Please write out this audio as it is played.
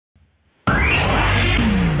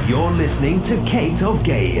You're listening to Kate of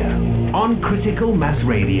Gaia on Critical Mass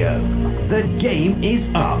Radio. The game is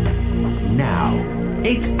up. Now,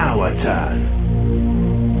 it's our turn.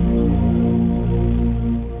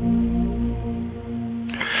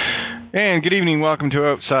 And good evening. Welcome to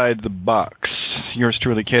Outside the Box. Yours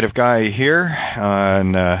truly, Kate of Gaia here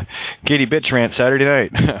on Katie Bitch Rant Saturday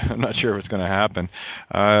night. I'm not sure what's going to happen.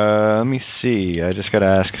 Let me see. I just got to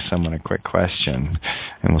ask someone a quick question,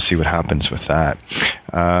 and we'll see what happens with that.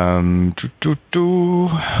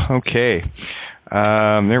 Okay.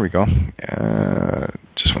 There we go.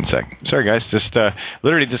 Just one sec. Sorry, guys. Just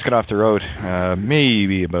literally just got off the road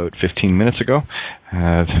maybe about 15 minutes ago.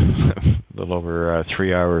 A little over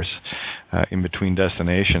 3 hours in between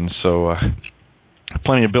destinations. So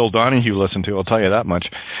plenty of Bill Donahue to listen to, I'll tell you that much.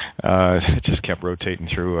 It just kept rotating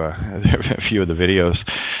through a few of the videos.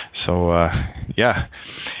 So, yeah.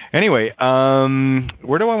 Anyway,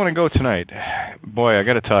 where do I want to go tonight? Boy, I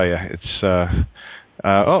got to tell you, it's...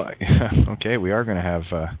 okay, we are going to have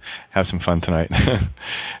some fun tonight.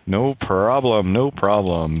 No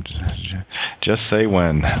problem. Just say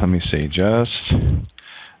when. Let me see. Just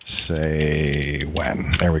say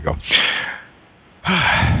when. There we go.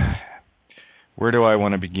 Where do I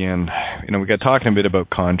want to begin? You know, we got talking a bit about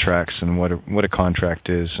contracts and what a contract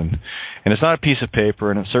is, and it's not a piece of paper,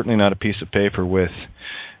 and it's certainly not a piece of paper with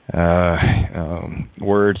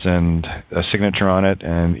words and a signature on it,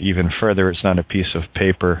 and even further, it's not a piece of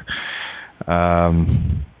paper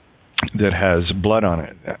that has blood on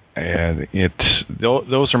it. And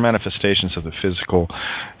those are manifestations of the physical.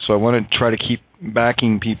 So I want to try to keep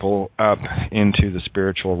backing people up into the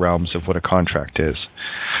spiritual realms of what a contract is.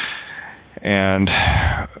 And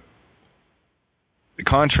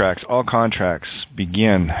all contracts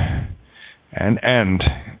begin and end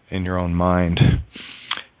in your own mind.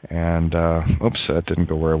 And, oops, that didn't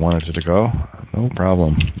go where I wanted it to go. No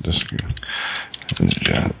problem.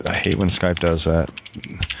 I hate when Skype does that.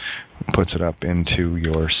 Puts it up into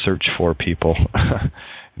your search for people.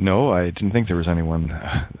 No, I didn't think there was anyone.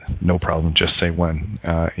 No problem, just say when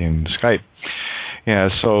in Skype. Yeah,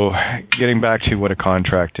 so getting back to what a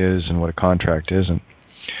contract is and what a contract isn't.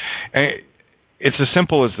 It's as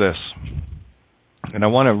simple as this. And I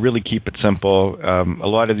want to really keep it simple. A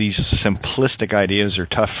lot of these simplistic ideas are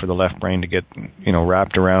tough for the left brain to get,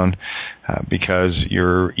 wrapped around because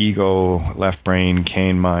your ego, left brain,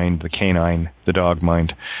 cane mind, the canine, the dog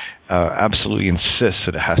mind, absolutely insists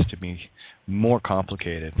that it has to be more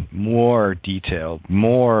complicated, more detailed,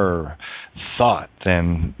 more thought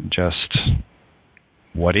than just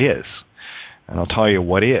what is. And I'll tell you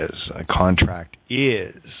what is. A contract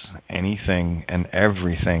is anything and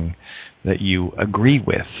everything that you agree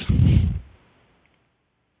with.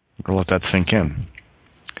 I'll let that sink in.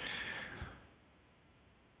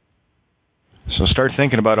 So start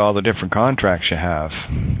thinking about all the different contracts you have,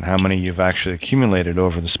 how many you've actually accumulated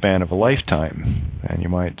over the span of a lifetime, and you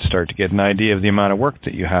might start to get an idea of the amount of work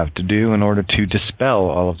that you have to do in order to dispel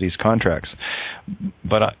all of these contracts.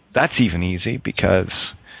 But that's even easy because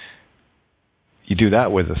you do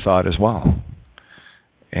that with a thought as well.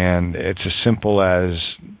 And it's as simple as,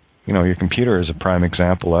 your computer is a prime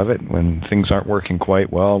example of it. When things aren't working quite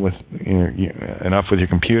well with enough with your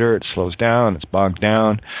computer, it slows down, it's bogged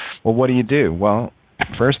down. Well, what do? Well,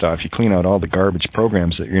 first off, you clean out all the garbage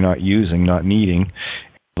programs that you're not using, not needing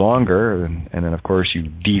longer, and then, of course, you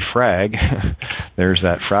defrag. There's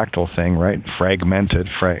that fractal thing, right? Fragment,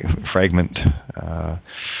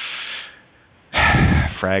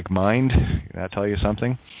 frag mind. Did that tell you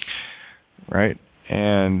something? Right?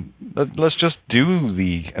 And let's just do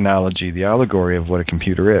the analogy, the allegory of what a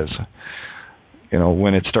computer is.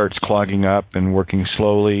 When it starts clogging up and working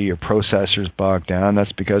slowly, your processor's bogged down,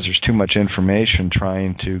 that's because there's too much information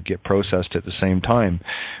trying to get processed at the same time.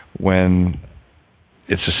 When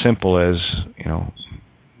it's as simple as,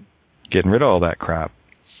 getting rid of all that crap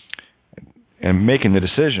and making the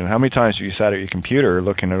decision. How many times have you sat at your computer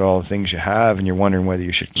looking at all the things you have and you're wondering whether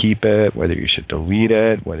you should keep it, whether you should delete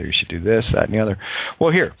it, whether you should do this, that, and the other?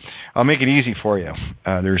 Well, here, I'll make it easy for you.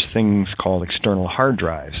 There's things called external hard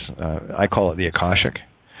drives. I call it the Akashic.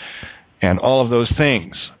 And all of those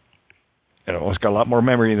things, it's got a lot more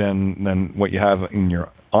memory than what you have in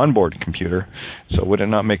your onboard computer. So would it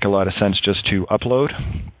not make a lot of sense just to upload?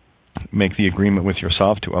 Make the agreement with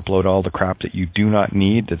yourself to upload all the crap that you do not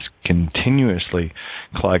need that's continuously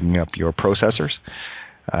clogging up your processors,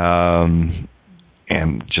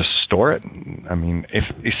 and just store it. I mean,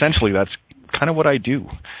 essentially that's kind of what I do.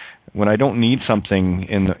 When I don't need something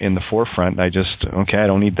in the forefront, I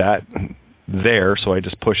don't need that there, so I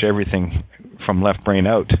just push everything from left brain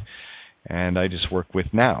out, and I just work with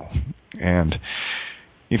now. And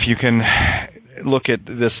if you can look at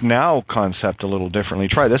this now concept a little differently,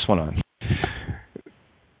 try this one on.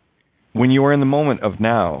 When you are in the moment of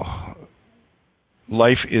now,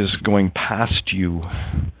 life is going past you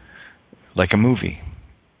like a movie,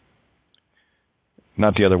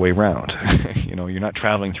 not the other way around. You're not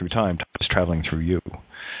traveling through time, time is traveling through you.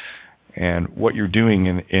 And what you're doing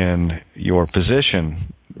in your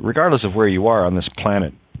position, regardless of where you are on this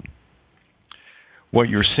planet, what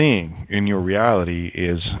you're seeing in your reality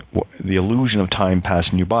is the illusion of time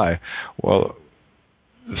passing you by. Well,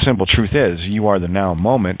 the simple truth is, you are the now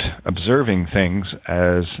moment, observing things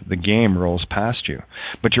as the game rolls past you.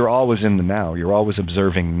 But you're always in the now. You're always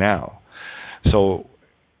observing now. So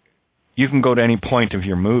you can go to any point of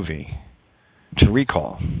your movie to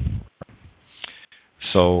recall.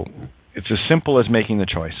 So it's as simple as making the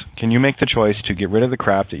choice. Can you make the choice to get rid of the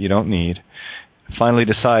crap that you don't need, finally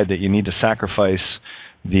decide that you need to sacrifice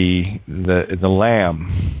the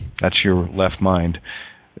lamb, that's your left mind,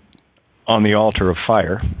 on the altar of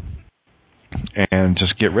fire, and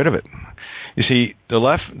just get rid of it? You see, the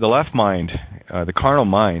left mind, the carnal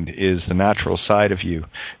mind, is the natural side of you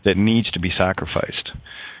that needs to be sacrificed.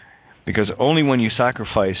 Because only when you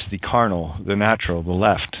sacrifice the carnal, the natural, the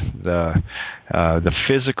left, the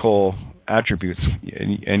physical attributes,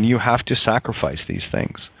 and you have to sacrifice these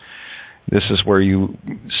things. This is where you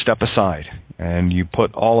step aside and you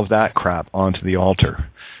put all of that crap onto the altar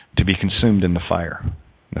to be consumed in the fire.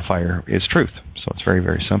 The fire is truth, so it's very,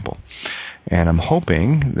 very simple. And I'm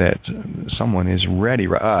hoping that someone is ready.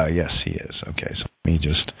 Yes, he is. Okay, so let me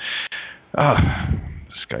just...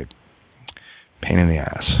 Skype. Pain in the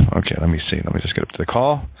ass. Okay, let me see. Let me just get up to the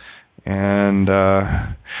call. And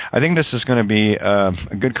I think this is going to be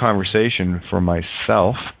a good conversation for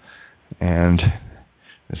myself and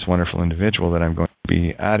this wonderful individual that I'm going to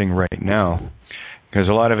be adding right now. Because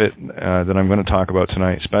a lot of it that I'm going to talk about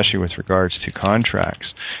tonight, especially with regards to contracts,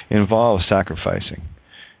 involves sacrificing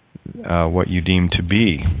what you deem to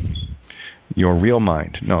be your real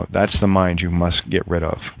mind. No, that's the mind you must get rid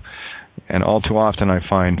of. And all too often I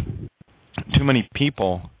find too many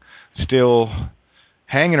people still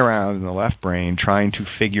hanging around in the left brain trying to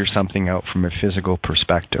figure something out from a physical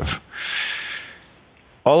perspective.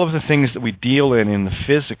 All of the things that we deal in the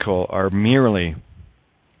physical are merely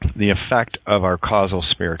the effect of our causal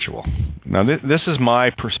spiritual. Now, this is my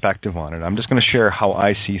perspective on it. I'm just going to share how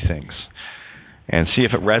I see things and see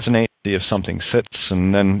if it resonates, see if something sits,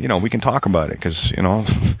 and then, we can talk about it, because,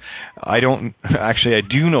 I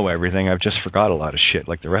do know everything. I've just forgot a lot of shit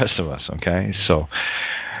like the rest of us, okay? So,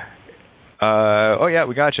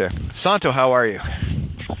 we got you. Santo, how are you?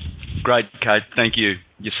 Great, Kate. Thank you.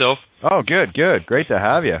 Yourself? Oh, good. Great to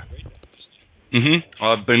have you. Mm-hmm.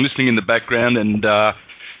 I've been listening in the background, and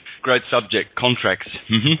great subject, contracts.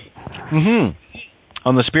 Mm-hmm. Mm-hmm.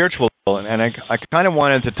 On the spiritual level, and I kind of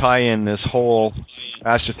wanted to tie in this whole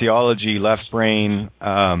astrotheology, left brain,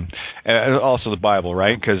 and also the Bible,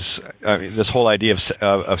 right? Because this whole idea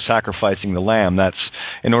of sacrificing the lamb, that's,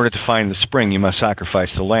 in order to find the spring, you must sacrifice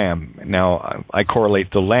the lamb. Now, I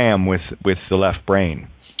correlate the lamb with the left brain,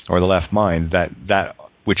 or the left mind, that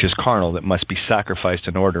which is carnal, that must be sacrificed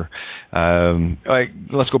in order.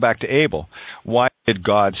 Let's go back to Abel. Why did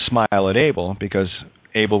God smile at Abel? Because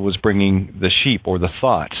Abel was bringing the sheep, or the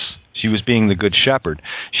thoughts. She was being the good shepherd.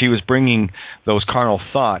 She was bringing those carnal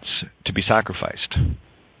thoughts to be sacrificed.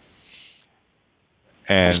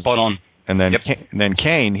 And spot on. And then, then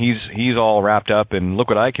Cain, he's all wrapped up in look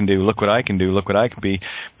what I can do, look what I can do, look what I can be.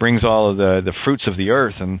 Brings all of the fruits of the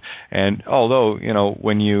earth, and although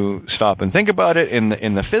when you stop and think about it in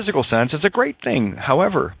the physical sense, it's a great thing.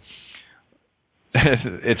 However,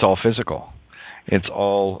 it's all physical. It's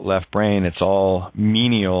all left brain. It's all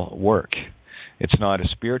menial work. It's not a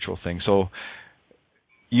spiritual thing. So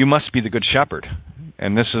you must be the good shepherd.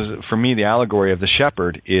 And this is, for me, the allegory of the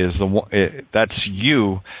shepherd is that's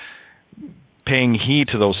you paying heed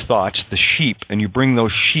to those thoughts, the sheep, and you bring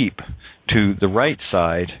those sheep to the right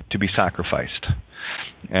side to be sacrificed.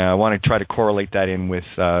 I want to try to correlate that in with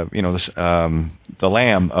the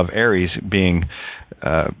lamb of Aries being.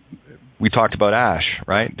 We talked about ash,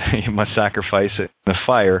 right? You must sacrifice it in the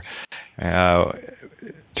fire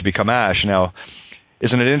to become ash. Now,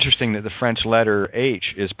 isn't it interesting that the French letter H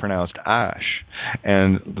is pronounced ash,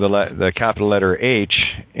 and the capital letter H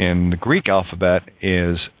in the Greek alphabet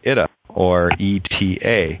is Ita, or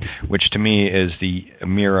ETA, which to me is the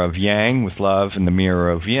mirror of yang with love and the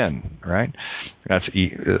mirror of yin, right? That's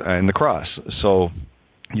and the cross. So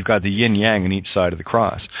you've got the yin-yang on each side of the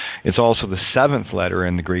cross. It's also the seventh letter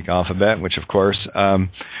in the Greek alphabet, which, of course,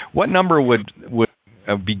 what number would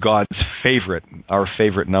be God's favorite, our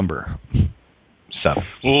favorite number? 7.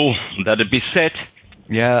 Oh, that'd be set.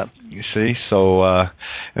 Yeah, you see. So,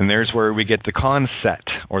 and there's where we get the concept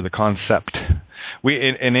or the concept. We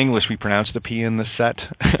in English we pronounce the P in the set,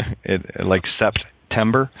 like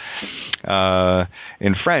September.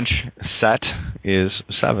 In French, set is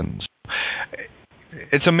 7.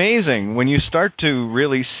 It's amazing when you start to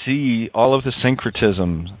really see all of the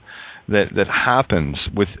syncretism that happens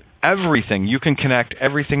with everything. You can connect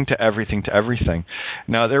everything to everything to everything.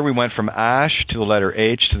 Now there we went from Ash to the letter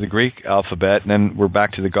H to the Greek alphabet, and then we're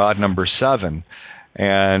back to the God number 7.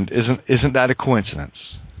 And isn't that a coincidence?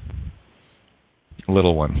 A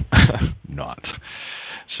little one. Not.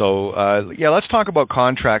 So let's talk about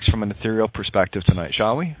contracts from an ethereal perspective tonight,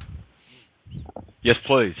 shall we? Yes,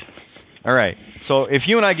 please. All right. So if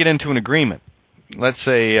you and I get into an agreement, let's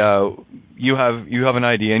say you have an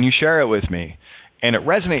idea and you share it with me, and it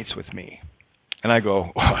resonates with me, and I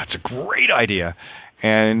go, "Oh, that's a great idea."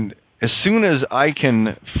 And as soon as I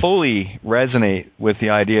can fully resonate with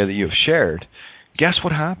the idea that you've shared, guess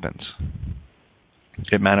what happens?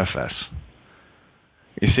 It manifests.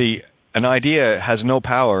 You see, an idea has no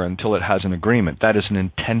power until it has an agreement. That is an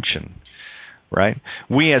intention, right?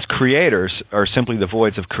 We as creators are simply the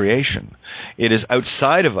voids of creation. It is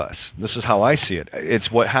outside of us. This is how I see it.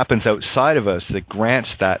 It's what happens outside of us that grants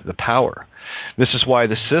that the power. This is why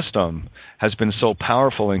the system has been so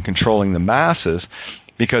powerful in controlling the masses,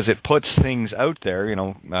 because it puts things out there,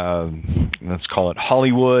 let's call it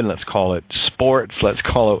Hollywood, let's call it sports, let's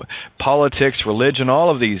call it politics, religion,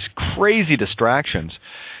 all of these crazy distractions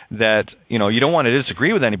that, you don't want to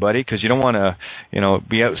disagree with anybody because you don't want to,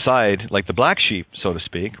 be outside like the black sheep, so to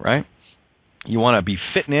speak, right? You want to be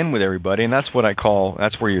fitting in with everybody, and that's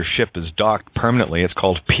where your ship is docked permanently. It's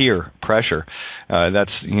called peer pressure.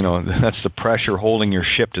 That's the pressure holding your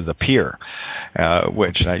ship to the pier,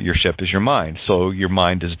 which your ship is your mind. So your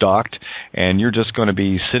mind is docked, and you're just going to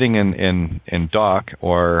be sitting in dock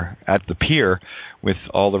or at the pier with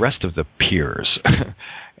all the rest of the peers.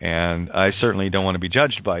 And I certainly don't want to be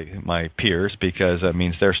judged by my peers because that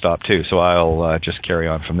means they're stopped too. So I'll just carry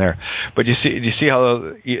on from there. But you see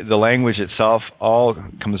how the language itself all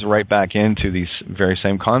comes right back into these very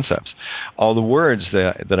same concepts. All the words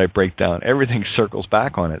that I break down, everything circles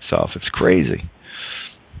back on itself. It's crazy.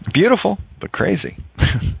 Beautiful, but crazy.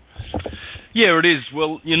 Yeah, it is.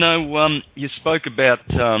 Well, you spoke about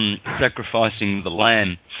sacrificing the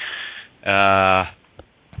lamb.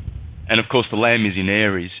 And of course, the lamb is in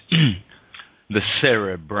Aries, the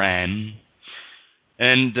cerebram.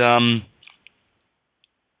 And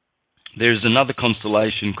there's another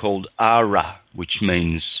constellation called Ara, which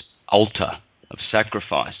means altar of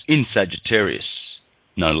sacrifice, in Sagittarius,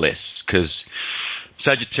 no less, because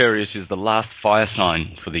Sagittarius is the last fire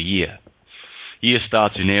sign for the year. Year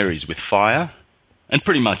starts in Aries with fire and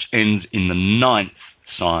pretty much ends in the 9th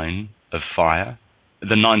sign of fire,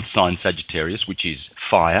 the 9th sign Sagittarius, which is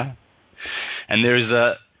fire. And there is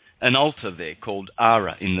an altar there called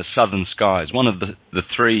Ara in the southern skies, one of the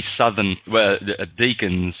 3 southern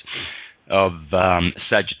deacons of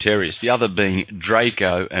Sagittarius, the other being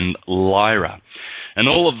Draco and Lyra. And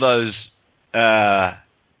all of those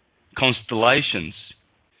constellations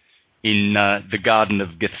in the Garden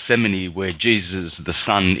of Gethsemane, where Jesus the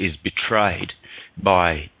Son is betrayed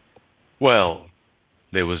by,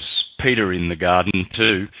 there was Peter in the garden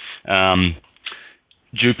too,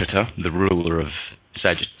 Jupiter, the ruler of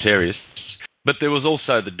Sagittarius, but there was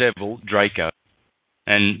also the devil, Draco,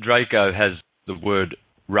 and Draco has the word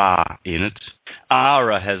Ra in it.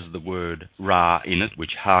 Ara has the word Ra in it,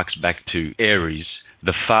 which harks back to Aries,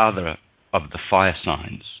 the father of the fire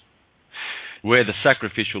signs, where the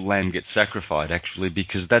sacrificial lamb gets sacrificed, actually,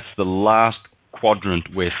 because that's the last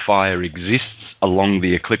quadrant where fire exists along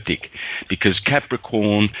the ecliptic, because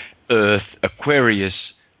Capricorn, Earth, Aquarius,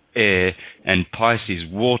 air, and Pisces,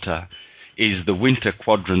 water, is the winter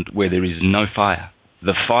quadrant where there is no fire.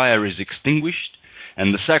 The fire is extinguished,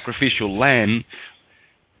 and the sacrificial lamb,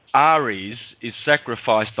 Aries, is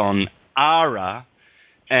sacrificed on Ara,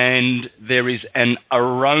 and there is an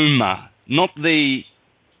aroma, not the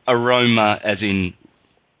aroma as in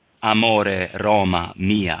amore Roma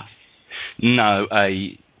mia, no,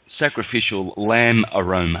 a sacrificial lamb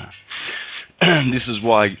aroma. This is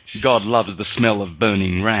why God loves the smell of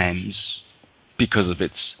burning rams, because of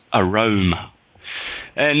its aroma.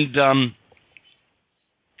 And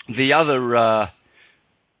the other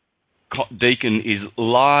deacon is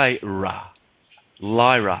Lyra,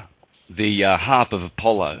 the harp of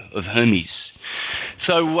Apollo, of Hermes.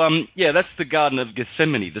 So, that's the Garden of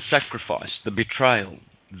Gethsemane, the sacrifice, the betrayal,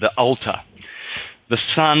 the altar. The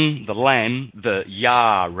sun, the lamb, the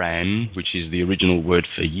Yah ram, which is the original word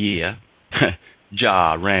for year,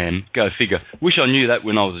 jar, ram. Go figure. Wish I knew that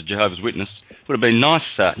when I was a Jehovah's Witness. Would have been nice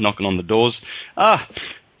knocking on the doors.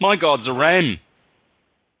 My God's a ram.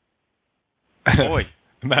 Boy,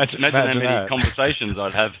 imagine how many conversations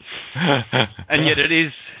I'd have. And yet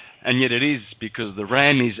it is, because the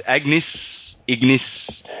ram is Agnis, Ignis,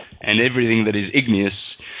 and everything that is igneous,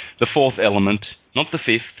 the fourth element, not the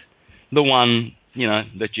fifth, the one,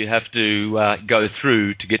 that you have to go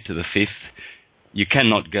through to get to the fifth. You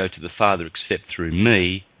cannot go to the Father except through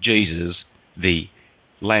me, Jesus, the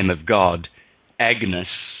Lamb of God, Agnes,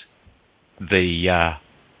 the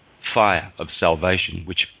fire of salvation,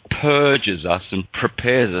 which purges us and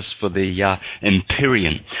prepares us for the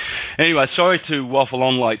Empyrean. Anyway, sorry to waffle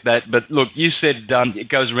on like that, but look, you said it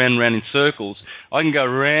goes round and round in circles. I can go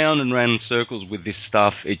round and round in circles with this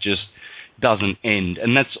stuff. It just doesn't end,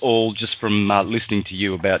 and that's all just from listening to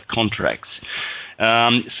you about contracts.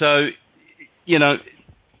 So,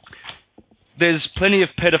 there's plenty of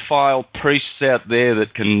pedophile priests out there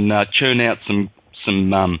that can churn out some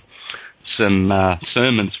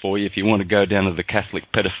sermons for you if you want to go down to the Catholic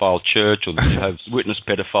pedophile church or the Jehovah's Witness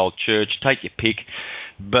pedophile church. Take your pick.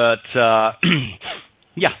 But,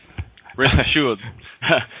 rest assured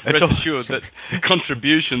that the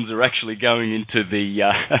contributions are actually going into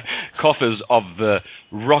the coffers of the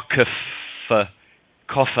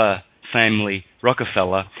Coffer family,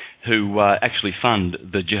 Rockefeller, who actually fund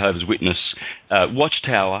the Jehovah's Witness Watch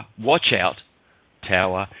Out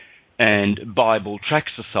Tower, and Bible Tract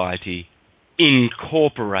Society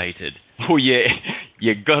Incorporated. Oh yeah,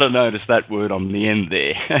 you got to notice that word on the end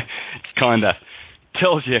there. It kind of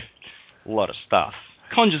tells you a lot of stuff.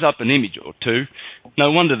 Conjures up an image or two.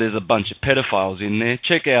 No wonder there's a bunch of pedophiles in there.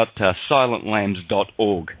 Check out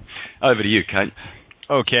silentlambs.org. Over to you, Kate.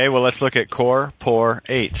 Okay, well, let's look at core, pour,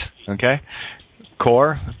 8. Okay?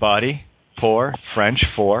 Core, body, pour, French,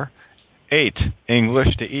 for, 8,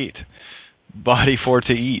 English, to eat. Body, for,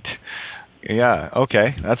 to eat. Yeah,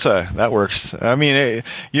 okay, that works. I mean,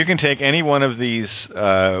 you can take any one of these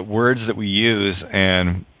words that we use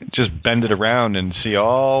and just bend it around and see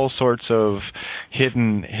all sorts of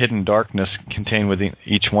hidden darkness contained within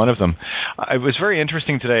each one of them. It was very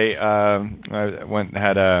interesting today. I went and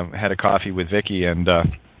had a coffee with Vicky, and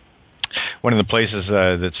one of the places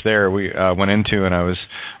that's there we went into, and I was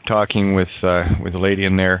talking with a lady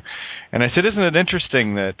in there. And I said, isn't it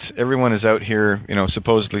interesting that everyone is out here,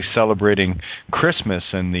 supposedly celebrating Christmas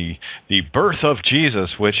and the birth of Jesus,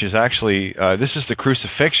 which is actually, this is the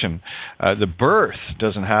crucifixion. The birth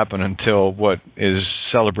doesn't happen until what is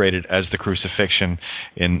celebrated as the crucifixion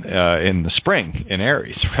in the spring, in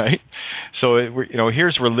Aries, right? So,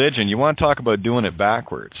 here's religion. You want to talk about doing it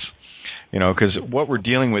backwards. Because what we're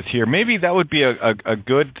dealing with here, maybe that would be a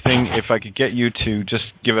good thing if I could get you to just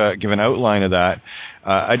give an outline of that.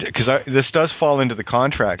 Because this does fall into the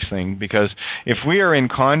contracts thing, because if we are in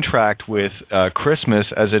contract with Christmas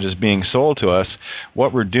as it is being sold to us,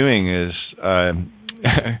 what we're doing is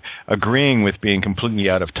agreeing with being completely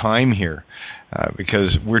out of time here.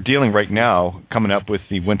 Because we're dealing right now, coming up with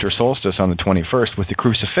the winter solstice on the 21st with the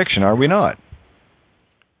crucifixion, are we not?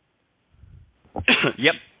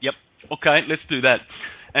 Yep. Okay, let's do that.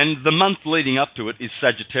 And the month leading up to it is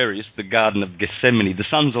Sagittarius, the Garden of Gethsemane. The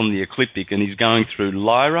sun's on the ecliptic, and he's going through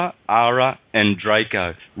Lyra, Ara, and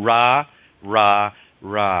Draco. Ra, Ra,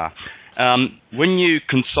 Ra. When you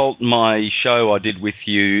consult my show I did with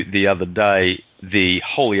you the other day, the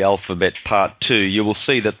Holy Alphabet Part 2, you will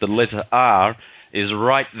see that the letter R is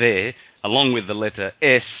right there, along with the letter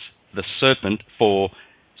S, the serpent, for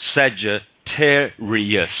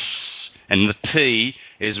Sagittarius. And the T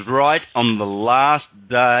is right on the last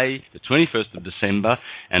day, the 21st of December,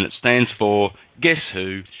 and it stands for, guess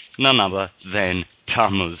who, none other than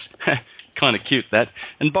Tammuz. Kind of cute, that.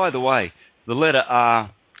 And by the way, the letter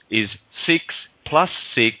R is 6 plus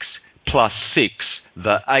 6 plus 6,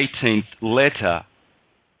 the 18th letter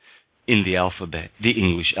in the alphabet, the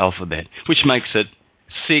English alphabet, which makes it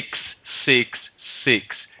 666,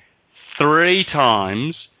 3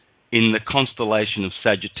 times in the constellation of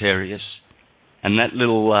Sagittarius. And that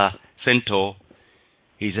little centaur,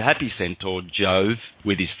 he's a happy centaur, Jove,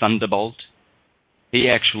 with his thunderbolt. He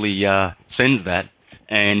actually sends that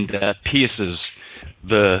and pierces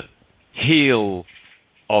the heel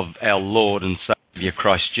of our Lord and Saviour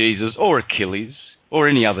Christ Jesus, or Achilles, or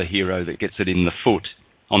any other hero that gets it in the foot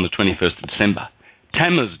on the 21st of December.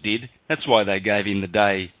 Tammuz did. That's why they gave him the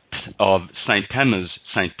day of St. Tammuz,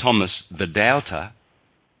 St. Thomas the Doubter.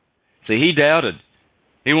 See, he doubted.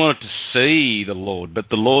 He wanted to see the Lord, but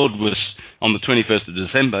the Lord was, on the 21st of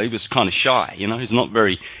December, he was kind of shy, he's not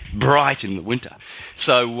very bright in the winter.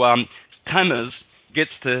 So Tammuz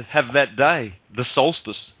gets to have that day, the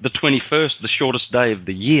solstice, the 21st, the shortest day of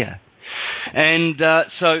the year. And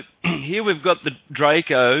so here we've got the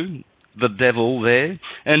Draco, the devil there,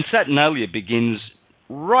 and Saturnalia begins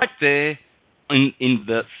right there in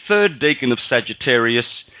the third decan of Sagittarius,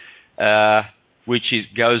 which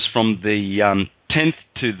goes from the 10th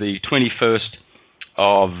to the 21st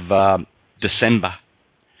of December.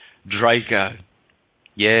 Draco.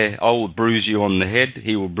 Yeah, I will bruise you on the head,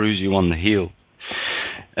 he will bruise you on the heel.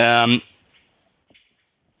 And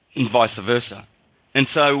vice versa. And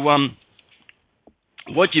so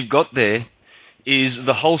what you've got there is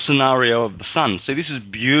the whole scenario of the sun. So this is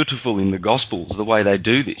beautiful in the Gospels, the way they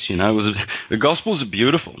do this, you know. The Gospels are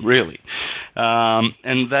beautiful, really.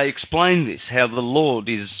 And they explain this, how the Lord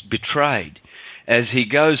is betrayed as he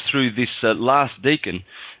goes through this last decan.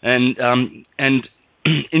 And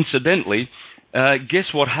incidentally,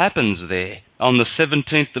 guess what happens there on the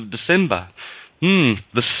 17th of December?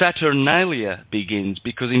 The Saturnalia begins,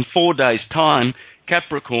 because in 4 days' time,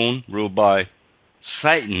 Capricorn, ruled by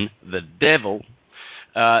Satan, the devil,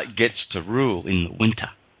 gets to rule in the winter,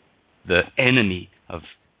 the enemy of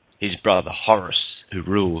his brother Horus, who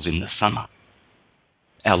rules in the summer,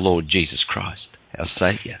 our Lord Jesus Christ, our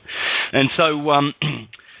Saviour. And so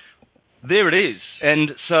there it is.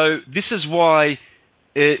 And so this is why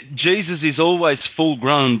Jesus is always full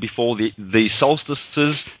grown before the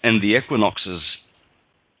solstices and the equinoxes.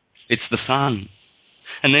 It's the sun.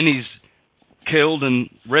 And then he's killed and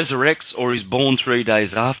resurrects, or is born 3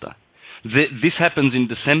 days after. This happens in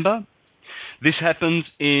December. This happens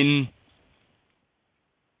in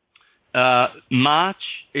March.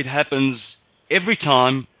 It happens every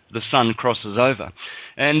time the sun crosses over.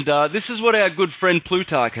 And this is what our good friend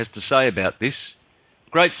Plutarch has to say about this.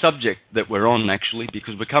 Great subject that we're on, actually,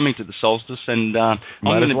 because we're coming to the solstice, and I'm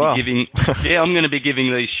going to be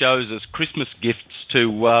giving these shows as Christmas gifts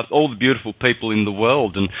to all the beautiful people in the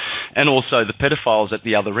world, and also the pedophiles at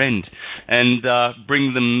the other end, and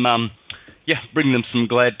bring them some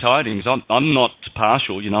glad tidings. I'm not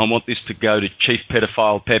partial, you know. I want this to go to Chief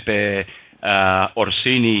Pedophile Pepe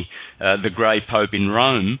Orsini, the Grey Pope in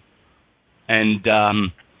Rome, and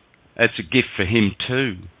it's a gift for him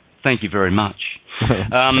too. Thank you very much.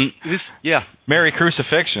 Merry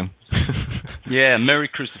Crucifixion. Yeah, Merry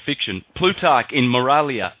Crucifixion. Plutarch in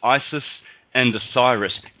Moralia, Isis and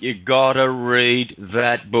Osiris. You gotta read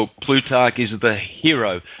that book. Plutarch is the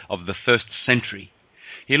hero of the 1st century.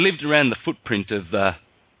 He lived around the footprint of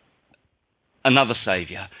another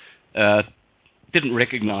saviour. Didn't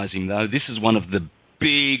recognise him, though. This is one of the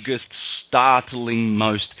biggest, startling,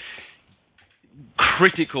 most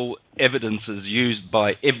critical evidences used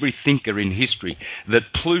by every thinker in history, that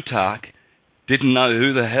Plutarch didn't know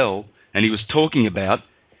who the hell, and he was talking about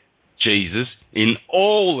Jesus in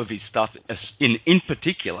all of his stuff, in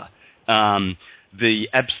particular, the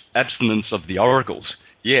abstinence of the oracles.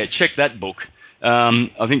 Yeah, check that book.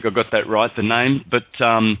 I think I got that right, the name, but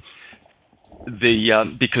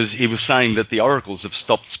because he was saying that the oracles have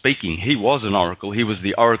stopped speaking. He was an oracle. He was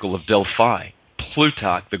the oracle of Delphi.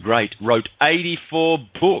 Plutarch the Great wrote 84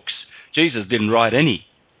 books. Jesus didn't write any.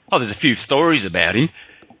 Oh, there's a few stories about him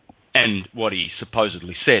and what he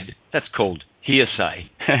supposedly said. That's called hearsay.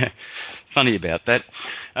 Funny about that.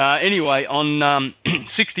 Anyway, on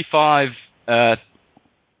 65,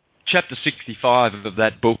 chapter 65 of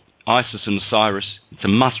that book, Isis and Osiris, it's a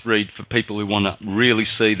must-read for people who want to really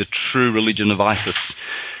see the true religion of Isis,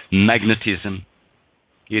 magnetism.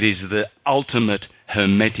 It is the ultimate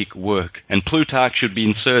hermetic work. And Plutarch should be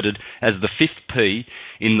inserted as the 5th P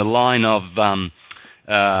in the line of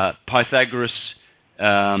Pythagoras,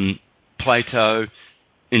 Plato,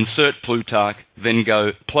 insert Plutarch, then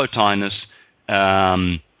go Plotinus.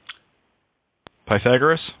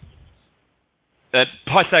 Pythagoras?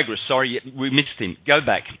 Pythagoras, sorry, we missed him. Go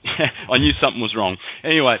back. I knew something was wrong.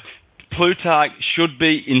 Anyway, Plutarch should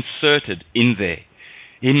be inserted in there.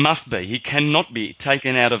 He must be. He cannot be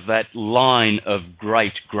taken out of that line of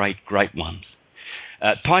great, great, great ones.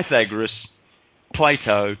 Pythagoras,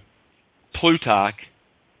 Plato, Plutarch,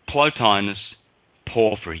 Plotinus,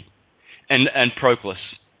 Porphyry, and Proclus.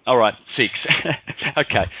 All right, 6.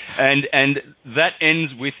 Okay, and that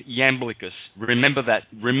ends with Iamblichus. Remember that.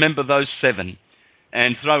 Remember those 7.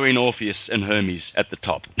 And throw in Orpheus and Hermes at the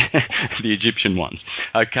top, the Egyptian ones.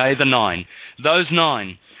 Okay, the 9. Those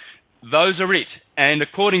 9, those are it. And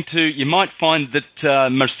according to, you might find that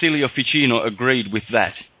Marsilio Ficino agreed with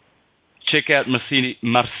that. Check out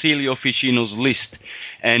Marsilio Ficino's list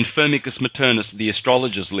and Firmicus Maternus, the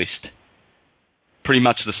astrologer's list. Pretty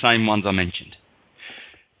much the same ones I mentioned.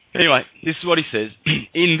 Anyway, this is what he says.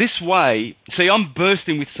 In this way, see, I'm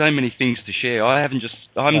bursting with so many things to share. I'm just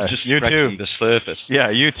scratching the surface. Yeah,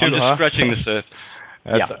 you too. I'm just scratching the surface.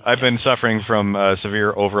 I've been suffering from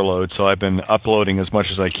severe overload, so I've been uploading as much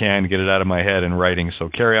as I can to get it out of my head and writing. So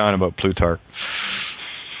carry on about Plutarch.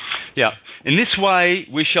 Yeah. In this way,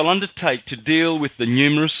 we shall undertake to deal with the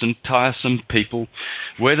numerous and tiresome people,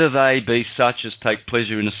 whether they be such as take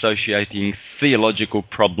pleasure in associating theological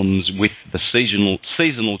problems with the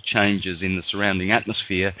seasonal changes in the surrounding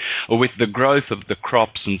atmosphere, or with the growth of the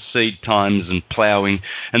crops and seed times and ploughing,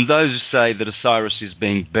 and those who say that Osiris is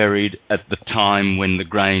being buried at the time when the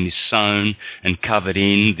grain is sown and covered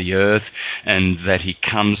in the earth, and that he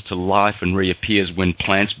comes to life and reappears when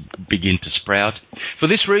plants begin to sprout. For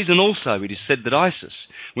this reason also it is said that Isis,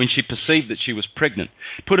 when she perceived that she was pregnant,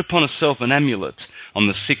 put upon herself an amulet on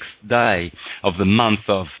the 6th day of the month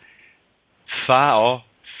of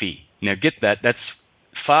Phao-Fi. Now get that, that's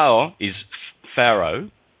Phao is Pharaoh,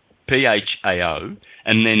 P-H-A-O,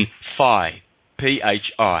 and then Phi,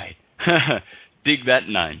 P-H-I. Dig that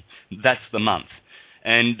name. That's the month.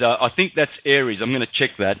 And I think that's Aries. I'm going to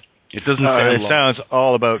check that. It doesn't sound it sounds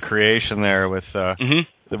all about creation there with the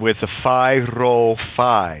Phi-Rho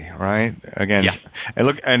Phi, right? Again, yeah. And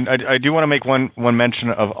look, and I do want to make one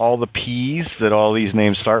mention of all the P's that all these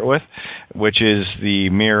names start with, which is the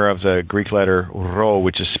mirror of the Greek letter Rho,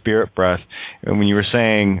 which is spirit breath. And when you were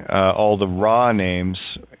saying all the Ra names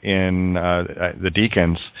in the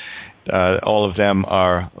deacons, all of them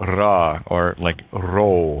are Ra, or like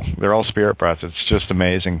Ro. They're all spirit breath. It's just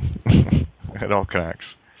amazing. It all connects.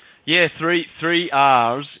 Yeah, three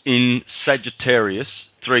R's in Sagittarius,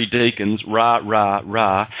 3 deacons, Ra, Ra,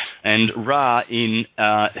 Ra, and Ra in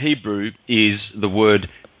Hebrew is the word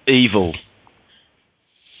evil.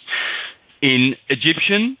 In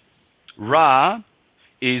Egyptian, Ra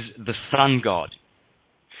is the sun god.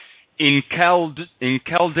 In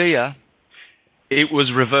Chaldea, it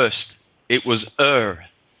was reversed. It was Ur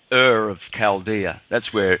of Chaldea.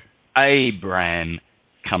 That's where Abraham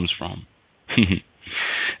comes from.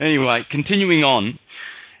 Anyway, continuing on,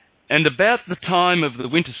 and about the time of the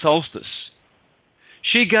winter solstice,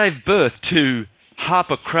 she gave birth to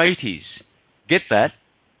Harpocrates. Get that?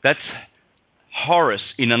 That's Horus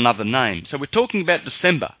in another name. So we're talking about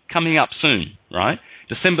December, coming up soon, right?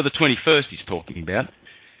 December the 21st he's talking about.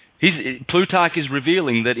 Plutarch is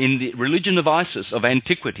revealing that in the religion of Isis of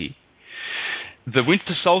antiquity, the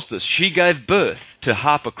winter solstice, she gave birth to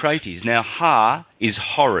Harpocrates. Now, Ha is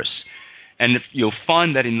Horus. And you'll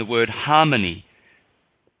find that in the word harmony,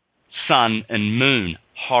 sun and moon,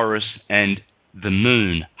 Horus and the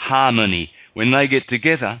moon, harmony. When they get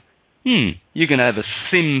together, you're going to have a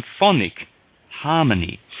symphonic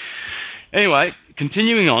harmony. Anyway,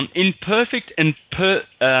 continuing on, imperfect and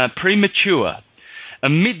premature,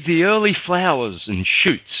 amid the early flowers and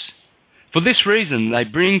shoots. For this reason they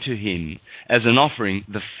bring to him as an offering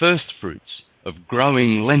the first fruits of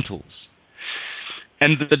growing lentils.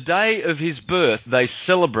 And the day of his birth they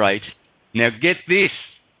celebrate, now get this,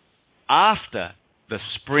 after the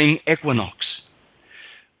spring equinox.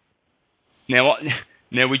 Now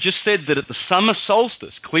we just said that at the summer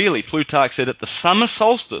solstice, clearly Plutarch said at the summer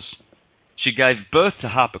solstice, she gave birth to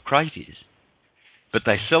Harpocrates. But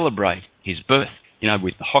they celebrate his birth,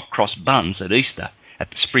 with the hot cross buns at Easter, at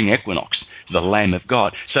the spring equinox, the Lamb of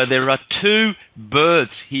God. So there are 2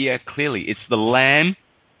 births here clearly. It's the lamb,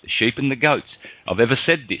 the sheep and the goats. I've ever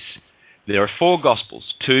said this. There are 4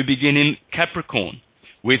 Gospels. 2 begin in Capricorn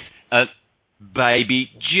with a baby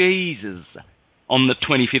Jesus on the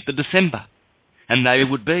 25th of December. And they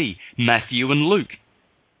would be Matthew and Luke,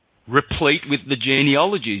 replete with the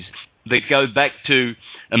genealogies that go back to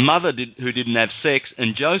a mother who didn't have sex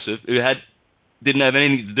and Joseph who didn't have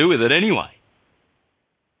anything to do with it anyway.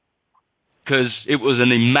 Because it was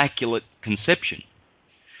an immaculate conception.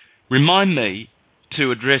 Remind me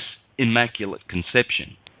to address Immaculate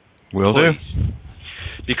Conception. Will do.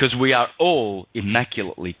 Because we are all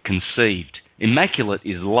immaculately conceived. Immaculate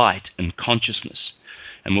is light and consciousness.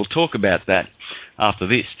 And we'll talk about that after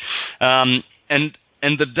this. And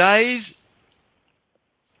the days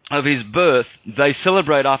of his birth they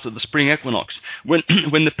celebrate after the spring equinox.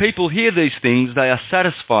 When the people hear these things, they are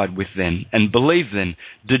satisfied with them and believe them,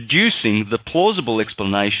 deducing the plausible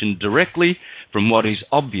explanation directly from what is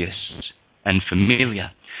obvious and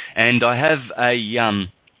familiar. And I have a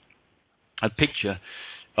picture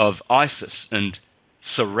of Isis and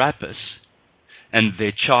Serapis and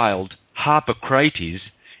their child Harpocrates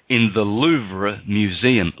in the Louvre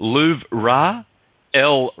Museum. Louvre,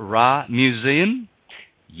 L-Ra Museum.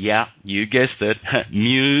 Yeah, you guessed it.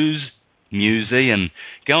 Museum.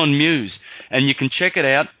 Go on Muse. And you can check it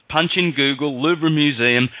out. punch in Google, Louvre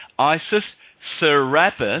Museum, Isis,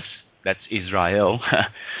 Serapis, that's Israel,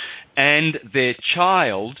 and their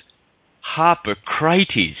child,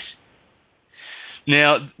 Harpocrates.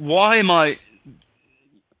 Now, why am I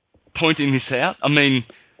pointing this out? I mean,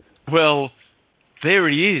 well, there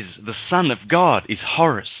he is. The son of God is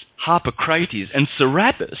Horus, Harpocrates, and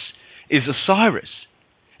Serapis is Osiris.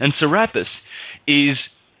 And Serapis is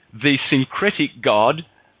the syncretic god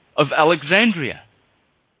of Alexandria.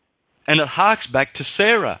 And it harks back to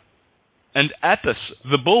Sarah and Apis,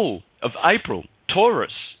 the bull of April,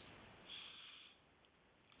 Taurus.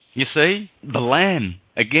 You see, the lamb,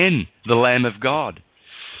 again, the Lamb of God.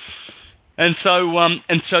 And so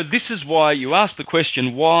this is why you ask the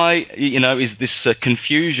question, why, is this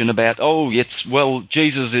confusion about,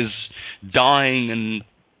 Jesus is dying and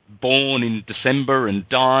born in December and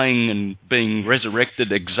dying and being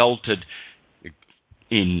resurrected, exalted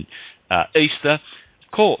in Easter?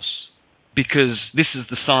 Of course, because this is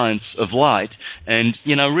the science of light. And,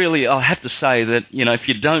 really, I have to say that, if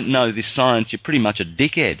you don't know this science, you're pretty much a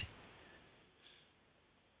dickhead.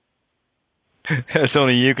 It's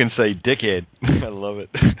only you can say dickhead. I love it.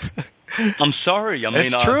 I'm sorry.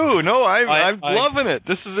 It's true. No, I'm loving it.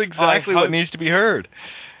 This is exactly what needs to be heard.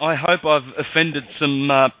 I hope I've offended some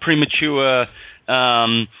premature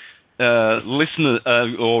listeners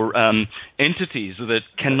or entities that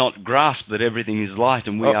cannot grasp that everything is light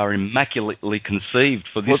and we are immaculately conceived,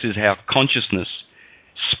 for this is how consciousness,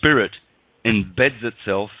 spirit, embeds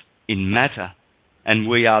itself in matter. And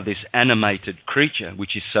we are this animated creature,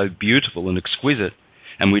 which is so beautiful and exquisite,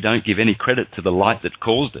 and we don't give any credit to the light that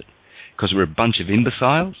caused it, because we're a bunch of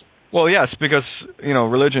imbeciles? Well, yes, because,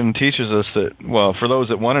 religion teaches us that, for those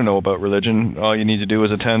that want to know about religion, all you need to do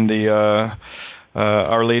is attend the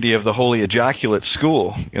Our Lady of the Holy Ejaculate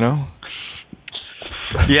school,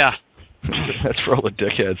 Yeah. That's for all the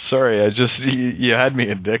dickheads. Sorry, you had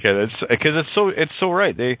me a dickhead. Because it's so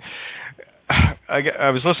right. I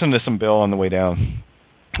was listening to some Bill on the way down,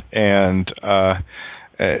 and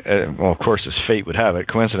of course, as fate would have it,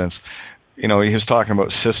 coincidence. He was talking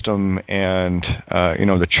about system and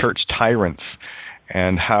the church tyrants,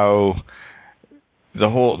 and how the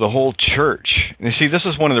whole church. You see, this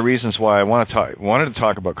is one of the reasons why I wanted to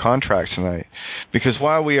talk about contracts tonight, because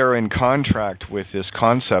while we are in contract with this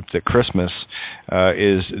concept that Christmas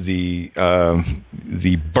is the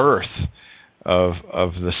birth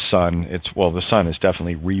of the sun, the sun is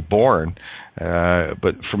definitely reborn,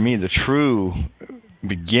 but for me the true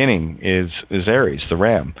beginning is Aries, the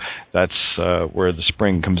ram. That's where the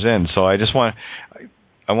spring comes in. So I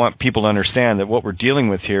want people to understand that what we're dealing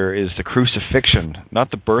with here is the crucifixion,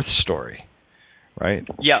 not the birth story, right?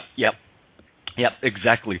 Yep,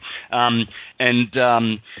 exactly.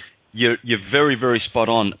 You're very, very spot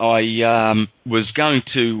on. I was going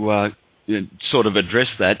to sort of address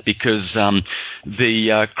that because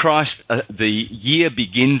the year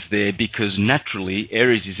begins there because naturally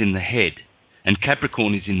Aries is in the head and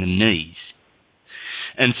Capricorn is in the knees.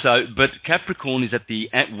 And so, but Capricorn is at the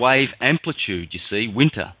wave amplitude, you see.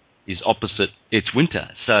 Winter is opposite, it's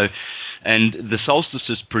winter. So, and the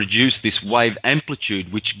solstices produce this wave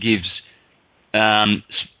amplitude which gives,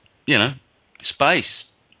 space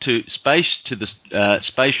to the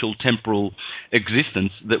spatial temporal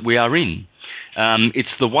existence that we are in.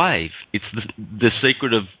 It's the wave. It's the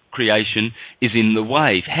secret of creation is in the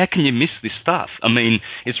wave. How can you miss this stuff? I mean,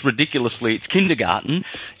 it's kindergarten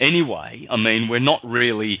anyway. I mean, we're not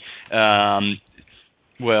really, you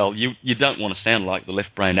don't want to sound like the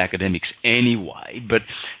left-brained academics anyway, but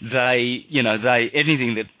they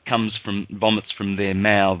anything that vomits from their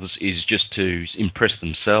mouths is just to impress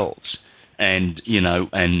themselves and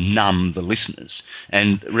numb the listeners.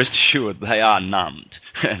 And rest assured, they are numbed.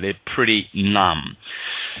 They're pretty numb.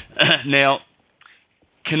 Now,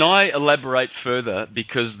 can I elaborate further?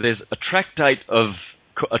 Because there's a tractate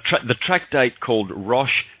the tractate called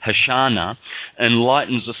Rosh Hashanah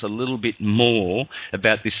enlightens us a little bit more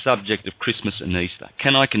about this subject of Christmas and Easter.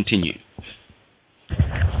 Can I continue?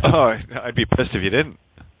 Oh, I'd be pissed if you didn't.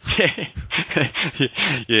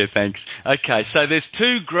 Yeah, thanks. Okay, so there's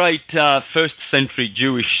two great first century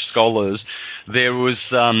Jewish scholars. There was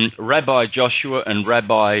Rabbi Joshua and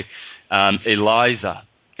Rabbi Eliezer.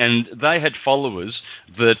 And they had followers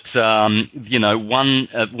that,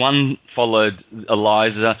 one followed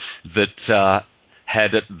Eliezer that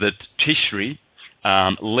had it that Tishri,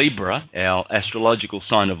 Libra, our astrological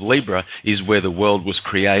sign of Libra, is where the world was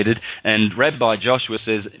created. And Rabbi Joshua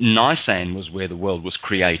says Nisan was where the world was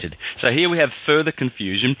created. So here we have further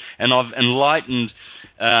confusion, and I've enlightened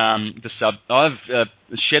I've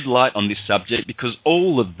shed light on this subject because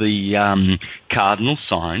all of the cardinal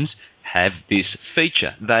signs have this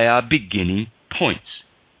feature. They are beginning points.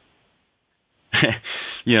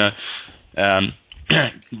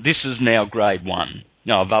 This is now grade 1.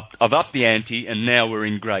 No, I've upped the ante, and now we're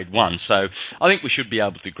in grade 1. So I think we should be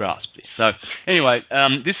able to grasp this. So anyway,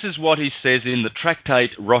 this is what he says in the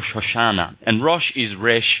tractate Rosh Hashanah. And Rosh is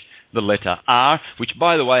Resh, the letter R, which,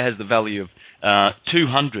 by the way, has the value of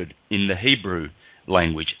 200 in the Hebrew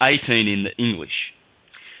language, 18 in the English.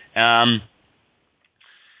 And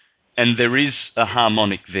there is a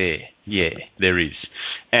harmonic there. Yeah, there is.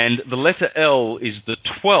 And the letter L is the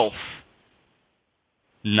 12th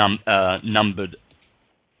numbered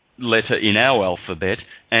letter in our alphabet,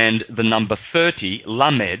 and the number 30,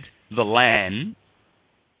 Lamed, the Lamb,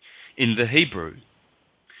 in the Hebrew,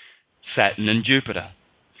 Saturn and Jupiter.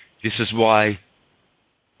 This is why,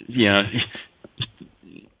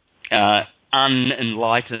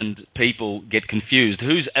 unenlightened people get confused.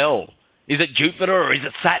 Who's L? Is it Jupiter or is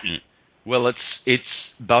it Saturn? Well, it's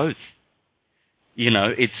both.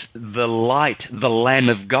 It's the light, the Lamb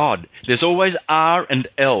of God. There's always R and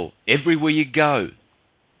L everywhere you go.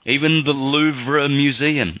 Even the Louvre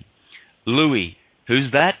Museum. Louis.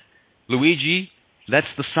 Who's that? Luigi. That's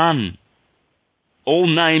the sun. All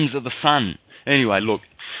names are the sun. Anyway, look,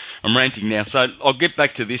 I'm ranting now. So I'll get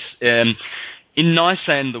back to this. In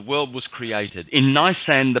Nisan, the world was created. In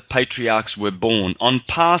Nisan, the patriarchs were born. On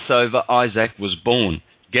Passover, Isaac was born.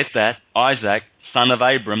 Get that? Isaac, son of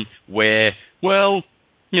Abram, where,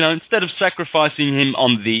 instead of sacrificing him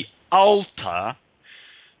on the altar,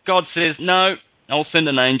 God says, no, I'll send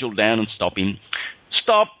an angel down and stop him.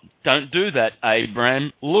 Stop! Don't do that,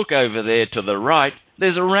 Abram. Look over there to the right.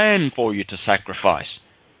 There's a ram for you to sacrifice.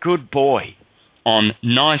 Good boy. On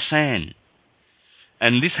Nisan.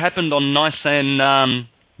 And this happened on Nisan,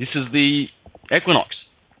 this is the equinox.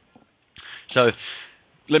 So,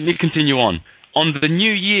 let me continue on. On the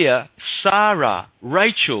new year, Sarah,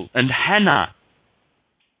 Rachel, and Hannah.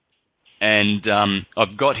 And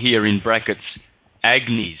I've got here in brackets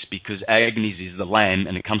Agnes, because Agnes is the lamb,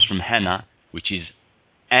 and it comes from Hannah, which is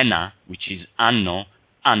Anna, which is Anno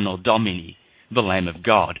Domini, the Lamb of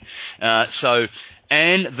God.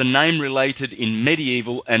 And the name related in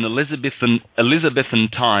medieval and Elizabethan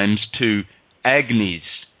times to Agnes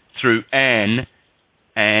through Anne,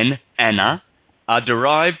 Anna, are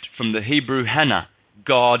derived from the Hebrew Hannah,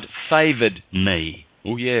 God favoured me.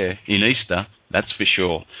 Oh yeah, in Easter, that's for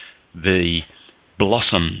sure. The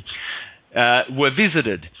blossom. Were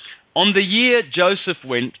visited. On the year Joseph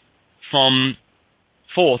went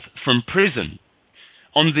forth from prison.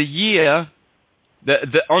 On the year,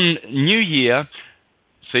 on New Year,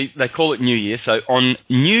 see, they call it New Year, so on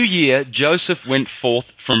New Year Joseph went forth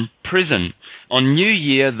from prison. On New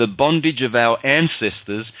Year the bondage of our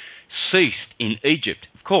ancestors ceased in Egypt.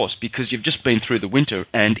 Of course, because you've just been through the winter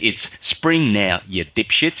and it's spring now, you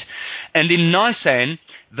dipshits. And in Nisan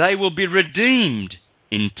they will be redeemed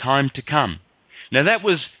in time to come. Now that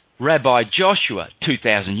was Rabbi Joshua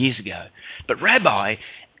 2,000 years ago. But Rabbi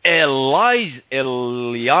Eliezer,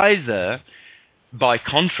 by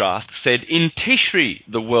contrast, said in Tishri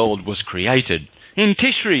the world was created. In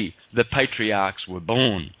Tishri the patriarchs were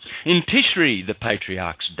born. In Tishri the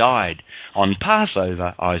patriarchs died. On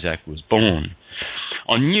Passover Isaac was born.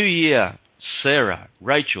 On New Year Sarah,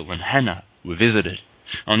 Rachel and Hannah were visited.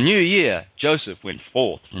 On New Year Joseph went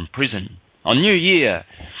forth from prison. On New Year,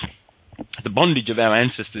 the bondage of our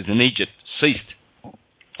ancestors in Egypt ceased.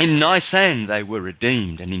 In Nisan they were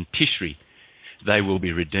redeemed, and in Tishri they will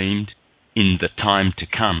be redeemed in the time to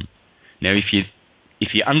come. Now, if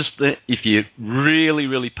you understand, if you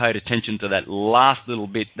really paid attention to that last little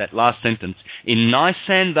bit, that last sentence, in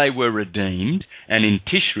Nisan they were redeemed, and in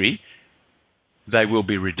Tishri they will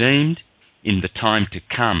be redeemed in the time to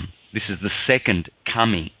come. This is the second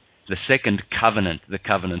coming, the second covenant, the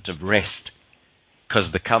covenant of rest.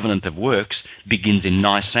 Because the covenant of works begins in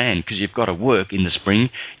Nisan, because you've got to work in the spring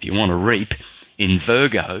if you want to reap in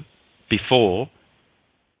Virgo before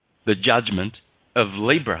the judgment of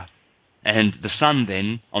Libra. And the sun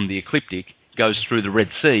then, on the ecliptic, goes through the Red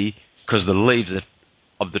Sea because the leaves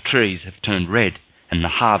of the trees have turned red and the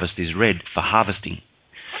harvest is red for harvesting.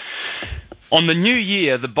 On the new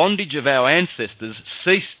year, the bondage of our ancestors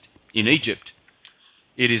ceased in Egypt.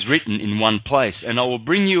 It is written in one place, and I will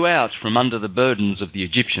bring you out from under the burdens of the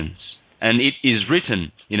Egyptians. And it is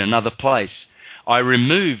written in another place, I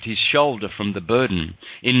removed his shoulder from the burden.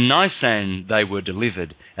 In Nisan they were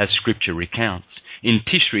delivered, as Scripture recounts. In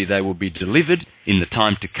Tishri they will be delivered in the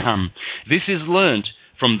time to come. This is learnt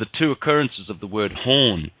from the two occurrences of the word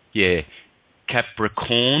horn. Yeah,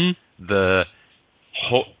 Capricorn, the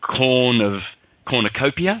corn of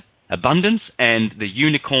cornucopia, abundance, and the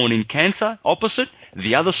unicorn in Cancer, opposite,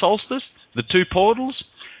 the other solstice, the two portals,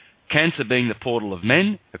 Cancer being the portal of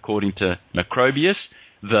men, according to Macrobius,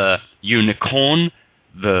 the unicorn,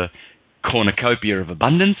 the cornucopia of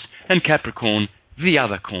abundance, and Capricorn, the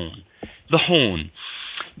other corn, the horn,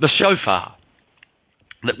 the shofar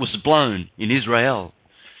that was blown in Israel.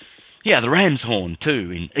 Yeah, the ram's horn,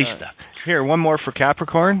 too, in Easter. Here, one more for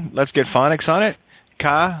Capricorn. Let's get phonics on it.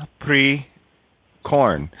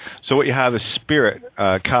 Capricorn. So what you have is spirit,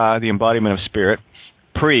 Ka, the embodiment of spirit,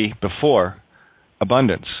 Pri, before,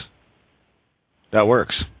 abundance. That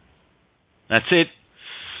works. That's it.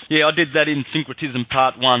 Yeah, I did that in Syncretism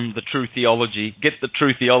Part 1, the True Theology. Get the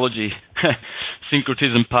True Theology.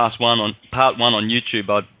 Syncretism Part 1 on YouTube.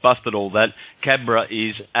 I busted all that. Cabra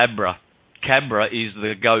is Abra. Cabra is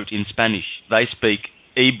the goat in Spanish. They speak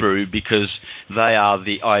Hebrew because they are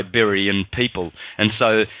the Iberian people, and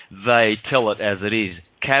so they tell it as it is.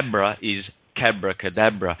 Cabra is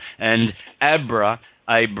Cabracadabra, and Abra,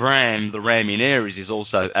 Abram, the ram in Aries, is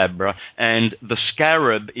also Abra, and the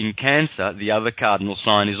scarab in Cancer, the other cardinal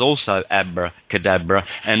sign, is also Abracadabra,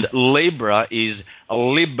 and Libra is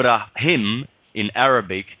Librahim in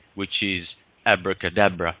Arabic, which is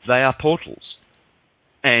Abracadabra. They are portals.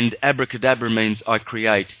 And abracadabra means I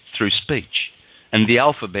create through speech. And the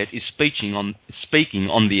alphabet is speaking on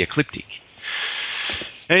the ecliptic.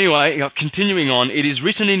 Anyway, continuing on, it is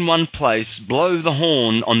written in one place, blow the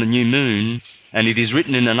horn on the new moon, and it is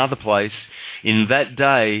written in another place, in that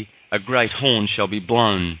day a great horn shall be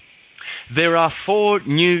blown. There are 4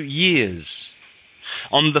 new years.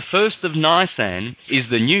 On the 1st of Nisan is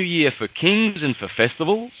the new year for kings and for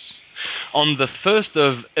festivals. On the 1st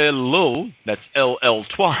of Elul, that's LL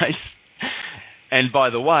twice, and by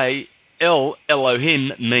the way, El,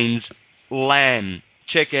 Elohim, means lamb.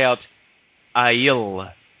 Check out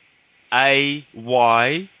Ayil,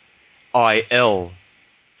 A-Y-I-L,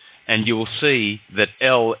 and you will see that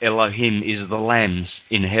El, Elohim, is the lambs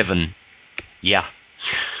in heaven. Yeah.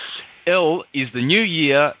 El is the new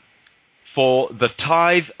year for the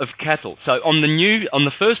tithe of cattle. So on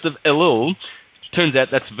the 1st of Elul, turns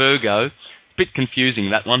out that's Virgo. Bit confusing,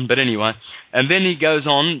 that one, but anyway. And then he goes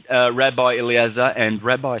on, Rabbi Eliezer and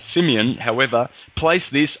Rabbi Simeon, however, place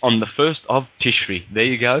this on the 1st of Tishri. There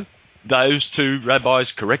you go. Those two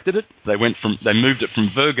rabbis corrected it. They moved it from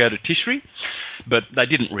Virgo to Tishri, but they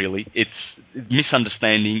didn't really. It's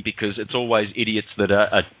misunderstanding because it's always idiots that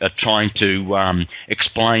are trying to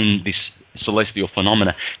explain this celestial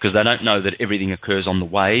phenomena because they don't know that everything occurs on the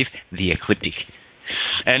wave, the ecliptic.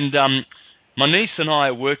 And my niece and I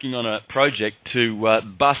are working on a project to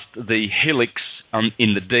bust the helix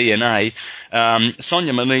in the DNA.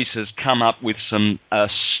 Sonia, my niece, has come up with some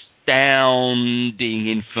astounding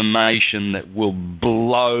information that will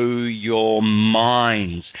blow your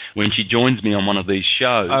minds when she joins me on one of these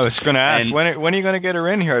shows. I was going to ask, when are you going to get her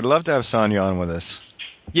in here? I'd love to have Sonia on with us.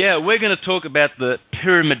 Yeah, we're going to talk about the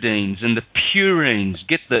pyrimidines and the purines,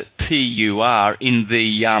 get the PUR, in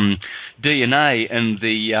the DNA and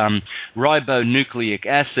the ribonucleic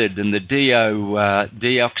acid and the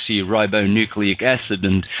deoxyribonucleic acid.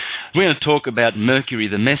 And we're going to talk about Mercury,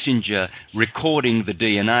 the messenger, recording the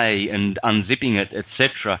DNA and unzipping it,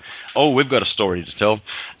 etc. Oh, we've got a story to tell.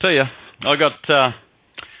 Tell you, I got a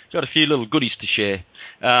few little goodies to share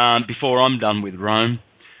before I'm done with Rome.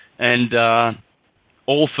 And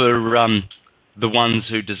all for the ones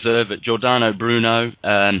who deserve it. Giordano Bruno,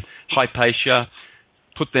 Hypatia,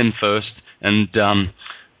 put them first, and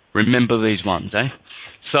remember these ones, eh?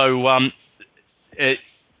 So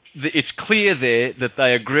it's clear there that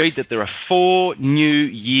they agreed that there are 4 new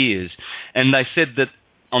years, and they said that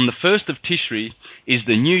on the 1st of Tishri is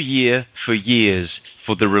the new year for years,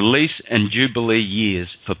 for the release and jubilee years,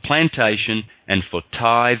 for plantation and for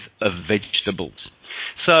tithe of vegetables.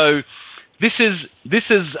 So this is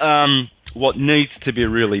what needs to be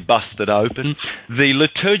really busted open, the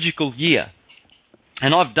liturgical year.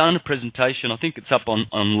 And I've done a presentation, I think it's up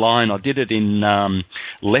online. I did it in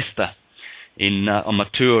Leicester on my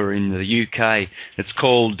tour in the UK. It's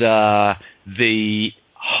called The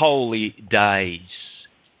Holy Days.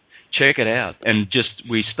 Check it out. And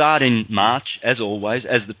we start in March, as always,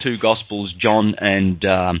 as the two Gospels, John and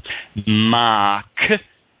Mark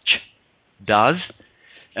does.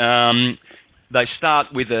 They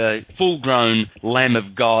start with a full-grown Lamb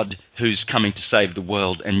of God who's coming to save the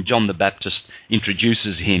world, and John the Baptist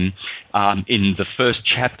introduces him in the first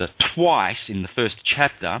chapter, twice in the first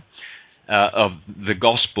chapter of the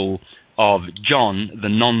Gospel of John, the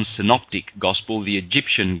non-synoptic gospel, the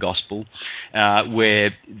Egyptian gospel,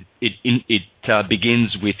 where it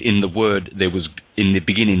begins with, in the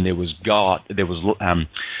beginning there was God,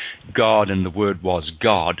 God, and the word was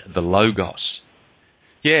God, the Logos.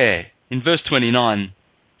 Yeah, in verse 29,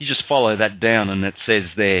 you just follow that down and it says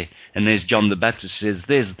there, and there's John the Baptist says,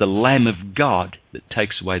 there's the Lamb of God that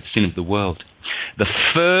takes away the sin of the world. The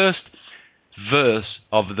first verse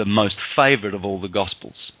of the most favourite of all the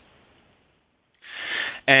Gospels.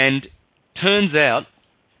 And turns out,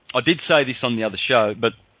 I did say this on the other show,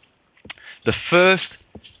 but the first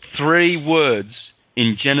 3 words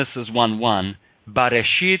in Genesis 1:1,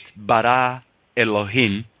 Bereshit bara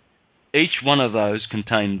Elohim, each one of those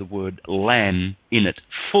contained the word lamb in it,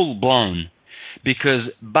 full blown,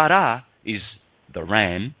 because bara is the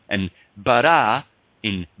ram, and bara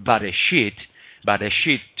in Bereshit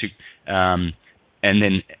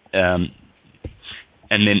and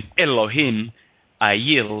then Elohim,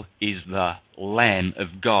 Ayil, is the Lamb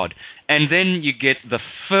of God. And then you get the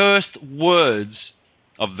first words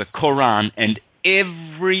of the Quran, and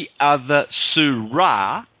every other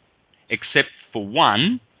surah, except for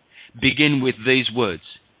one, begin with these words.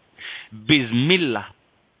 Bismillah,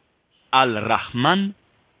 Al-Rahman,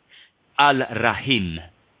 Al-Rahim.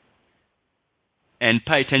 And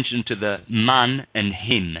pay attention to the man and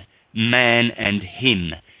him, man and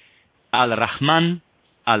him. Al-Rahman,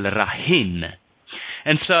 Al-Rahim.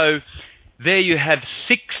 And so there you have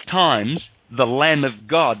 6 times the Lamb of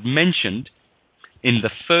God mentioned in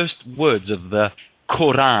the first words of the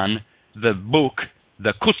Quran, the book,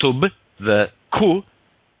 the Kutub, the Quran,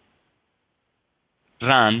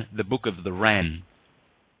 the book of the Ram.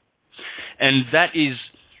 And that is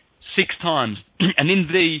 6 times. And in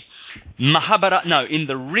the Mahabharata, no, in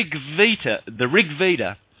the Rig Veda,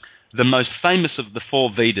 the most famous of the 4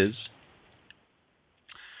 Vedas,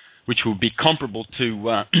 which will be comparable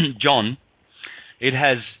to John, it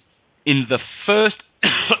has in the first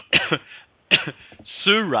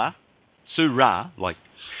surah, like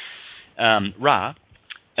Ra,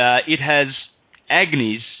 it has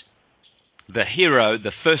Agnes, the hero,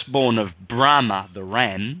 the firstborn of Brahma, the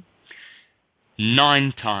ram,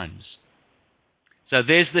 9 times. So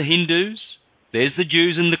there's the Hindus, there's the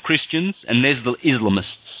Jews and the Christians, and there's the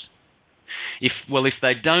Islamists. If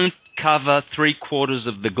they don't cover 3/4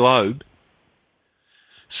 of the globe,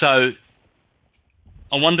 so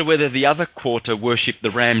I wonder whether the other quarter worship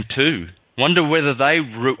the ram too. Wonder whether they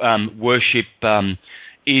worship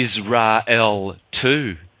Israel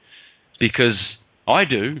too, because I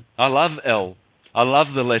do. I love L. I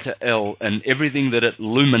love the letter L and everything that it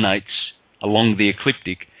illuminates along the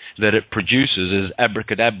ecliptic, that it produces as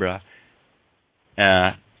abracadabra,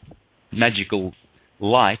 magical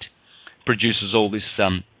light, produces all this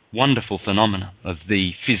wonderful phenomena of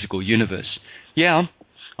the physical universe. Yeah,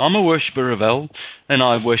 I'm a worshipper of El, and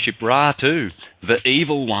I worship Ra too, the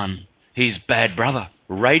evil one, his bad brother,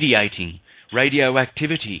 radiating,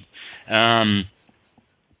 radioactivity,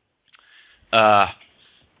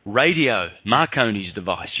 radio, Marconi's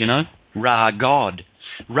device, Ra, God,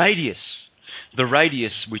 radius, the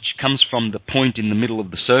radius which comes from the point in the middle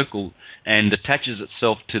of the circle and attaches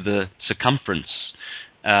itself to the circumference,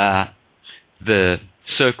 the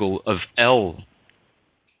circle of L,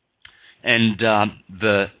 and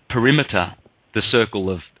the perimeter, the circle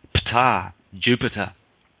of Ptah, Jupiter,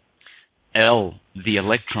 L, the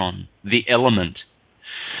electron, the element.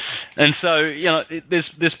 And so,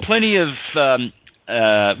 there's plenty of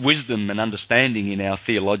wisdom and understanding in our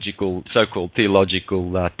so-called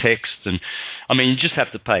theological texts, and you just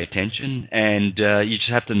have to pay attention, and you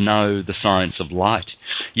just have to know the science of light.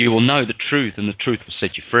 You will know the truth, and the truth will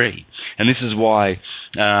set you free. And this is why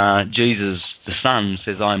Jesus, the Son,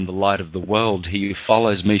 says, I am the light of the world. He who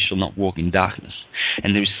follows me shall not walk in darkness.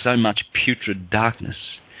 And there is so much putrid darkness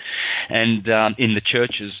and in the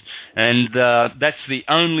churches. And that's the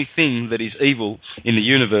only thing that is evil in the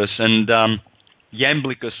universe. And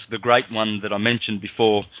Iamblichus, the great one that I mentioned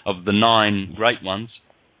before, of the 9 great ones,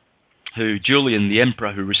 who Julian the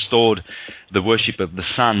Emperor, who restored the worship of the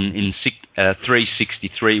sun in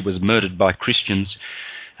 363, was murdered by Christians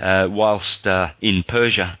whilst in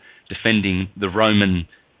Persia defending the Roman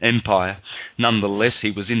Empire. Nonetheless,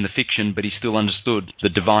 he was in the fiction, but he still understood the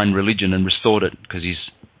divine religion and restored it, because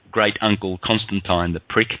his great uncle Constantine, the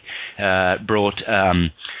prick, brought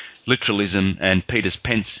literalism and Peter's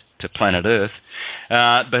Pence to planet Earth.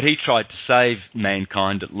 But he tried to save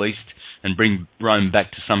mankind, at least, and bring Rome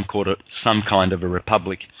back to some kind of a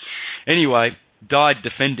republic. Anyway, died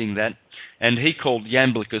defending that, and he called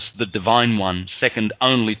Iamblichus the Divine One, second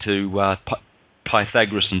only to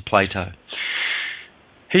Pythagoras and Plato.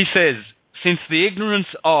 He says, since the ignorance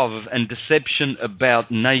of and deception about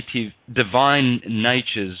native divine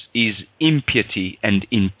natures is impiety and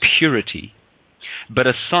impurity, but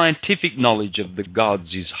a scientific knowledge of the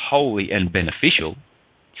gods is holy and beneficial,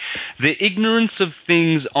 the ignorance of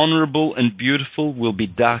things honourable and beautiful will be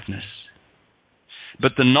darkness,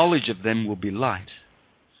 but the knowledge of them will be light.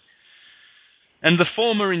 And the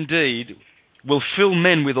former indeed will fill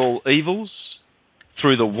men with all evils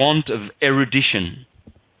through the want of erudition,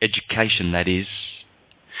 education that is,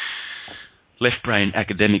 left brain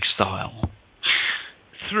academic style,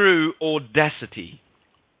 through audacity,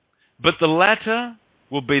 but the latter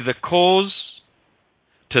will be the cause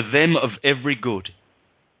to them of every good.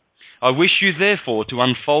 I wish you therefore to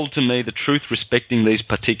unfold to me the truth respecting these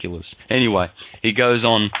particulars. Anyway, he goes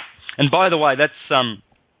on, and by the way, that's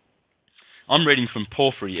I'm reading from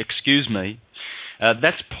Porphyry, excuse me,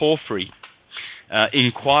 that's Porphyry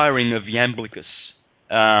inquiring of Iamblichus,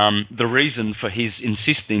 the reason for his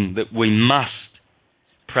insisting that we must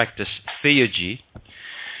practice theurgy,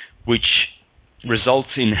 which results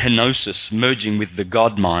in henosis, merging with the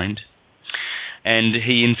God mind, and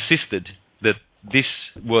he insisted that this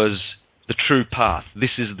was the true path.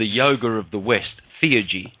 This is the yoga of the West,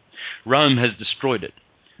 theurgy. Rome has destroyed it.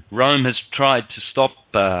 Rome has tried to stop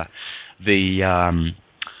the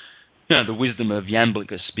wisdom of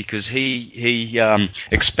Iamblichus, because he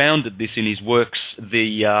expounded this in his works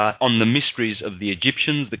on the mysteries of the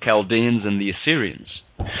Egyptians, the Chaldeans, and the Assyrians.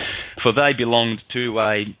 For they belonged to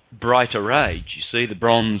a brighter age, you see, the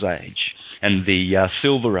Bronze Age and the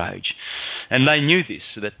Silver Age. And they knew this,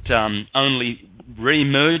 that only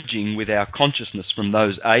re-merging with our consciousness from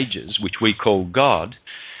those ages, which we call God,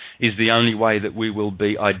 is the only way that we will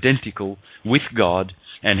be identical with God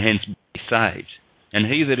and hence be saved. And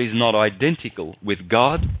he that is not identical with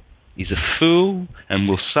God is a fool and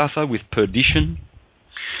will suffer with perdition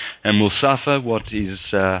and will suffer what is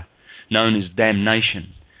known as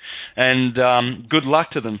damnation. And good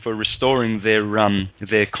luck to them for restoring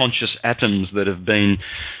their conscious atoms that have been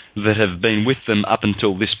with them up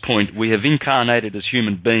until this point. We have incarnated as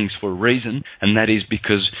human beings for a reason, and that is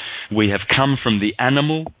because we have come from the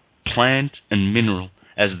animal, plant, and mineral,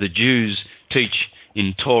 as the Jews teach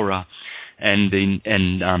in Torah and in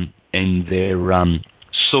their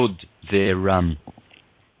Sod.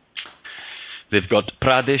 They've got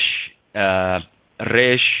Pradesh,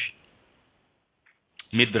 Resh,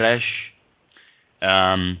 Midrash,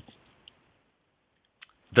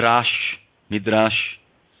 Drash, Midrash.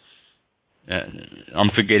 I'm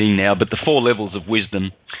forgetting now, but the 4 levels of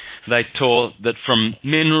wisdom. They taught that from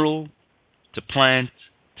mineral to plant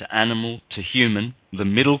to animal to human, the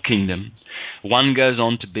middle kingdom, one goes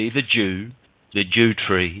on to be the Jew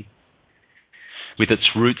tree, with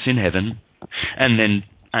its roots in heaven, and then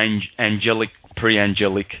angelic,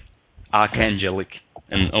 pre-angelic, archangelic,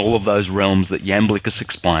 and all of those realms that Iamblichus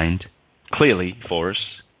explained clearly for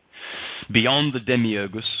us, beyond the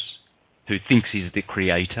demiurgus, who thinks he's the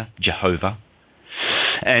creator, Jehovah,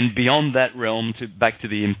 and beyond that realm back to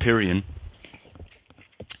the Empyrean,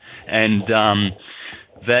 and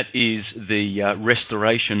that is the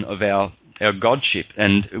restoration of our godship.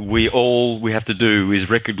 And all we have to do is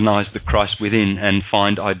recognize the Christ within and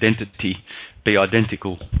find identity, be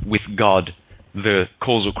identical with God, the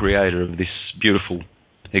causal creator of this beautiful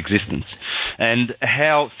existence. And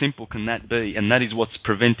how simple can that be? And that is what's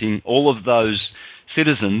preventing all of those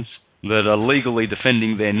citizens that are legally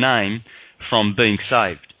defending their name from being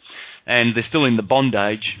saved. And they're still in the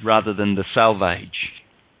bondage rather than the salvage.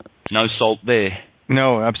 No salt there.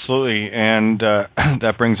 No, absolutely. And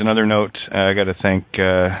that brings another note. I got to thank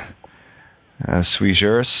Sui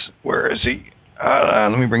Juris. Where is he?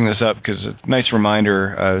 Let me bring this up because it's a nice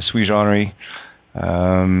reminder. Sui Genre,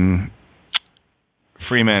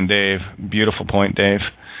 Freeman Dave. Beautiful point, Dave.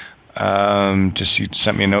 Just you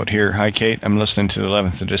sent me a note here. Hi, Kate. I'm listening to the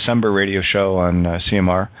 11th of December radio show on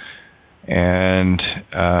CMR. And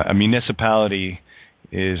a municipality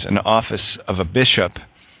is an office of a bishop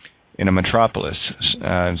in a metropolis.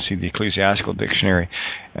 See the Ecclesiastical Dictionary.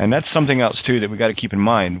 And that's something else, too, that we got to keep in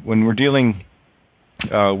mind. When we're dealing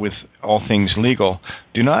with all things legal,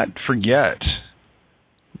 do not forget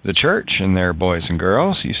the church and their boys and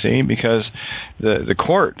girls, you see, because the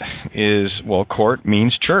court is, well, court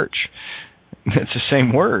means church. It's the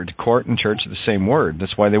same word. Court and church are the same word.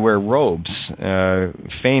 That's why they wear robes,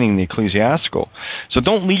 feigning the ecclesiastical. So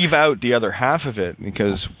don't leave out the other half of it,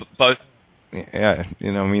 because both,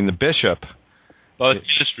 the bishop, both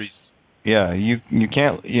ministries. Yeah, you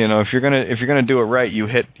can't, if you're gonna do it right, you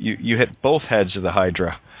hit both heads of the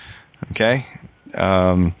hydra. Okay,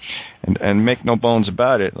 And make no bones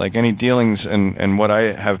about it, like any dealings and what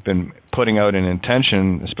I have been putting out in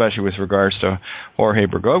intention, especially with regards to Jorge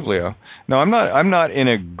Bergoglio. No, I'm not in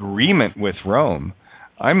agreement with Rome.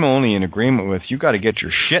 I'm only in agreement with, you got to get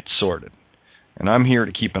your shit sorted, and I'm here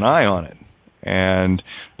to keep an eye on it. And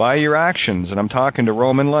by your actions, and I'm talking to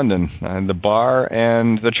Rome and London, the bar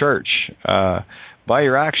and the church, by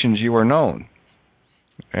your actions you are known.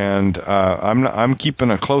 And I'm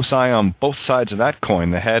keeping a close eye on both sides of that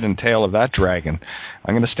coin, the head and tail of that dragon.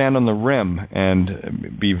 I'm going to stand on the rim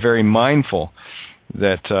and be very mindful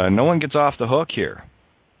that no one gets off the hook here.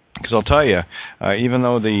 Because I'll tell you, even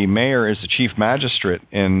though the mayor is the chief magistrate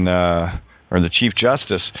or the chief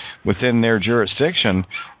justice within their jurisdiction,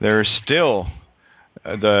 there's still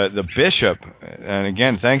the bishop. And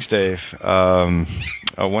again, thanks, Dave.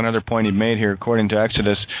 One other point he made here, according to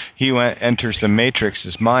Exodus, he enters the matrix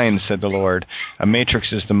as mind, said the Lord. A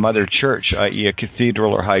matrix is the mother church, i.e. a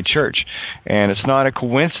cathedral or high church. And it's not a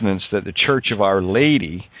coincidence that the Church of Our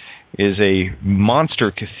Lady is a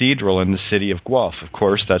monster cathedral in the city of Guelph. Of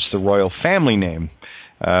course, that's the royal family name,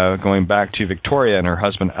 going back to Victoria and her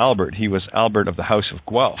husband Albert. He was Albert of the House of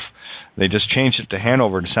Guelph. They just changed it to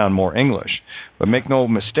Hanover to sound more English. But make no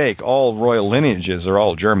mistake, all royal lineages are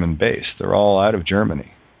all German-based. They're all out of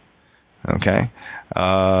Germany. Okay?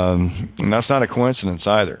 And that's not a coincidence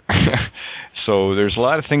either. So there's a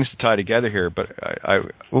lot of things to tie together here. But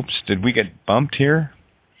oops, did we get bumped here?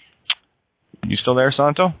 You still there,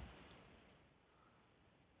 Santo?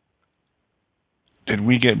 Did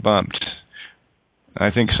we get bumped?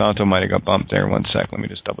 I think Santo might have got bumped there. One sec. Let me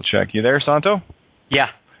just double check. You there, Santo? Yeah.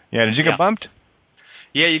 Yeah, did you get bumped?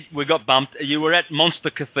 Yeah, we got bumped. You were at Monster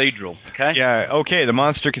Cathedral, okay? Yeah, okay, the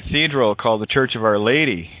Monster Cathedral called the Church of Our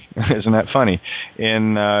Lady. Isn't that funny?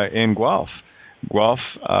 In Guelph. Guelph,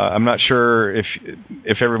 I'm not sure if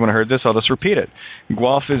everyone heard this, I'll just repeat it.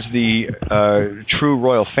 Guelph is the true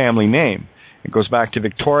royal family name. It goes back to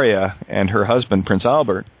Victoria and her husband, Prince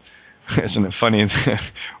Albert. Isn't it funny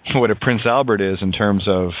what a Prince Albert is in terms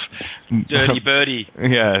of dirty birdie?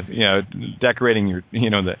 Yeah, decorating your,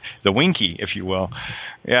 the winky, if you will.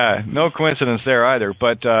 Yeah, no coincidence there either.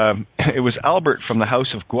 But it was Albert from the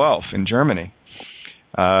House of Guelph in Germany.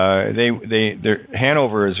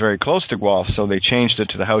 Hanover is very close to Guelph, so they changed it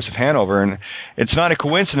to the House of Hanover. And it's not a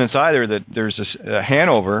coincidence either that there's this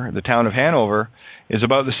Hanover, the town of Hanover, is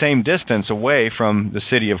about the same distance away from the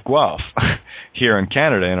city of Guelph here in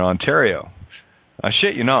Canada, in Ontario.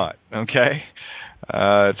 Shit you not, okay?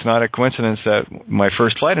 It's not a coincidence that my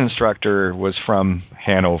first flight instructor was from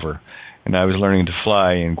Hanover, and I was learning to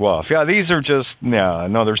fly in Guelph. Yeah, these are just,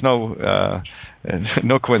 there's no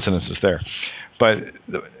coincidences there. But,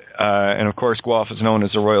 and of course, Guelph is known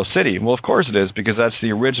as the Royal City. Well, of course it is, because that's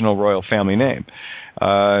the original royal family name.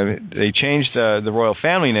 They changed the royal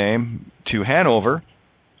family name to Hanover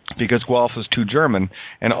because Guelph is too German,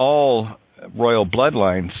 and all royal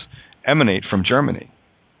bloodlines emanate from Germany.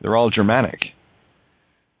 They're all Germanic.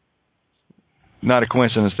 Not a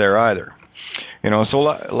coincidence there either. So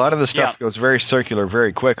a lot of the stuff goes very circular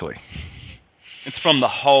very quickly. It's from the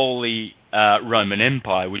Holy Roman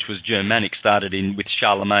Empire, which was Germanic, started with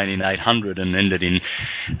Charlemagne in 800 and ended in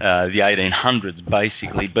the 1800s,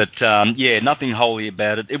 basically. But, nothing holy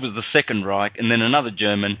about it. It was the Second Reich, and then another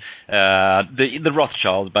German, the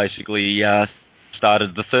Rothschilds, basically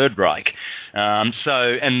started the Third Reich. And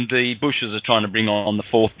the Bushes are trying to bring on the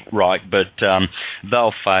Fourth Reich, but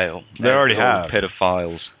they'll fail. They already have.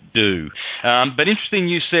 Pedophiles do. But interesting,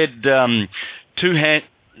 you said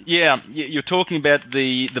Yeah, you're talking about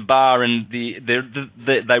the bar and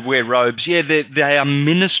they wear robes. Yeah, they are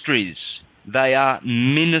ministries. They are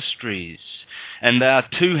ministries. And they are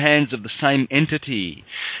two hands of the same entity.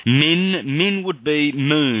 Min would be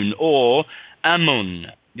moon, or Amun,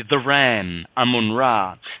 the ram,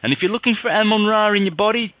 Amun-Ra. And if you're looking for Amun-Ra in your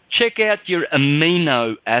body, check out your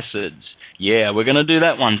amino acids. Yeah, we're going to do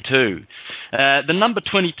that one too. The number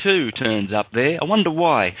 22 turns up there. I wonder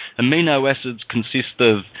why. Amino acids consist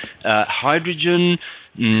of hydrogen,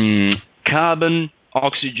 carbon,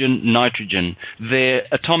 oxygen, nitrogen. Their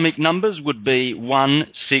atomic numbers would be 1,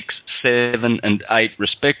 6, 7, and 8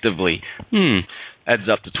 respectively. Adds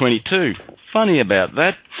up to 22. Funny about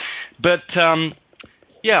that. But,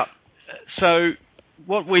 so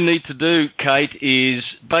what we need to do, Kate, is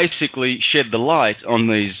basically shed the light on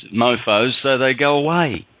these mofos so they go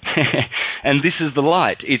away. And this is the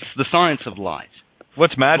light. It's the science of light.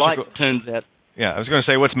 What's magical? Light turns out. Yeah, I was going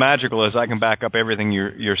to say what's magical is I can back up everything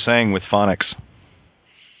you're saying with phonics.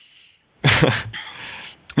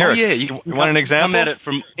 Here, you want an example? Come at it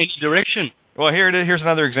from any direction. Well, here's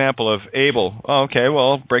another example of able. Oh, okay,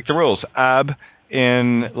 well, break the rules.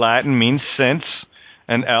 in Latin means since,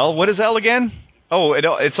 and El, what is El again? Oh,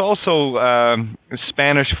 it's also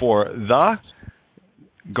Spanish for the,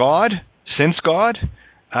 God, since God,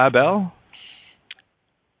 Abel.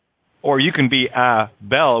 Or you can be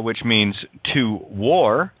Abel, which means to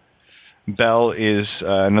war. Bel is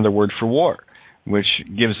another word for war, which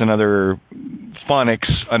gives another phonics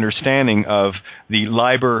understanding of the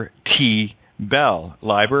liber T bel.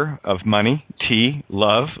 Liber of money, T,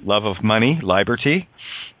 love of money, liberty,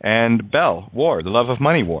 and bel, war, the love of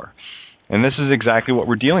money, war. And this is exactly what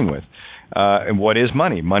we're dealing with. And what is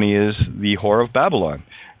money? Money is the whore of Babylon.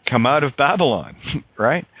 Come out of Babylon,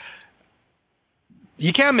 right?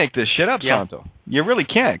 You can't make this shit up, Santo. You really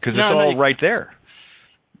can't, because it's all right there.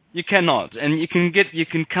 You cannot, and you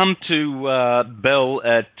can come to Bel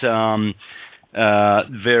at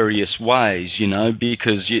various ways,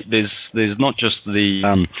 because there's not just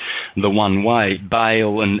the one way.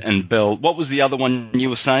 Baal and Bel. What was the other one you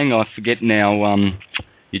were saying? I forget now.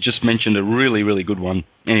 You just mentioned a really, really good one.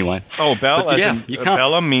 Anyway. Oh, Bel.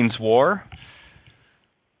 Bella means war.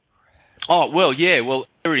 Oh well, yeah. Well,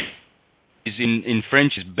 Aries in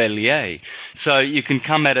French is Bélier. So you can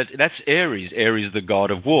come at it. That's Aries. Aries, the god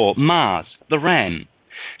of war. Mars, the ram.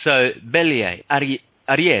 So Bélier,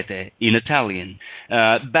 Ariete in Italian,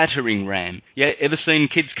 battering ram. Yeah, ever seen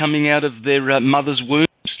kids coming out of their mother's wombs,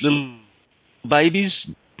 little babies?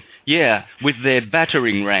 Yeah, with their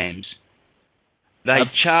battering rams. They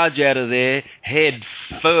charge out of there head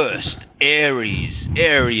first. Aries,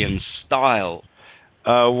 Aryan style.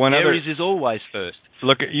 Aries is always first.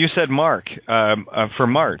 Look, you said Mark for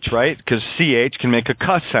March, right? Because CH can make a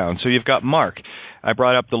cuss sound, so you've got Mark. I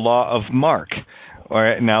brought up the law of Mark. All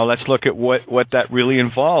right, now let's look at what that really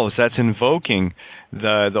involves. That's invoking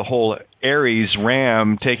the whole Aries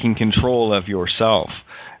ram taking control of yourself.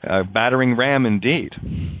 Battering ram indeed.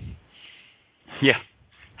 Yeah.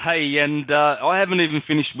 Hey, and I haven't even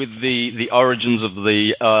finished with the origins of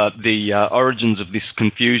the origins of this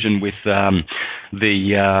confusion with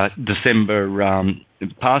the December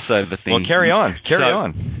Passover thing. Well, carry on.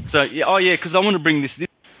 So, because I want to bring this.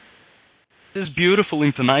 This is beautiful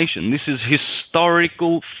information. This is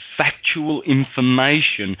historical, factual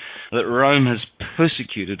information that Rome has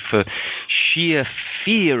persecuted for sheer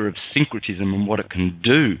fear of syncretism and what it can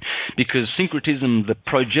do. Because syncretism, the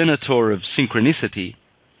progenitor of synchronicity,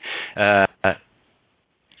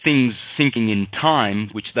 things syncing in time,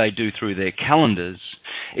 which they do through their calendars,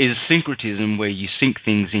 is syncretism where you sync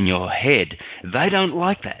things in your head. They don't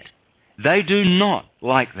like that. They do not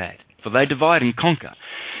like that, for they divide and conquer.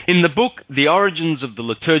 In the book, The Origins of the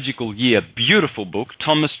Liturgical Year, beautiful book,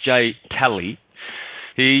 Thomas J. Talley,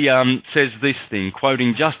 he says this thing,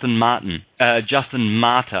 quoting Justin Martyr,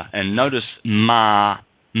 and notice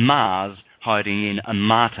Mars hiding in a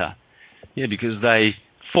martyr. Yeah, because they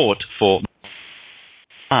fought for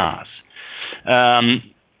Mars.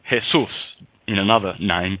 Jesus, in another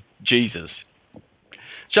name, Jesus.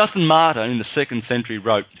 Justin Martyr in the 2nd century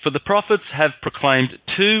wrote, "For the prophets have proclaimed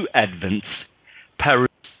 2 advents,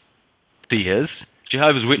 parousias."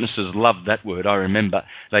 Jehovah's Witnesses loved that word, I remember.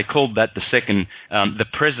 They called that the second, the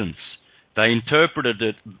presence. They interpreted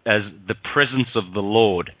it as the presence of the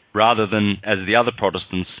Lord, rather than, as the other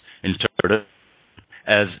Protestants interpret it,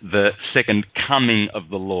 as the second coming of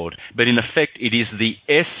the Lord. But in effect, it is the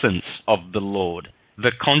essence of the Lord.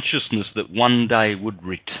 The consciousness that one day would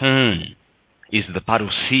return is the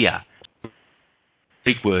parousia.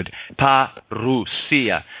 Greek word,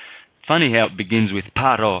 parousia. Funny how it begins with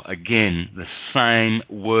paro again, the same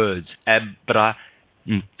words, abra.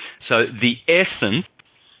 So the essence,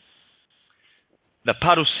 the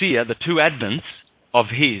parousia, the 2 advents of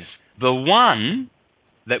his, the one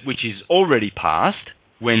that which is already past,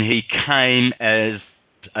 when he came as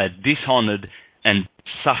a dishonoured and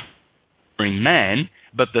suffering man,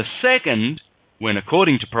 but the second, when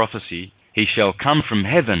according to prophecy, he shall come from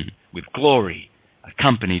heaven with glory,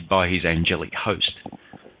 accompanied by his angelic host.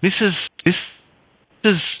 This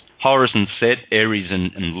is Horus and Set, Aries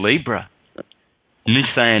and Libra,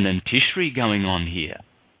 Nisan and Tishri going on here.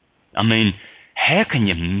 I mean, how can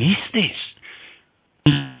you miss this?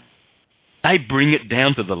 They bring it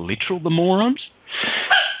down to the literal, the morons.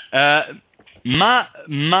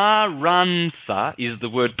 Marantha is the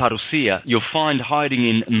word parousia. You'll find hiding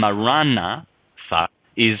in Maranatha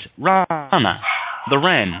is Rana, the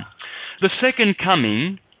ram. The second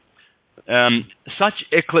coming, such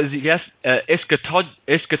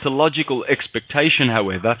eschatological expectation,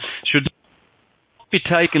 however, should not be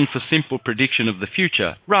taken for simple prediction of the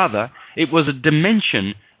future. Rather, it was a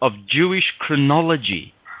dimension of Jewish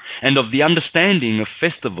chronology and of the understanding of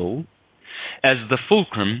festival as the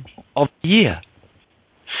fulcrum of the year.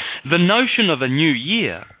 The notion of a new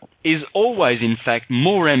year is always, in fact,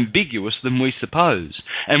 more ambiguous than we suppose,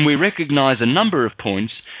 and we recognise a number of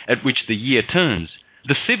points at which the year turns.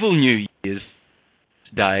 The civil New Year's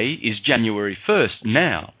Day is January 1st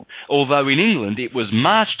now, although in England it was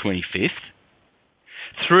March 25th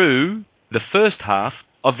through the first half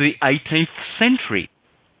of the 18th century.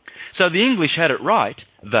 So the English had it right,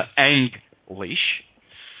 the English,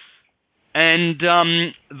 and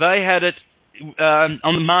they had it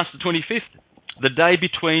on March the 25th, the day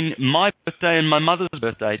between my birthday and my mother's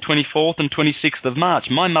birthday, 24th and 26th of March.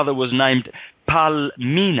 My mother was named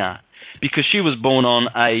Palmina because she was born on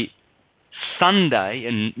a Sunday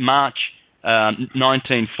in March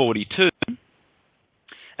 1942,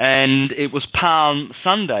 and it was Palm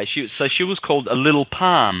Sunday, so she was called a little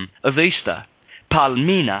palm of Easter.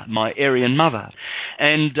 Palmina, my Aryan mother.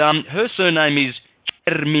 And her surname is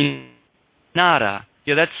Germinara.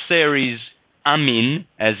 Yeah, that's Ceres Amin,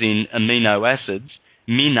 as in amino acids,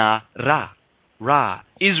 Mina Ra. Ra.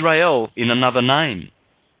 Israel in another name.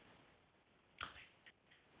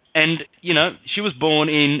 And, you know, she was born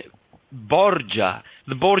in Borgia,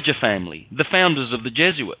 the Borgia family, the founders of the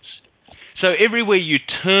Jesuits. So everywhere you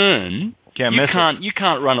turn, you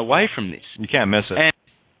can't run away from this. You can't miss it. And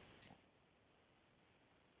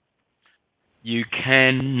you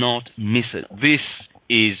cannot miss it. This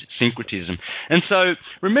is syncretism. And so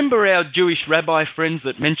remember our Jewish rabbi friends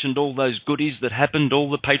that mentioned all those goodies that happened,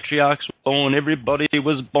 all the patriarchs were born, everybody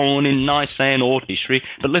was born in Nisan or Tishri,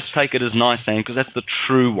 but let's take it as Nisan because that's the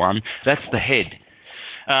true one. That's the head.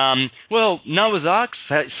 Well, Noah's Ark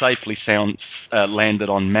safely landed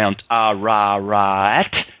on Mount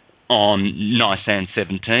Ararat on Nisan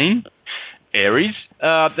 17, Aries.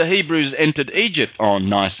 The Hebrews entered Egypt on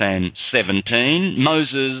Nisan 17.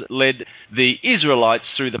 Moses led the Israelites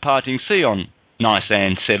through the parting sea on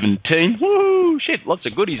Nisan 17. Woo! Shit, lots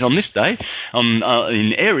of goodies on this day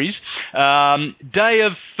in Aries. Day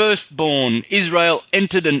of firstborn, Israel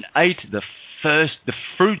entered and ate the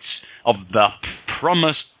fruits of the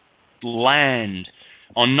promised land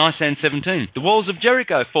on Nisan 17. The walls of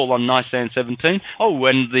Jericho fall on Nisan 17. Oh,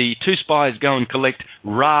 when the two spies go and collect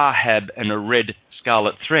Rahab and a red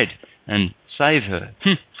scarlet thread and save her.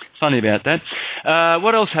 Funny about that.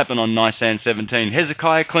 What else happened on Nisan 17?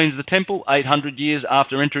 Hezekiah cleans the temple 800 years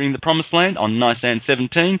after entering the promised land on Nisan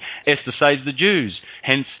 17. Esther saves the Jews.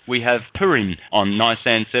 Hence, we have Purim on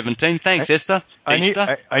Nisan 17. Thanks, Esther. I need to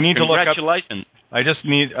look up. Congratulations. I just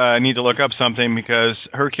need to look up something because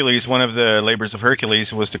Hercules, one of the labors of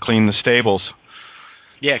Hercules was to clean the stables.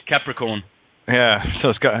 Yeah, Capricorn. Yeah, so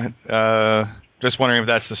it's got. Just wondering if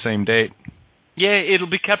that's the same date. Yeah, it'll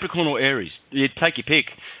be Capricorn or Aries. You take your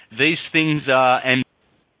pick. These things are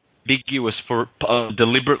ambiguous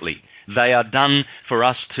deliberately. They are done for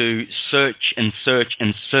us to search and search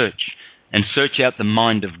and search and search out the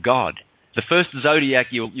mind of God. The first zodiac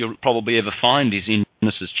you'll probably ever find is in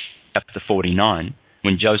Genesis chapter 49,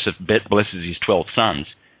 when Joseph blesses his 12 sons.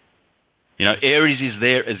 You know, Aries is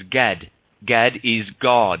there as Gad. Gad is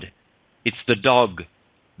God. It's the dog.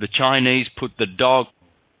 The Chinese put the dog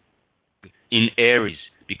in Aries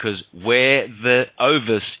because where the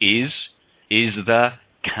ovis is the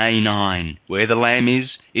canine. Where the lamb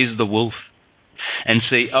is the wolf. And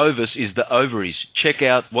see, ovis is the ovaries. Check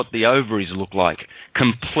out what the ovaries look like.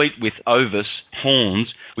 Complete with ovis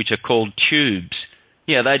horns, which are called tubes.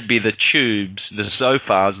 Yeah, they'd be the tubes, the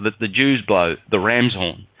shofars that the Jews blow, the ram's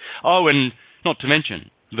horn. Oh, and not to mention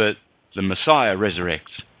that the Messiah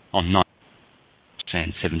resurrects on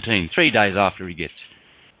Nisan 17, 3 days after he gets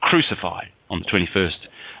crucified on the 21st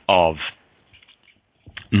of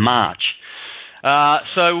March.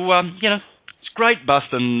 So, you know, it's great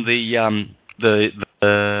busting the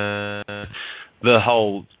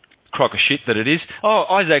whole crock of shit that it is. Oh,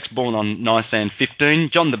 Isaac's born on Nisan 15.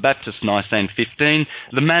 John the Baptist, Nisan 15.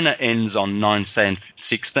 The manna ends on Nisan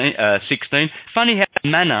 16. Funny how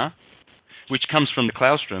manna, which comes from the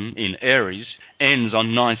claustrum in Aries, ends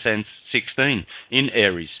on Nisan 16 in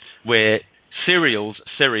Aries, where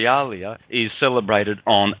cerealia, is celebrated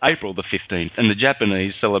on April the 15th, and the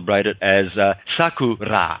Japanese celebrate it as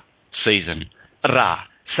Sakura season.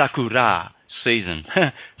 Sakura season.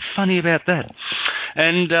 Funny about that.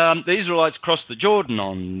 And the Israelites crossed the Jordan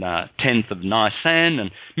on 10th of Nisan,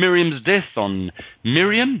 and Miriam's death on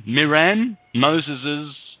Miriam,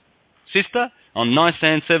 Moses' sister, on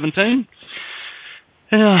Nisan 17.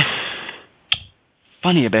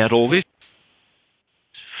 Funny about all this.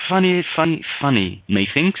 Funny,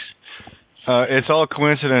 methinks. It's all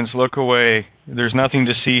coincidence. Look away. There's nothing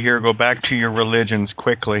to see here. Go back to your religions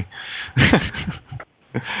quickly.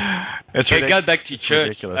 Go back to your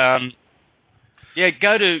church. Yeah,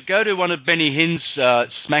 go to one of Benny Hinn's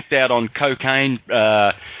smacked out on cocaine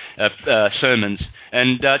sermons,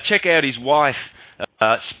 and check out his wife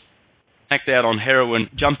smacked out on heroin,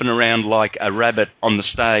 jumping around like a rabbit on the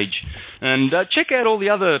stage. And check out all the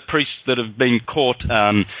other priests that have been caught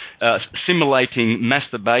simulating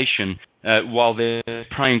masturbation while they're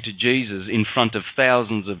praying to Jesus in front of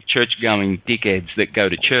thousands of church-going dickheads that go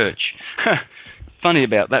to church. Funny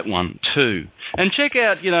about that one too. And check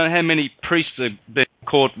out, how many priests have been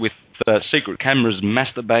caught with secret cameras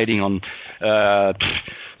masturbating on,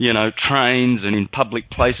 trains and in public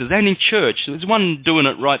places and in church. There's one doing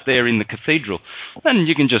it right there in the cathedral. And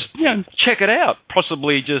you can just, check it out.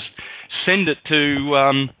 Possibly just send it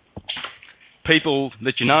to people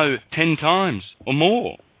that 10 times or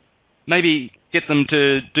more. Maybe get them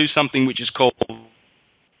to do something which is called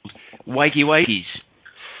wakey-wakies.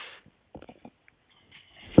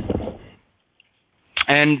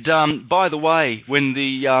 And by the way, when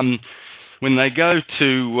they go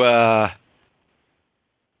to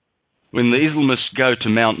when the Islamists go to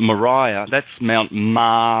Mount Moriah, that's Mount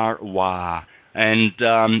Marwa, and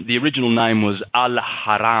the original name was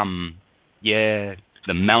Al-Haram. Yeah,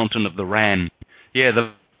 the mountain of the Ram. Yeah,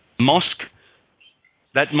 the mosque.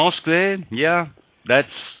 That mosque there. Yeah,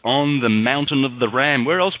 that's on the mountain of the Ram.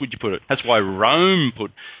 Where else would you put it? That's why Rome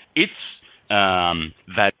put its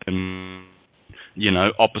Vatican,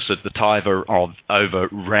 opposite the Tiber over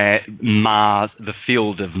Mars, the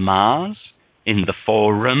field of Mars, in the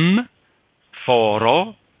Foro.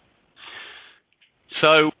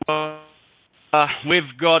 So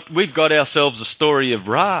we've got ourselves a story of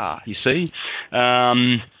Ra, you see,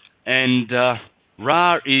 and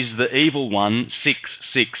Ra is the evil one,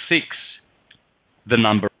 666, the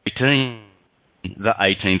number 18, the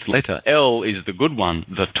 18th letter. L is the good one,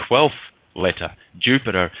 the 12th letter,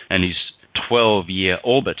 Jupiter and his 12-year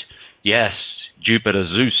orbit. Yes, Jupiter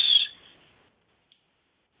Zeus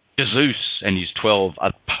and his 12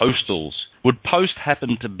 apostles. Would Post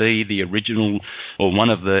happen to be the original or one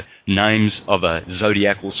of the names of a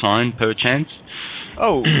zodiacal sign, perchance?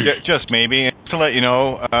 Oh, just maybe. To let you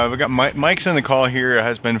know, we've got Mike's in the call here,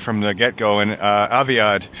 has been from the get-go, and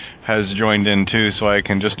Aviad has joined in too, so I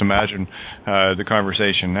can just imagine the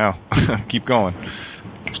conversation now. Keep going.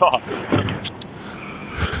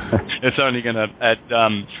 It's only going to add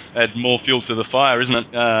more fuel to the fire, isn't it?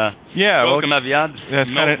 Yeah. Welcome, Aviad.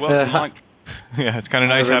 Welcome, Mike. Yeah, it's kind of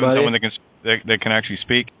nice having someone that can actually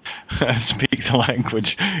speak the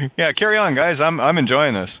language. Yeah, carry on, guys. I'm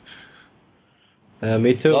enjoying this.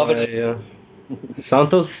 Me too.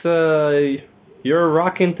 Santos, you're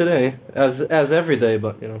rocking today, as every day,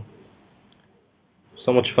 but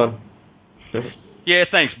so much fun. Yeah,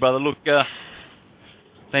 thanks, brother. Look,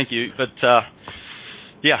 thank you, but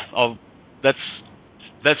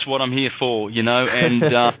that's what I'm here for,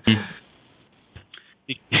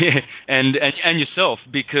 and and yourself,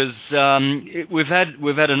 because we've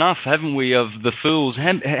had enough, haven't we, of the fools?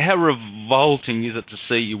 How revolting is it to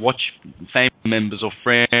see you watch family members or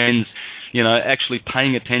friends, actually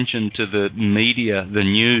paying attention to the media, the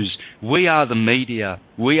news? We are the media.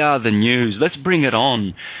 We are the news. Let's bring it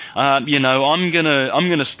on. I'm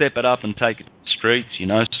gonna step it up and take it to the streets.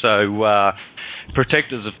 So.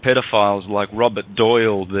 Protectors of pedophiles like Robert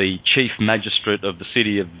Doyle, the Chief Magistrate of the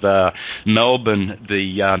City of Melbourne,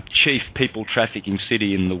 the chief people trafficking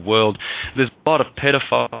city in the world. There's a lot of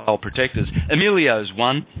pedophile protectors. Emilio's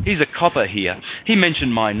one. He's a copper here. He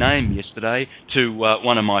mentioned my name yesterday to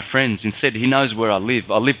one of my friends and said he knows where I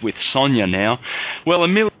live. I live with Sonia now. Well,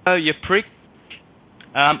 Emilio, you prick,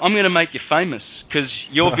 I'm going to make you famous, because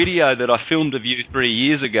your video that I filmed of you 3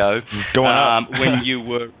 years ago, when you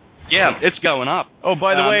were... Yeah, it's going up. Oh,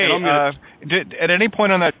 by the way, did at any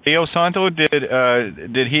point on that video, Santo,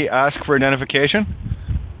 did he ask for identification?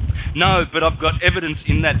 No, but I've got evidence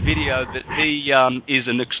in that video that he is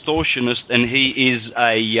an extortionist and he is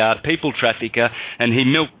a people trafficker, and he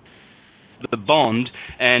milked the bond,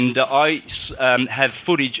 and I have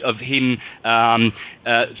footage of him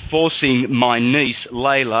forcing my niece,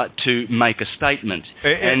 Layla, to make a statement.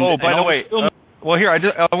 By the way, well, here,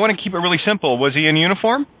 I want to keep it really simple. Was he in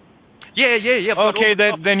uniform? Yeah. Okay,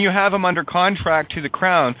 then you have him under contract to the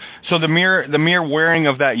Crown. So the mere wearing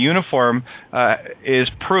of that uniform is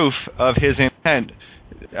proof of his intent,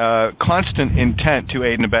 constant intent to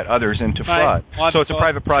aid and abet others into fraud. So it's a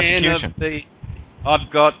private prosecution.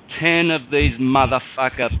 I've got 10 of these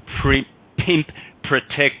motherfucker pimp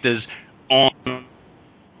protectors on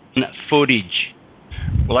footage.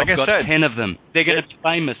 Well, like I've got I said, 10 of them. They're going to be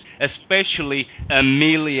famous, especially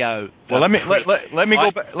Emilio. Well, let me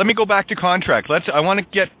go back to contract. I want to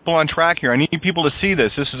get people on track here. I need people to see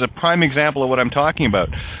this. This is a prime example of what I'm talking about.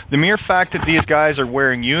 The mere fact that these guys are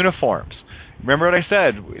wearing uniforms. Remember what I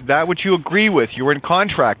said? That which you agree with, you were in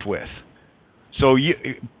contract with. So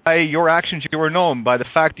by your actions, you were known. By the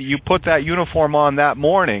fact that you put that uniform on that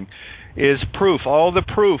morning is proof, all the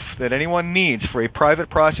proof that anyone needs for a private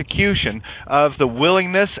prosecution of the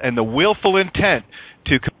willingness and the willful intent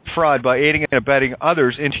to commit fraud by aiding and abetting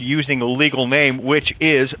others into using a legal name, which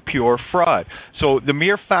is pure fraud. So the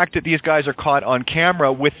mere fact that these guys are caught on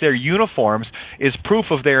camera with their uniforms is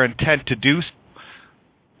proof of their intent to do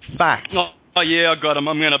fact. Oh, yeah, I got him.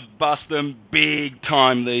 I'm going to bust them big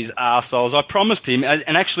time, these arseholes. I promised him,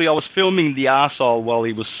 and actually I was filming the arsehole while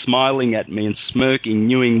he was smiling at me and smirking,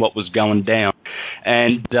 knowing what was going down.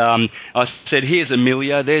 And I said, here's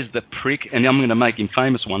Emilio, there's the prick, and I'm going to make him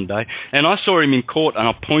famous one day. And I saw him in court, and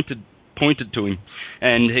I pointed to him.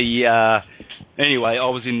 And he, anyway, I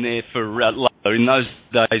was in there for, in those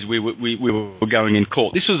days we were going in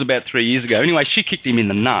court. This was about 3 years ago. Anyway, she kicked him in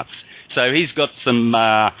the nuts. So he's got some...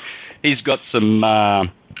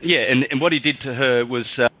 and what he did to her was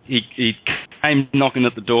he came knocking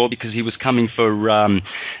at the door because he was coming for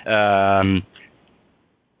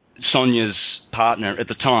Sonia's partner at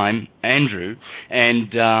the time, Andrew,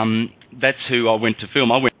 and that's who I went to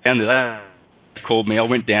film. I went down there. They called me. I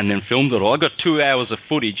went down there and filmed it all. I got 2 hours of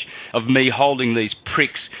footage of me holding these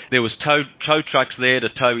pricks. There was tow trucks there to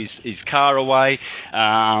tow his car away.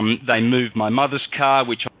 They moved my mother's car,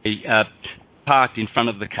 which I... parked in front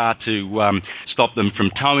of the car to stop them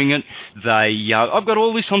from towing it. I've got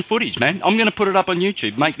all this on footage, man. I'm going to put it up on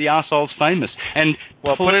YouTube, make the arseholes famous. And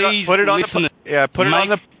put it on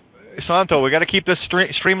the Santo, we got to keep this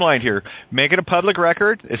streamlined here. Make it a public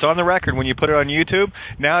record. It's on the record when you put it on YouTube.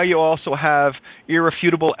 Now you also have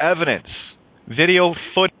irrefutable evidence, video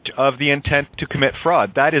footage of the intent to commit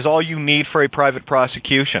fraud. That is all you need for a private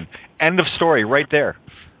prosecution. End of story, right there.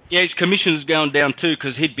 Yeah, his commission's going down too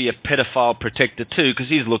because he'd be a pedophile protector too because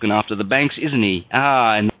he's looking after the banks, isn't he?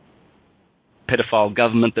 And the pedophile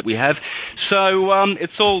government that we have. So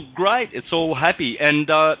it's all great. It's all happy.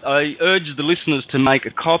 And I urge the listeners to make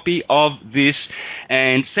a copy of this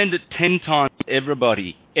and send it 10 times to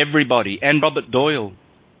everybody, and Robert Doyle.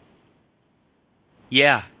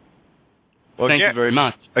 Yeah. Well, thank you very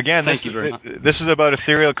much. Again, this is about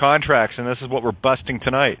ethereal contracts, and this is what we're busting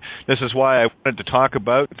tonight. This is why I wanted to talk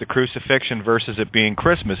about the crucifixion versus it being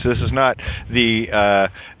Christmas. This is not the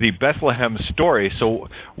Bethlehem story. So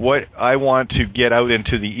what I want to get out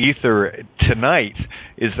into the ether tonight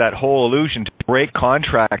is that whole illusion to break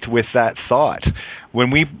contract with that thought.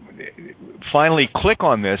 When we finally click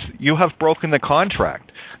on this, you have broken the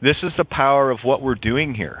contract. This is the power of what we're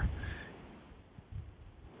doing here.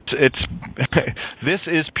 This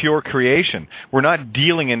is pure creation. We're not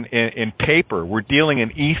dealing in paper. We're dealing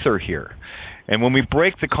in ether here. And when we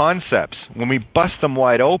break the concepts, when we bust them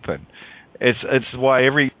wide open, it's why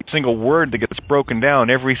every single word that gets broken down,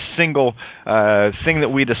 every single thing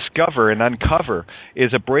that we discover and uncover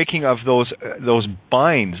is a breaking of those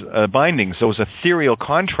bindings, those ethereal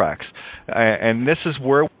contracts. And this is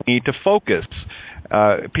where we need to focus.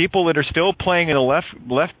 People that are still playing in a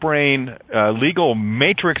left brain legal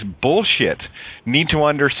matrix bullshit need to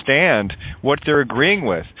understand what they're agreeing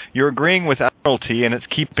with. You're agreeing with admiralty, and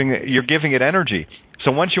you're giving it energy.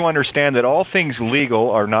 So once you understand that all things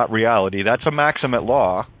legal are not reality, that's a maximate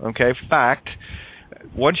law, okay, fact.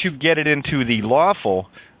 Once you get it into the lawful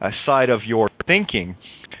side of your thinking,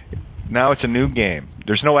 now it's a new game.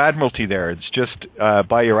 There's no admiralty there. It's just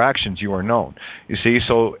by your actions you are known. You see,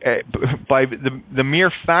 so by the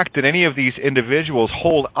mere fact that any of these individuals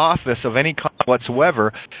hold office of any kind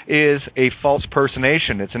whatsoever is a false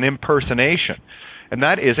personation. It's an impersonation. And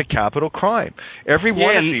that is a capital crime. Every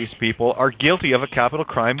one of these people are guilty of a capital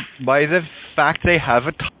crime by the fact they have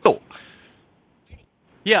a title.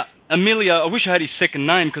 Yeah, Emilio, I wish I had his second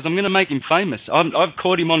name because I'm going to make him famous. I've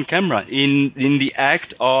caught him on camera in the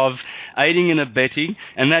act of aiding and abetting,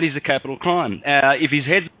 and that is a capital crime. If his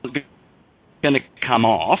head's going to come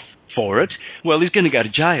off for it, well, he's going to go to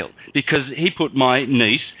jail because he put my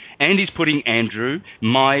niece and he's putting Andrew,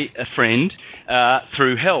 my friend,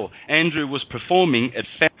 through hell. Andrew was performing at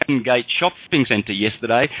Fountain Gate Shopping Centre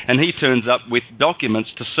yesterday, and he turns up with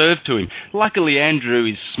documents to serve to him. Luckily, Andrew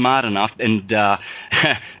is smart enough and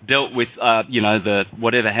dealt with, the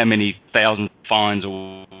whatever, how many thousand fines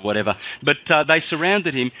or whatever. But they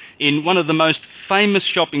surrounded him in one of the most famous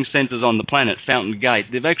shopping centres on the planet, Fountain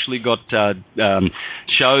Gate. They've actually got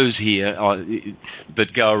shows here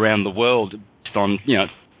that go around the world on,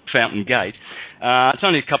 Fountain Gate. It's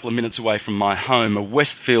only a couple of minutes away from my home, a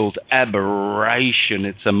Westfield aberration.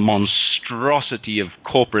 It's a monstrosity of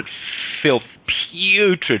corporate filth,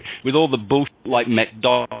 putrid, with all the bullshit like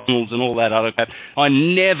McDonald's and all that other crap. I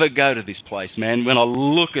never go to this place, man. When I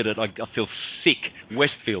look at it, I feel sick.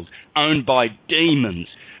 Westfield, owned by demons.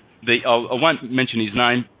 I won't mention his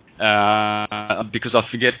name because I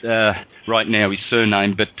forget right now his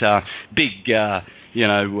surname, but big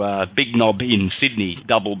knob in Sydney,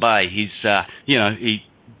 Double Bay. He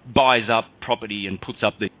buys up property and puts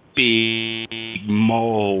up the big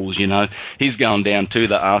malls, He's going down to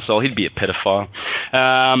the arsehole. He'd be a pedophile.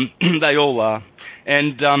 They all are.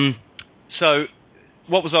 And so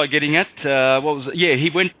what was I getting at? He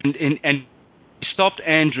went and stopped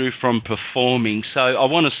Andrew from performing. So I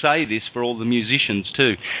want to say this for all the musicians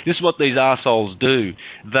too. This is what these arseholes do.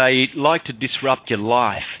 They like to disrupt your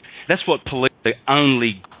life. That's what police are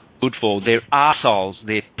only good for. They're arseholes.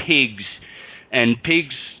 They're pigs. And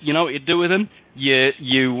pigs, you know what you do with them? You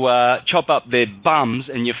chop up their bums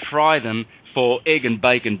and you fry them for egg and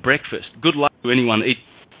bacon breakfast. Good luck to anyone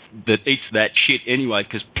that eats that shit anyway,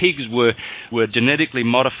 because pigs were genetically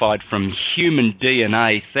modified from human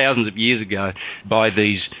DNA thousands of years ago by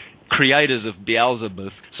these creators of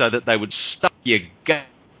Beelzebub so that they would stuff your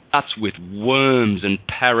guts with worms and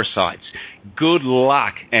parasites. Good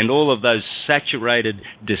luck, and all of those saturated,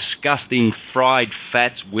 disgusting fried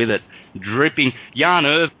fats with it, dripping. Jan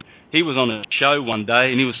Irv, he was on a show one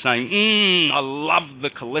day and he was saying, I love the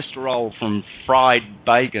cholesterol from fried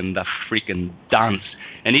bacon, the freaking dunce.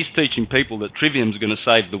 And he's teaching people that trivium's going to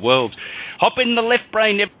save the world. Hop in the left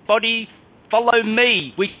brain, everybody. Follow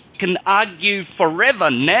me. We can argue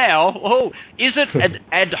forever now. Oh, is it an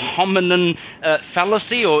ad hominem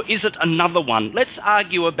fallacy or is it another one? Let's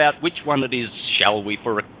argue about which one it is, shall we,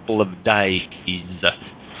 for a couple of days.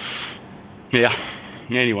 Yeah.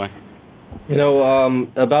 Anyway.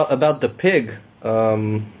 About the pig.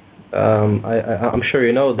 I'm sure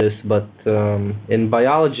you know this, but in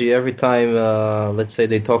biology, every time, let's say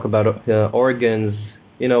they talk about organs,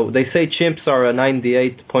 they say chimps are a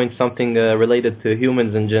 98 point something related to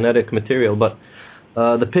humans in genetic material, but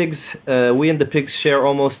the pigs, we and the pigs share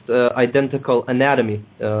almost identical anatomy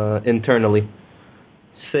internally.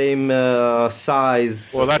 Same size.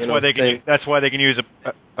 Well, that's why they can use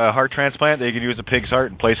a heart transplant. They can use a pig's heart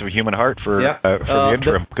in place of a human heart for the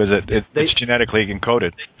interim because it's genetically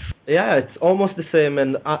encoded. Yeah, it's almost the same.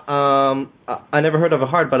 And I never heard of a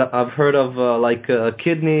heart, but I've heard of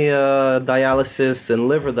kidney dialysis and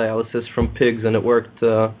liver dialysis from pigs, and it worked.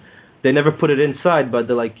 They never put it inside, but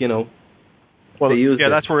they're like, Well, they use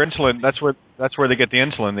that's where insulin. That's where they get the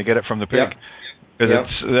insulin. They get it from the pig. Yeah. Because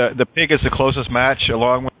it's the pig is the closest match,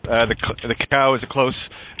 along with the cow is a close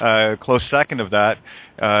second of that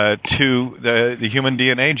to the human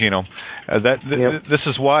DNA genome. This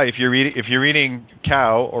is why if you're eating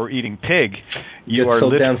cow or eating pig, you are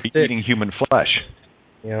literally eating human flesh.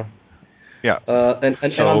 Yeah. Yeah. And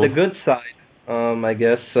on the good side, I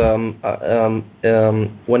guess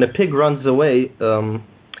when a pig runs away,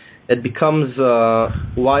 it becomes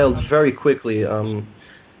wild very quickly.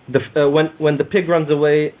 When the pig runs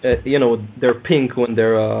away, they're pink when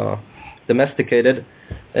they're domesticated,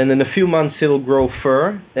 and in a few months it'll grow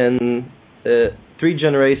fur, and 3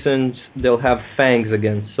 generations they'll have fangs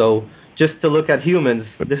again. So just to look at humans,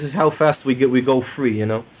 this is how fast we go free,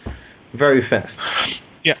 very fast.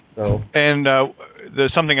 Yeah. So. And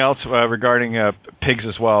there's something else regarding pigs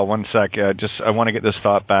as well. One sec. I want to get this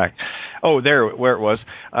thought back. Oh, where it was.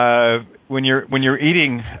 When you're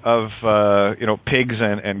eating of pigs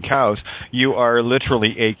and cows, you are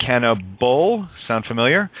literally a cannibal. Sound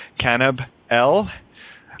familiar? Cannibal.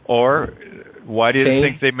 Or why do you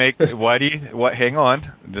think they make? Hang on.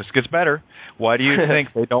 This gets better. Why do you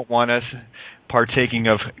think they don't want us partaking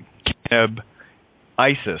of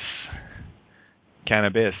cannabis?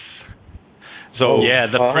 Cannabis. So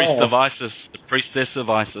the priest of Isis, the priestess of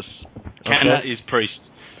Isis. Canna is priest.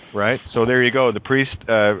 Right. So there you go. The priest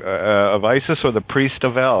of Isis or the priest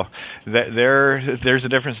of El. There's a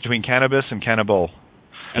difference between cannabis and cannibal.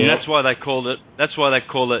 And that's why they call it. That's why they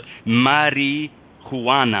call it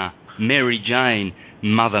Marijuana, Mary Jane,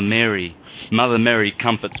 Mother Mary. Mother Mary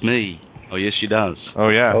comforts me. Oh yes, she does. Oh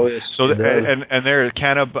yeah. Oh yes. So and there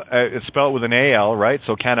it's spelled with an AL, right?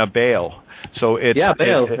 So cannabale. So it's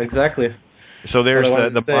Bale, exactly. So there's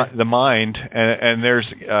the mind, and there's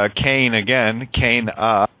Cain again, Cain.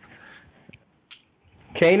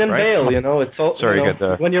 Cain and right? Bale, it's all. Sorry,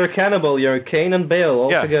 when you're a cannibal, you're Cain and Bale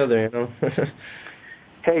all together,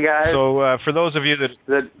 Hey guys. So for those of you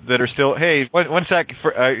that are still, hey, one sec,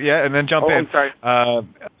 yeah, and then jump in. I'm sorry.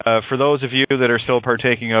 For those of you that are still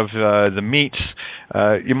partaking of the meats,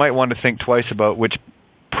 you might want to think twice about which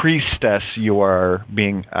priestess you are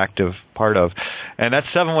being active part of. And that's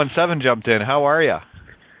 717 jumped in. How are you?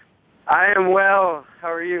 I am well.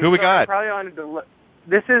 How are you? Who we got? I'm probably on a delay.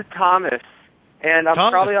 This is Thomas, and I'm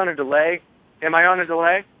probably on a delay. Am I on a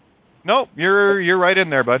delay? No, you're right in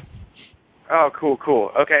there, bud. Oh,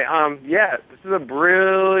 cool. Okay, yeah, this is a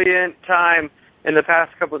brilliant time. In the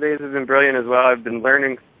past couple of days has been brilliant as well. I've been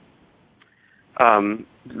learning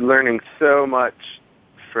so much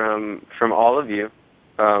from all of you.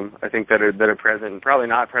 I think that are present, and probably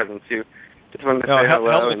not present too. Just wanted to say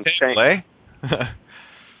hello and thank.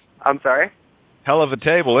 I'm sorry. Hell of a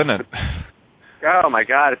table, isn't it? Oh my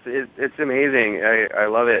God, it's amazing. I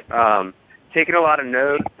love it. Taking a lot of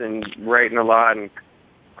notes and writing a lot and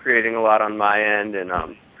creating a lot on my end and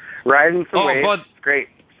riding some waves. It's great.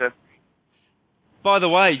 So. By the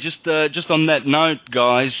way, just on that note,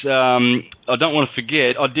 guys, I don't want to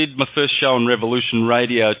forget, I did my first show on Revolution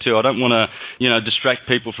Radio too. I don't want to, distract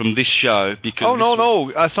people from this show because. Oh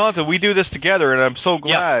no, Santa, we do this together, and I'm so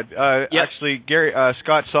glad. Yep. Actually, Gary,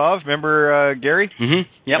 Scott Sov, remember Gary? Mm-hmm.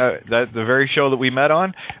 Yep. The very show that we met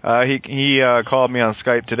on. He called me on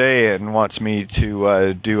Skype today and wants me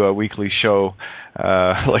to do a weekly show.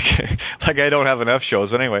 Like I don't have enough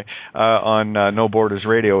shows anyway on No Borders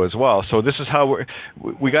Radio as well. So this is how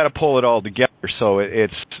we got to pull it all together. So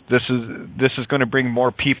this is going to bring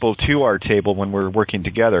more people to our table when we're working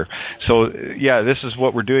together. So yeah, this is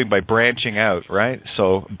what we're doing by branching out, right?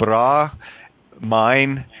 So bra,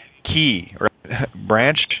 mine, key, right?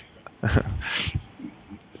 Branched.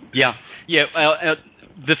 Yeah.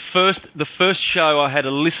 The first show I had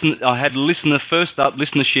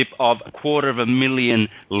listenership of 250,000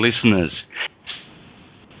 listeners.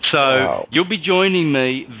 So wow. You'll be joining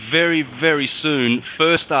me very, very soon,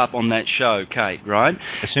 first up on that show, Kate, right?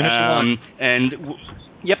 As soon as you want.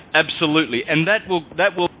 Yep, absolutely. And that will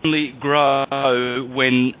only grow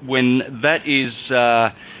when that is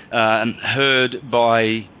heard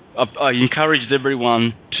by. I encouraged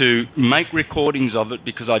everyone to make recordings of it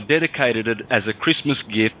because I dedicated it as a Christmas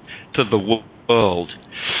gift to the world.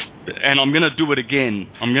 And I'm going to do it again.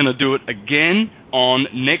 I'm going to do it again on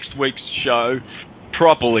next week's show,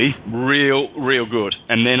 properly, real good.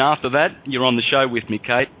 And then after that, you're on the show with me,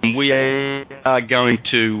 Kate, and we are going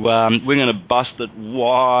to bust it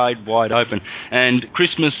wide open. And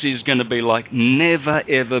Christmas is going to be like never,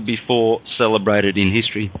 ever before celebrated in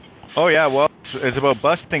history. Oh, yeah, well, it's about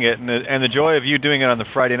busting it, and the joy of you doing it on the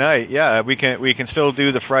Friday night. Yeah, we can still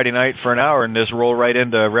do the Friday night for an hour and just roll right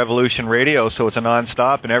into Revolution Radio, so it's a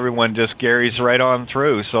non-stop, and everyone just carries right on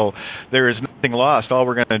through. So there is nothing lost. All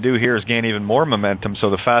we're going to do here is gain even more momentum, so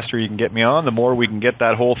the faster you can get me on, the more we can get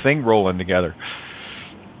that whole thing rolling together.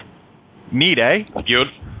 Neat, eh?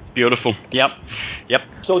 Beautiful. Yep.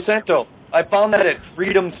 So, Santo, I found that at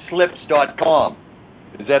freedomslips.com.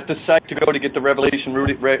 Is that the site to go to get the Revolution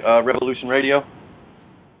Radio?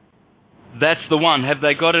 That's the one. Have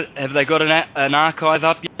they got it? Have they got an archive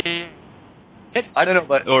up yet? I don't know,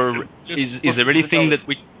 but or is there anything that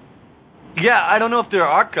we? Yeah, I don't know if their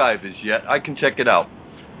archive is yet. I can check it out.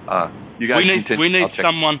 You guys we need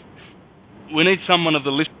someone. We need someone of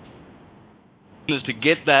the listeners to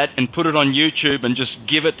get that and put it on YouTube and just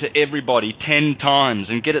give it to everybody 10 times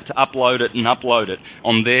and get it to upload it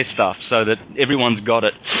on their stuff so that everyone's got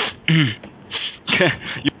it.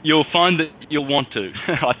 You'll find that you'll want to,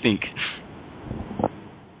 I think.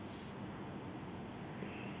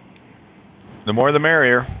 The more the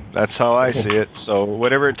merrier. That's how I see it. So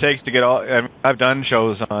whatever it takes to get all. I've done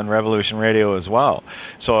shows on Revolution Radio as well.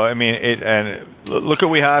 So I mean, and look what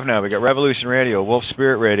we have now. We got Revolution Radio, Wolf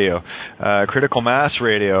Spirit Radio, Critical Mass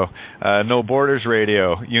Radio, No Borders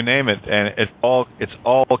Radio. You name it, and it's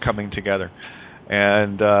all coming together.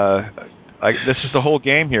 And this is the whole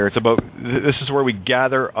game here. It's about. This is where we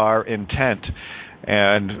gather our intent,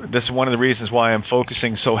 and this is one of the reasons why I'm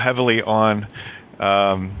focusing so heavily on.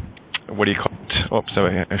 What do you call it? Oh, so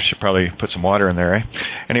I should probably put some water in there, eh?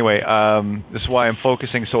 Anyway, this is why I'm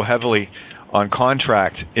focusing so heavily on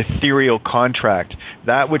contract, ethereal contract.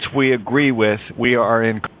 That which we agree with, we are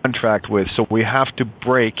in contract with. So we have to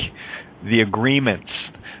break the agreements.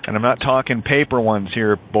 And I'm not talking paper ones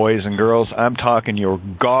here, boys and girls. I'm talking your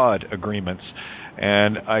God agreements.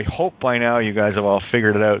 And I hope by now you guys have all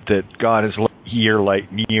figured it out that God is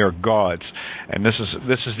like near gods. And this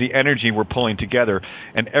is the energy we're pulling together.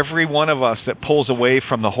 And every one of us that pulls away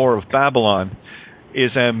from the whore of Babylon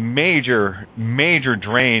is a major, major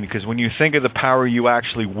drain, because when you think of the power you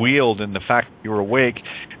actually wield and the fact that you were awake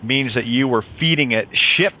means that you were feeding it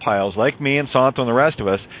shit piles, like me and Santo and the rest of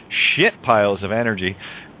us, shit piles of energy.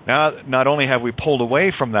 Now, not only have we pulled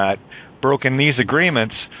away from that, broken these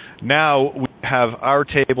agreements, now we have our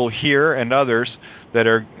table here and others that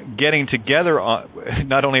are getting together.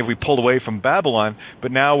 Not only have we pulled away from Babylon,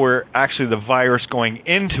 but now we're actually the virus going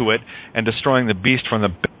into it and destroying the beast from the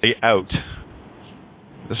belly out.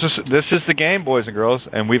 This is the game, boys and girls,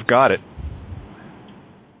 and we've got it.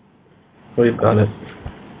 We've got it.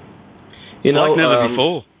 You know, like never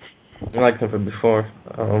before. Like never before.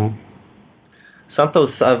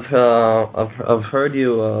 Santos, I've heard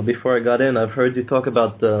you before I got in. I've heard you talk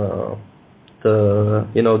about the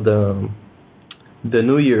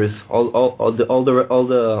New Year's, all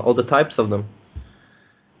the types of them,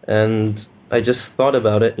 and I just thought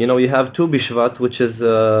about it. You know, you have Tu B'Shvat, which is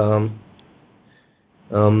the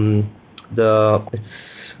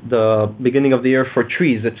beginning of the year for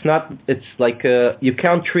trees. It's like you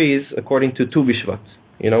count trees according to Tu B'Shvat.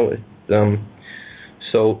 You know,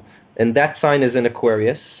 so, and that sign is in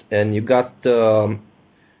Aquarius, and you got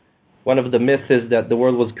one of the myths is that the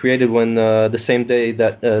world was created when the same day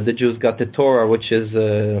that the Jews got the Torah, which is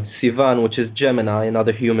Sivan, which is Gemini,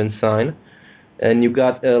 another human sign. And you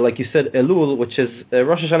got, like you said, Elul, which is,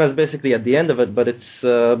 Rosh Hashanah is basically at the end of it, but it's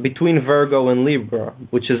between Virgo and Libra,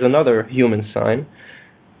 which is another human sign.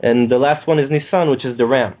 And the last one is Nisan, which is the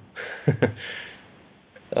ram.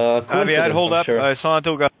 Aviad, hold up. Sure.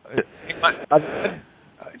 Santo got...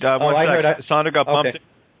 Santo got bumped. Okay.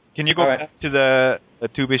 Can you go back to the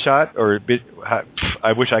Tu B'Shvat? Or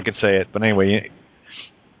I wish I could say it, but anyway.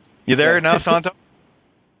 You there now, Santo?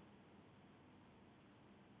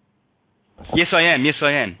 Yes, I am.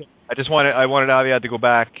 I wanted Aviad to go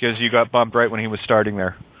back because you got bumped right when he was starting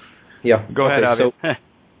there. Yeah. Go ahead, Aviad.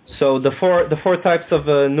 So the four types of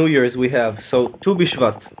New Year's we have. So Tu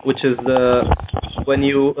B'Shvat, which is when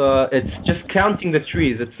you it's just counting the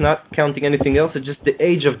trees. It's not counting anything else. It's just the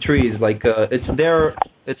age of trees. Like it's their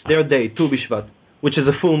day, Tu B'Shvat, which is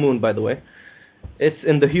a full moon, by the way. It's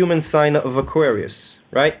in the human sign of Aquarius,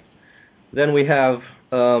 right? Then we have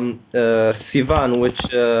Sivan, which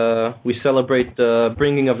we celebrate the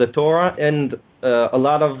bringing of the Torah, and a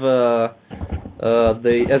lot of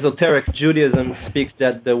the esoteric Judaism speaks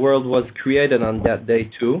that the world was created on that day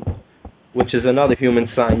too, which is another human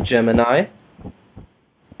sign, Gemini.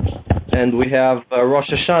 And we have Rosh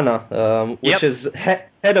Hashanah, which is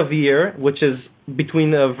head of year, which is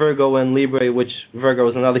between Virgo and Libra, which Virgo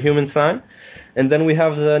is another human sign. And then we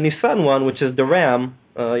have the Nisan one, which is the ram,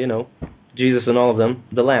 Jesus and all of them,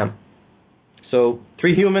 the lamb. So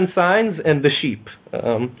 3 human signs and the sheep.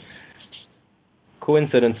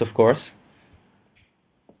 Coincidence, of course.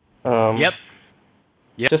 Yep.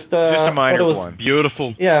 Just a minor one.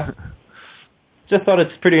 Beautiful. Yeah. Just thought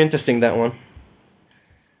it's pretty interesting, that one.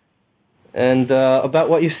 And about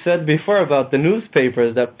what you said before about the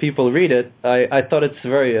newspapers, that people read it, I thought it's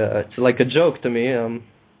very, it's like a joke to me.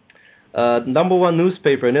 Number one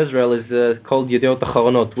newspaper in Israel is called Yediot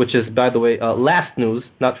Acharonot, which is, by the way, last news,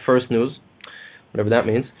 not first news, whatever that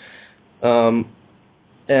means. And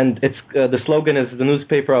it's the slogan is the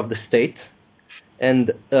newspaper of the state.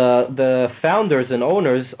 And the founders and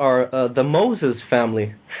owners are the Moses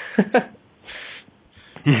family.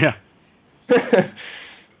 Yeah.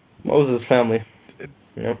 Moses family.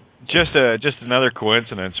 Yeah. Just another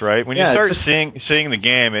coincidence, right? When you start seeing the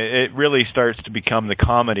game, it really starts to become the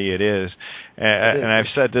comedy it is. And I've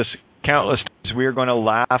said this countless times, we are going to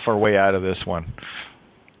laugh our way out of this one.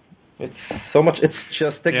 It's so much, it's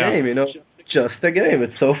just a game, just a game.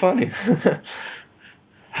 It's so funny.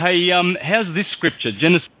 Hey, how's this scripture?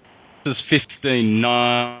 Genesis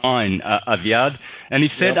 15:9, Aviad. And he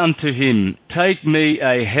said unto him, take me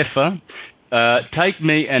an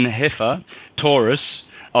heifer, Taurus,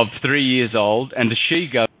 of 3 years old, and a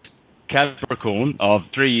she-goat, Capricorn, of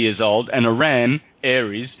 3 years old, and a ram,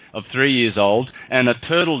 Aries, of 3 years old, and a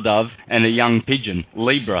turtle dove and a young pigeon,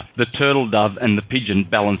 Libra, the turtle dove and the pigeon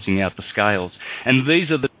balancing out the scales. And these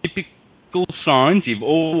are the typical signs. You've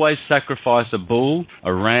always sacrificed a bull,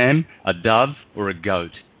 a ram, a dove, or a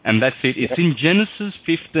goat. And that's it. It's in Genesis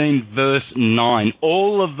 15, verse 9.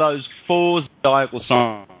 All of those 4 zodiacal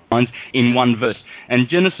signs in one verse. And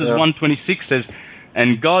Genesis 1:26 says,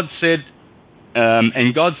 And God said,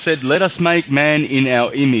 let us make man in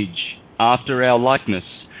our image, after our likeness,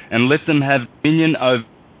 and let them have dominion over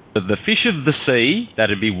the fish of the sea, that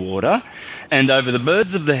would be water, and over the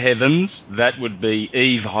birds of the heavens, that would be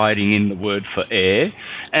Eve hiding in the word for air,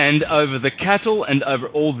 and over the cattle and over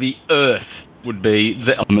all the earth, would be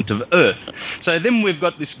the element of earth. So then we've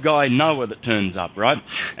got this guy Noah that turns up, right?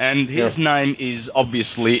 And his name is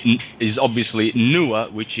obviously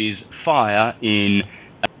Nuah, which is fire in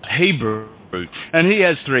Hebrew. And he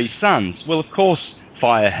has 3 sons. Well, of course,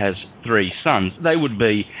 fire has 3 sons. They would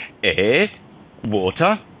be air,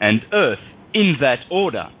 water, and earth, in that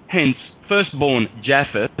order. Hence, firstborn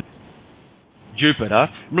Japheth, Jupiter,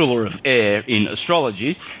 ruler of air in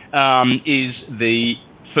astrology, is the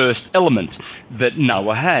first element that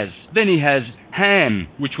Noah has. Then he has Ham,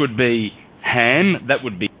 which would be Ham, that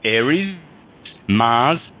would be Aries,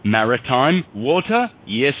 Mars, maritime, water,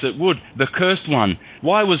 yes it would, the cursed one.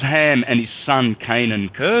 Why was Ham and his son Canaan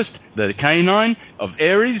cursed, the canine of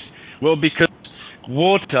Aries? Well, because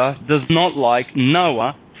water does not like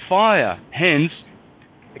Noah, fire. Hence,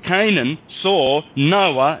 Canaan saw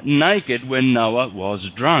Noah naked when Noah was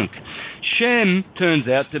drunk. Shem turns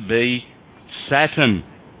out to be Saturn,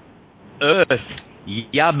 earth,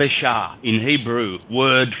 Yabesha in Hebrew,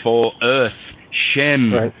 word for earth.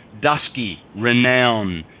 Shem, right. Dusky,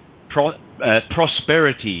 renown,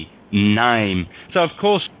 prosperity, name. So, of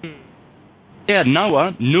course,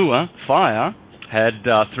 Noah, fire, had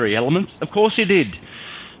 3 elements. Of course he did.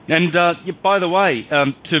 And, by the way,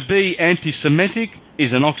 to be anti-Semitic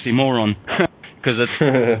is an oxymoron, because it's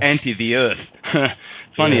anti the earth.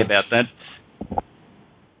 Funny about that.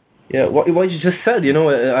 Yeah, what you just said,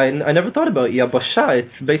 I never thought about Yabasha.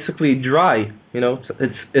 It's basically dry,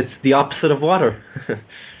 it's the opposite of water.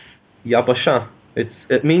 Yabasha.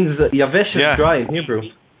 It means Yavesh is dry in Hebrew.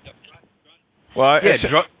 Well,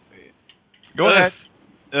 go ahead.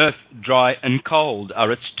 Earth, dry, and cold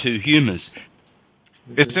are its 2 humours.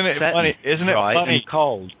 Isn't it funny? And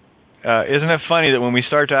cold. Isn't it funny that when we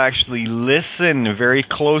start to actually listen very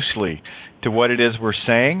closely to what it is we're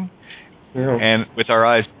saying, and with our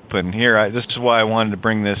eyes open, this is why I wanted to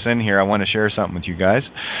bring this in here. I want to share something with you guys.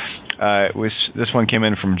 This one came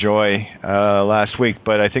in from Joy last week,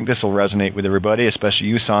 but I think this will resonate with everybody, especially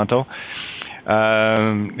you, Santo.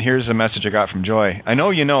 Here's a message I got from Joy. I know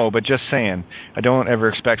you know, but just saying, I don't ever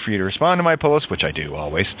expect for you to respond to my posts, which I do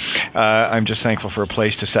always. I'm just thankful for a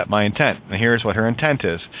place to set my intent. And here's what her intent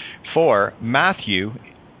is. For Matthew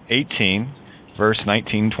 18, verse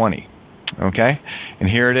 19-20. Okay? And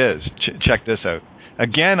here it is. Check this out.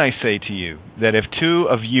 Again, I say to you that if 2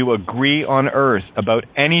 of you agree on earth about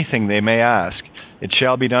anything they may ask, it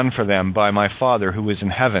shall be done for them by my Father who is in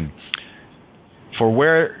heaven. For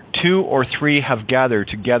where 2 or 3 have gathered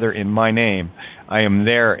together in my name, I am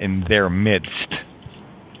there in their midst.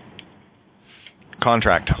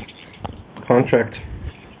 Contract.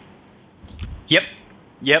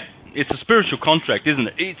 Yep. It's a spiritual contract, isn't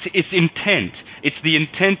it? It's intent. It's the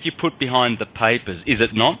intent you put behind the papers, is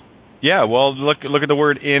it not? Yeah, well, look at the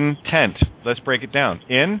word intent. Let's break it down.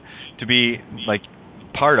 In, to be like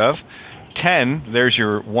part of. 10, there's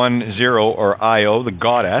your 1, 0, or Io, the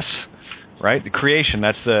goddess, right? The creation,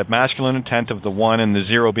 that's the masculine intent of the 1 and the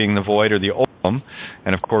 0 being the void or the ovum.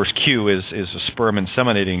 And, of course, Q is a sperm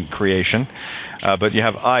inseminating creation. But you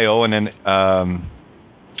have Io and then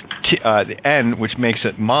the N, which makes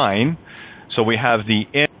it mine. So we have the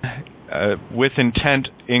in, with intent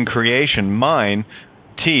in creation, mine,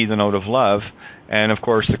 T, the note of love, and, of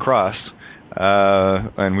course, the cross.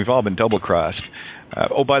 And we've all been double-crossed.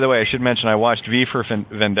 By the way, I should mention I watched V for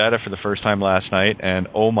Vendetta for the first time last night, and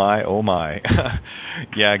oh my.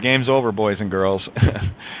 Yeah, game's over, boys and girls.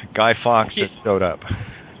 Guy Fawkes just showed up.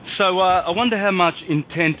 So I wonder how much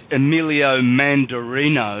intent Emilio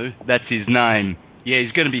Mandarino, that's his name. Yeah,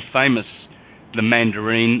 he's going to be famous, the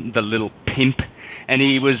Mandarin, the little pimp. And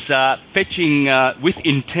he was fetching, with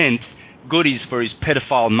intent, goodies for his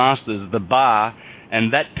pedophile masters, the bar,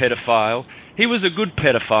 and that pedophile. He was a good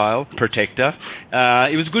pedophile protector.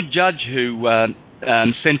 He was a good judge who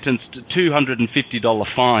sentenced $250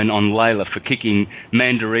 fine on Layla for kicking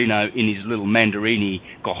Mandarino in his little Mandarini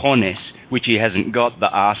cojones, which he hasn't got, the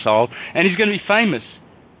arsehole. And he's going to be famous.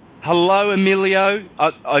 Hello, Emilio.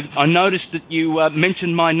 I noticed that you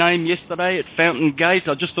mentioned my name yesterday at Fountain Gate.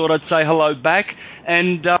 I just thought I'd say hello back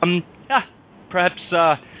and perhaps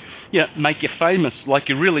make you famous like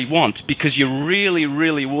you really want, because you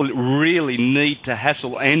really need to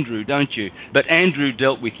hassle Andrew, don't you? But Andrew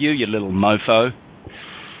dealt with you, you little mofo.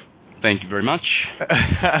 Thank you very much.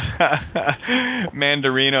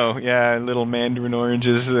 Mandarino, yeah, little mandarin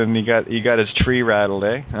oranges, and he got his tree rattled,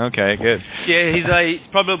 eh? Okay, good. Yeah, he's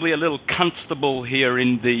probably a little constable here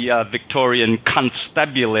in the Victorian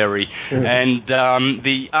constabulary, and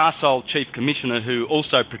the arsehole chief commissioner who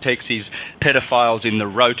also protects his pedophiles in the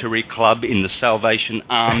Rotary Club, in the Salvation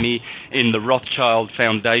Army, in the Rothschild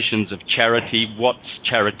Foundations of Charity. What's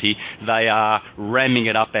charity? They are ramming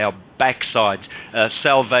it up our backsides.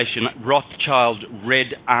 Salvation, Rothschild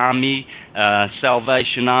Red Army,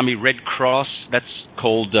 Salvation Army Red Cross, that's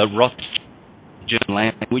called Rothschild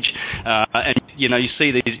language. And, you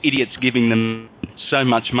see these idiots giving them so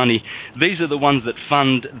much money. These are the ones that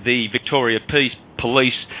fund the Victoria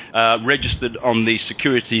Police, registered on the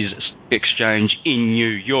Securities Exchange in New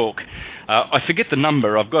York. I forget the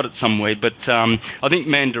number, I've got it somewhere, but I think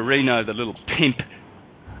Mandarino, the little pimp,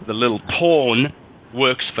 the little pawn,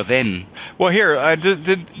 works for them. Well, here,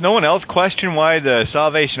 did no one else question why the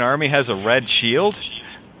Salvation Army has a red shield?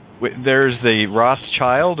 There's the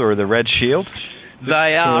Rothschild or the red shield.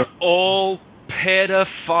 They are all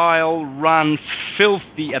pedophile-run,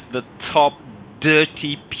 filthy at the top,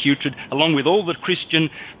 dirty, putrid, along with all the Christian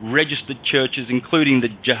registered churches, including the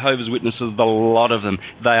Jehovah's Witnesses, the lot of them.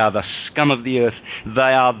 They are the scum of the earth.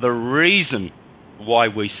 They are the reason why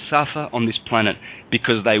we suffer on this planet,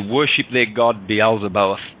 because they worship their god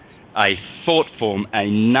Beelzebub, a thought form, a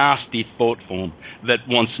nasty thought form that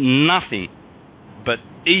wants nothing but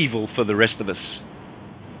evil for the rest of us,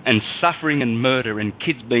 and suffering and murder and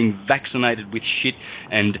kids being vaccinated with shit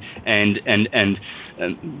and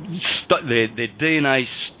their DNA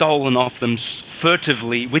stolen off them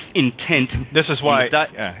furtively with intent. This is why,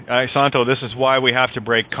 Santo, this is why we have to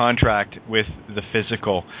break contract with the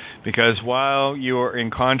physical, because while you are in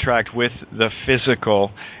contract with the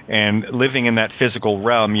physical and living in that physical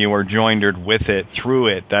realm, you are joined with it, through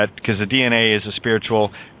it, because the DNA is a spiritual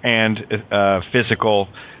and physical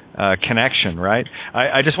connection, right?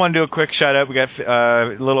 I just want to do a quick shout out. We got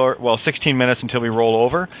 16 minutes until we roll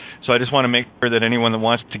over, so I just want to make sure that anyone that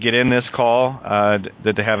wants to get in this call,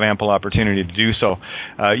 that they have ample opportunity to do so.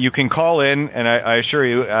 You can call in, and I assure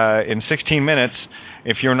you, in 16 minutes,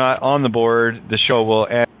 if you're not on the board, the show will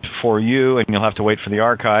end for you, and you'll have to wait for the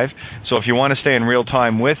archive. So if you want to stay in real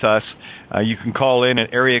time with us, you can call in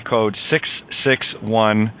at area code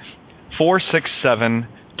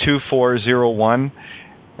 661-467-2401.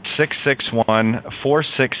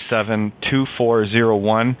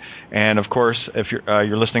 661-467-2401, and of course, if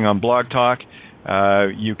you're listening on Blog Talk,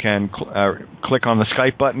 you can click on the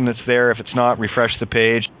Skype button that's there. If it's not, refresh the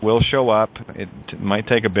page. It will show up. It might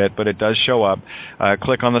take a bit, but it does show up.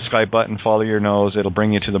 Click on the Skype button, follow your nose. It'll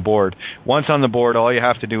bring you to the board. Once on the board, all you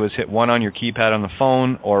have to do is hit 1 on your keypad on the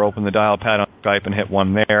phone, or open the dial pad on Skype and hit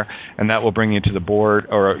 1 there, and that will bring you to the board,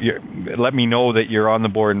 or let me know that you're on the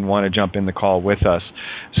board and want to jump in the call with us.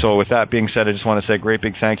 So with that being said, I just want to say a great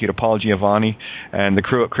big thank you to Paul Giovanni and the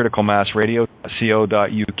crew at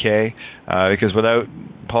criticalmassradio.co.uk, because without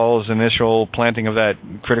Paul's initial planting of that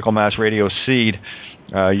Critical Mass Radio seed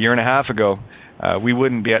a year and a half ago, we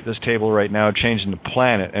wouldn't be at this table right now changing the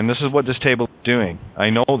planet. And this is what this table is doing. I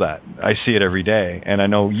know that. I see it every day, and I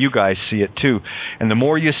know you guys see it too. And the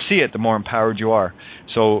more you see it, the more empowered you are.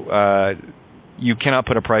 So you cannot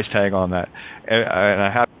put a price tag on that. And I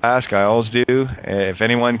have to ask, I always do, if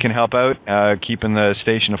anyone can help out keeping the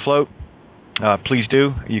station afloat, please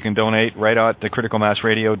do. You can donate right at the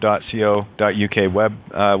criticalmassradio.co.uk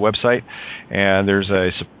website, and there's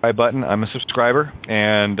a subscribe button. I'm a subscriber,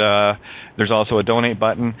 and there's also a donate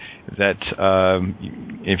button that,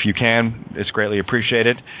 if you can, it's greatly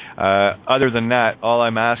appreciated. Other than that, all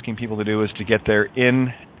I'm asking people to do is to get their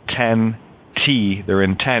intent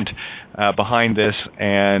behind this,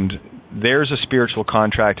 and there's a spiritual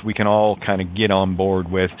contract we can all kind of get on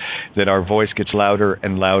board with, that our voice gets louder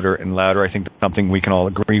and louder and louder. I think that's something we can all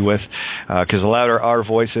agree with, because the louder our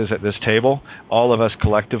voice is at this table, all of us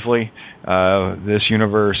collectively, this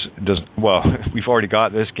universe does, well, we've already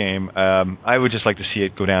got this game. I would just like to see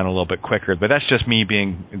it go down a little bit quicker, but that's just me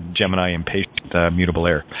being Gemini impatient, mutable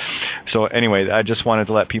air. So anyway, I just wanted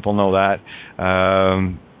to let people know that.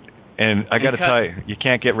 And I got to tell you, you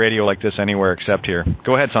can't get radio like this anywhere except here.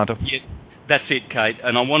 Go ahead, Santo. Yeah, that's it, Kate.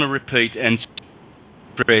 And I want to repeat and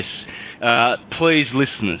stress, please,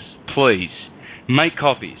 listeners, please, make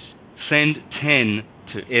copies. Send 10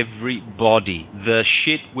 to everybody. The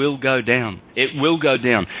shit will go down. It will go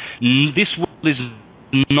down. This world is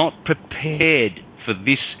not prepared for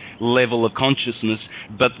this level of consciousness,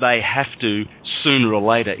 but they have to sooner or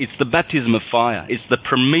later. It's the baptism of fire. It's the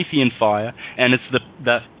Promethean fire, and it's the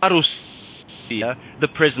parousia, the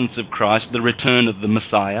presence of Christ, the return of the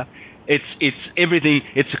Messiah. It's everything.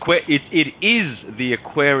 It is the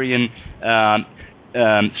Aquarian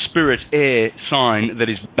spirit air sign that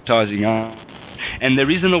is baptizing us, and there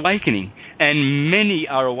is an awakening. And many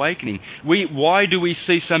are awakening. Why do we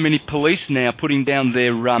see so many police now putting down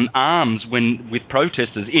their arms with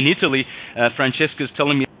protesters? In Italy, Francesca's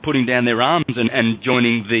telling me putting down their arms and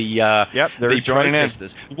joining the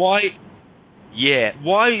protesters. In. Why? Yeah.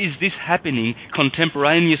 Why is this happening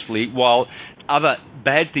contemporaneously while other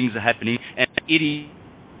bad things are happening and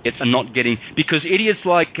idiots are not getting? Because idiots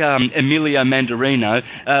like Emilio Mandarino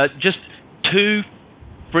just too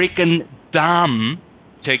freaking dumb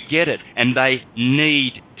to get it, and they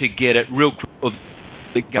need to get it real quick or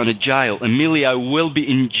they're going to jail. Emilio will be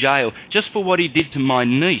in jail just for what he did to my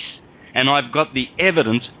niece, and I've got the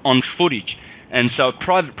evidence on footage. And so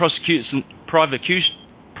private prosecution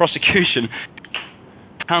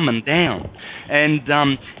coming down, and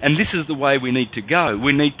this is the way we need to go.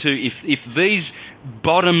 We need to, if these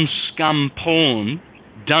bottom scum porn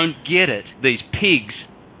don't get it, these pigs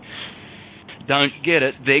don't get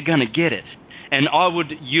it, they're going to get it. And I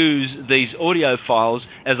would use these audio files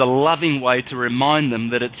as a loving way to remind them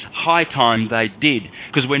that it's high time they did,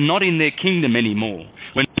 because we're not in their kingdom anymore.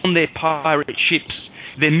 We're not on their pirate ships.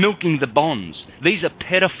 They're milking the bonds. These are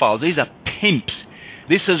pedophiles. These are pimps.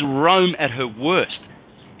 This is Rome at her worst.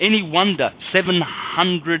 Any wonder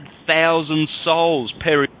 700,000 souls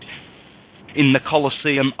perished in the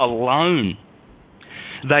Colosseum alone.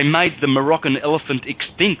 They made the Moroccan elephant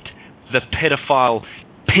extinct, the pedophile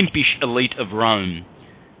pimpish elite of Rome.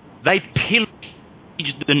 They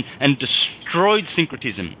pillaged and destroyed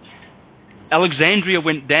syncretism. Alexandria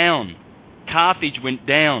went down. Carthage went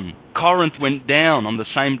down. Corinth went down on the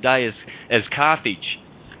same day as Carthage.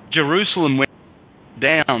 Jerusalem went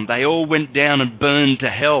down. They all went down and burned to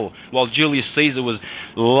hell while Julius Caesar was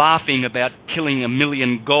laughing about killing 1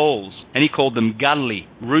 million Gauls, and he called them gully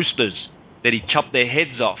roosters, that he chopped their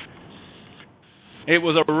heads off. It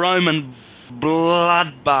was a Roman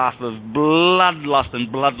bloodbath of bloodlust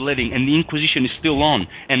and bloodletting, and the Inquisition is still on.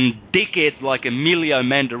 And dickheads like Emilio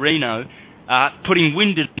Mandarino are putting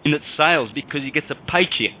wind in its sails because he gets a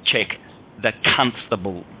paycheck, the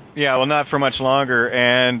constable. Yeah, well, not for much longer.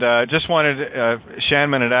 And just wanted,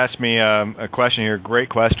 Shanman had asked me a question here, great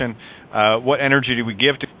question. What energy do we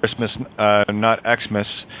give to Christmas, not Xmas,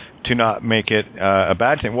 to not make it a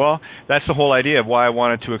bad thing? Well, that's the whole idea of why I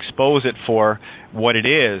wanted to expose it for what it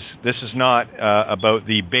is. This is not about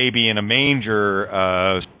the baby in a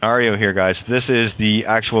manger scenario here, guys. This is the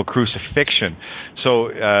actual crucifixion. So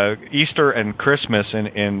Easter and Christmas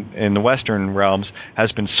in the Western realms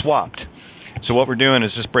has been swapped. So what we're doing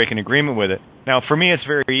is just breaking agreement with it. Now, for me, it's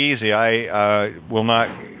very easy. I will not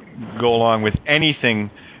go along with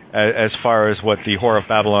anything as far as what the Whore of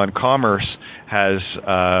Babylon commerce has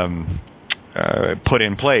put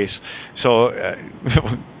in place. So,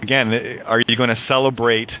 again, are you going to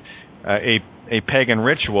celebrate a pagan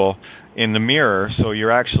ritual in the mirror? So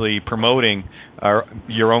you're actually promoting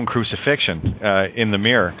your own crucifixion in the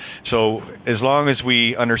mirror. So as long as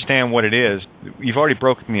we understand what it is, you've already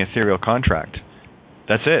broken the ethereal contract.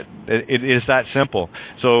 That's it. It is that simple.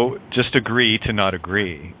 So just agree to not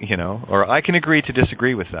agree, or I can agree to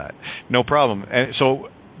disagree with that. No problem. And so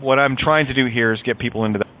what I'm trying to do here is get people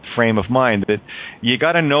into that frame of mind that you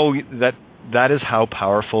got to know that is how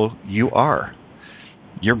powerful you are.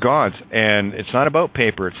 You're gods, and it's not about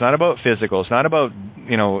paper. It's not about physical. It's not about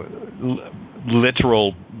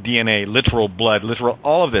literal DNA, literal blood, literal.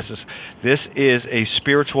 All of this is a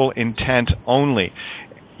spiritual intent only.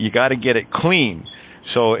 You got to get it clean.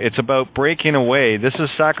 So it's about breaking away. This is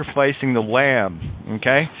sacrificing the lamb.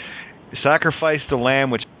 Okay. Sacrifice the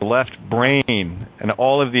lamb, which left brain and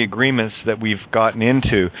all of the agreements that we've gotten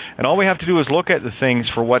into. And all we have to do is look at the things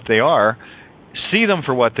for what they are, see them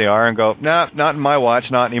for what they are, and go, nah, not in my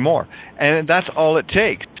watch, not anymore. And that's all it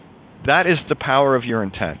takes. That is the power of your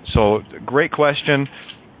intent. So, great question.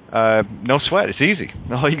 No sweat. It's easy.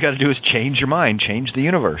 All you got to do is change your mind, change the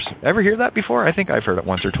universe. Ever hear that before? I think I've heard it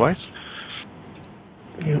once or twice.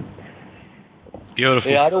 Yeah.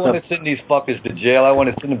 Beautiful. Yeah, I don't want to send these fuckers to jail. I want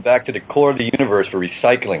to send them back to the core of the universe for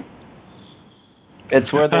recycling.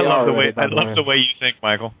 It's where they are. I love the way you think,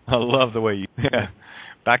 Michael. I love the way you. Yeah.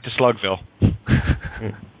 Back to Slugville.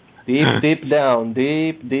 Deep down,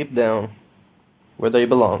 where they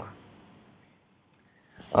belong.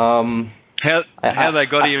 How they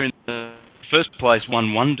got here in the first place,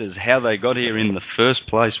 one wonders. How they got here in the first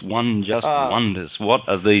place, one just wonders. What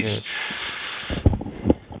are these? Yeah.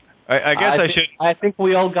 I guess I should. I think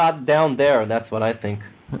we all got down there. That's what I think.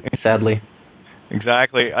 Sadly.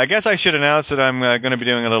 Exactly. I guess I should announce that I'm going to be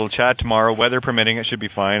doing a little chat tomorrow. Weather permitting, it should be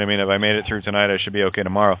fine. I mean, if I made it through tonight, I should be okay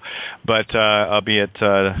tomorrow. But I'll be at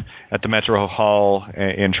the Metro Hall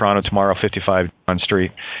in Toronto tomorrow, 55 John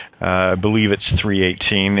Street. I believe it's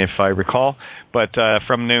 318, if I recall. But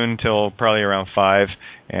from noon till probably around 5,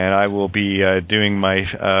 and I will be doing my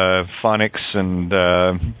phonics and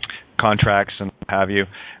contracts and what have you.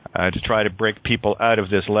 To try to break people out of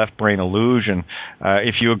this left brain illusion.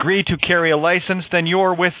 If you agree to carry a license, then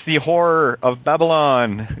you're with the horror of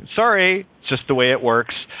Babylon. Sorry, it's just the way it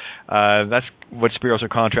works. That's what spiritual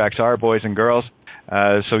contracts are, boys and girls.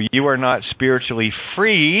 So you are not spiritually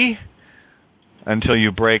free until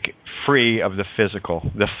you break free of the physical,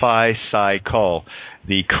 the phi psi call,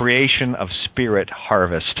 the creation of spirit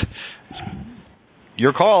harvest.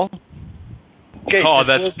 Your call. Okay, oh,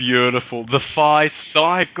 that's beautiful. The phi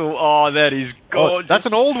cycle. Oh, that is gorgeous. Oh, that's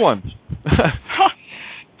an old one.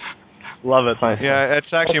 Love it. Yeah, it's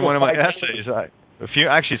actually one of my essays.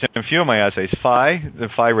 It's in a few of my essays. Phi, the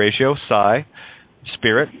phi ratio, psi,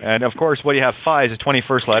 spirit, and of course, what you have phi is the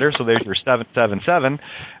 21st letter, so there's your 777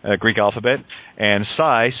 Greek alphabet, and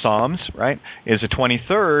psi, psalms, right, is the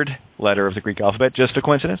 23rd letter of the Greek alphabet, just a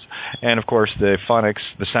coincidence, and of course the phonics,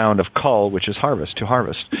 the sound of kul, which is harvest, to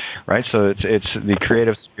harvest, right, so it's the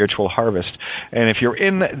creative spiritual harvest, and if you're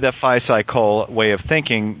in the phi psi kul way of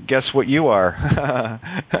thinking, guess what you are?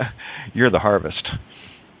 You're the harvest.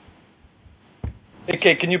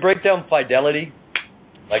 Okay, can you break down fidelity?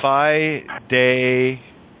 Like Phi de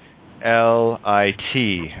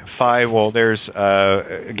L-I-T. Phi, well, there's,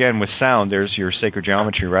 again, with sound, there's your sacred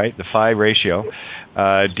geometry, right? The phi ratio.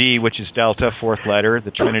 D, which is delta, fourth letter,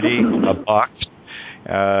 the trinity of box.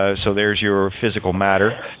 So there's your physical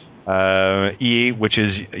matter. E, which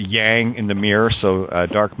is yang in the mirror, so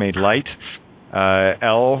dark made light.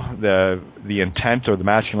 L, the intent or the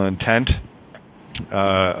masculine intent.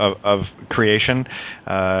 Of creation,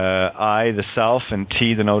 I, the self, and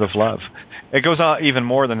T, the note of love. It goes on even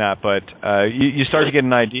more than that, but you start to get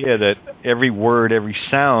an idea that every word, every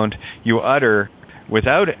sound you utter,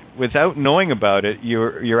 without knowing about it,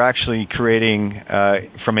 you're actually creating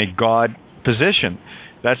from a God position.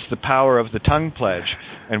 That's the power of the tongue pledge,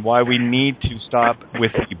 and why we need to stop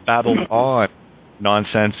with the babble on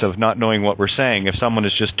nonsense of not knowing what we're saying. If someone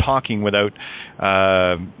is just talking without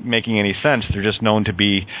making any sense, they're just known to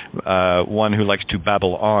be one who likes to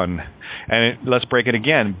babble on. And let's break it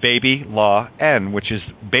again. Baby law N, which is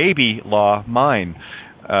baby law mine.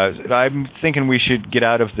 I'm thinking we should get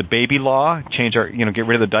out of the baby law, change our, get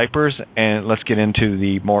rid of the diapers, and let's get into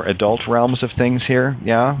the more adult realms of things here.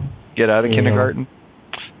 Yeah, get out of kindergarten.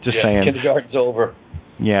 Just saying. Kindergarten's over.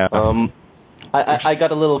 Yeah. I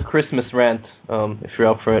got a little Christmas rant, if you're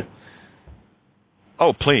up for it.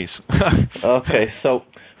 Oh, please. Okay, so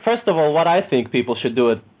first of all, what I think people should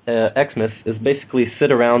do at Xmas is basically sit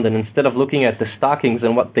around and instead of looking at the stockings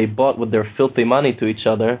and what they bought with their filthy money to each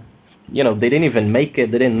other, they didn't even make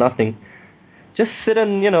it, they didn't nothing. Just sit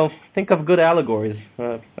and, think of good allegories.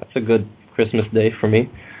 That's a good Christmas day for me.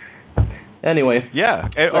 Anyway. Yeah,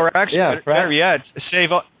 or actually,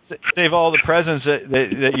 save all the presents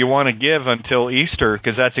that you want to give until Easter,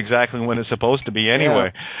 because that's exactly when it's supposed to be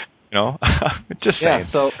anyway. Yeah. Just saying.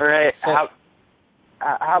 So, all right.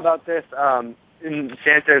 How about this?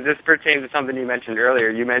 Santos, this pertains to something you mentioned earlier.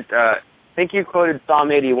 You meant, I think you quoted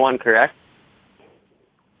Psalm 81, correct?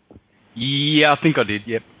 Yeah, I think I did.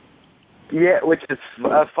 Yep. Yeah, which is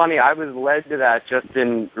funny. I was led to that just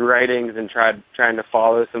in writings and trying to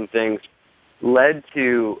follow some things. Led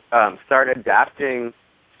to start adapting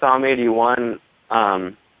Psalm 81,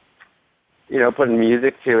 putting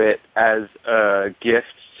music to it as a gift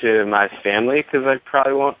to my family, because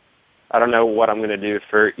I don't know what I'm going to do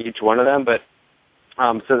for each one of them, but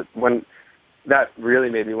so when that really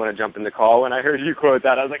made me want to jump in the call when I heard you quote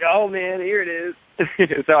that, I was like, oh man, here it is.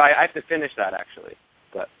 So I have to finish that actually,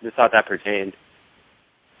 but just thought that pertained.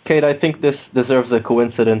 Kate, I think this deserves a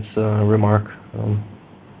coincidence remark.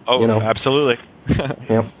 Absolutely.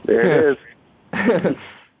 Yep. There it is.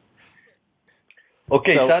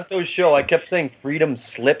 Okay, so, Santos show, I kept saying freedom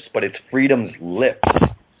slips, but it's freedom's lips.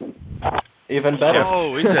 Even better.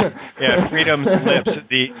 Oh, is it? Yeah, freedom's lips,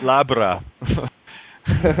 the labra.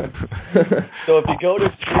 So if you go to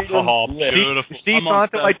freedom's lips... See,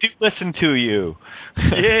 Santos, I do listen to you.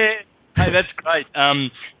 Yeah. Hey, that's great.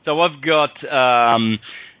 So I've got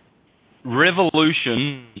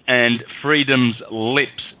revolution and freedom's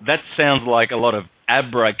lips. That sounds like a lot of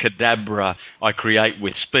abracadabra I create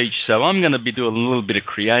with speech, so I'm going to be doing a little bit of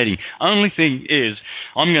creating. Only thing is,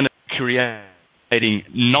 I'm going to create creating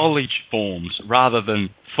knowledge forms rather than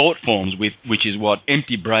thought forms, which is what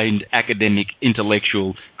empty-brained academic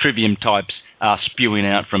intellectual trivium types are spewing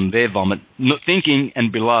out from their vomit. Thinking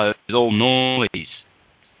and below is all noise,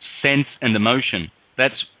 sense and emotion.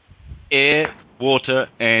 That's air, water,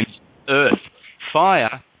 and earth.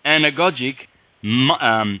 Fire, anagogic,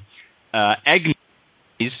 agni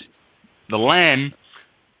is the lamb.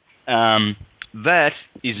 That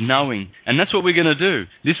is knowing. And that's what we're going to do.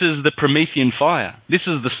 This is the Promethean fire. This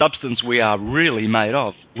is the substance we are really made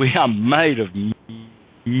of. We are made of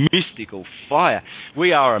mystical fire.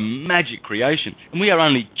 We are a magic creation. And we are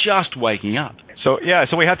only just waking up. So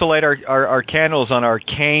we have to light our candles on our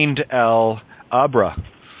caned El Abra.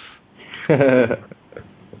 Yep,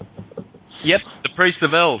 the priest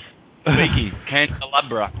of El speaking.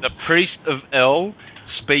 Candelabra. The priest of El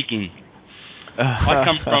speaking. I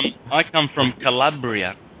come from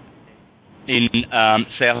Calabria in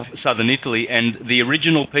southern Italy, and the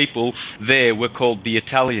original people there were called the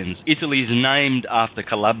Italians. Italy is named after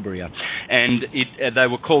Calabria, and they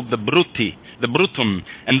were called the Brutum,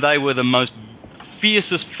 and they were the most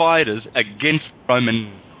fiercest fighters against the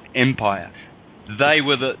Roman Empire.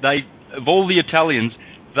 Of all the Italians,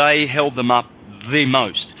 they held them up the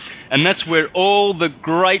most. And that's where all the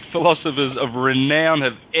great philosophers of renown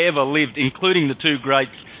have ever lived, including the two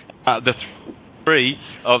greats, the three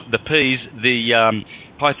of the P's, the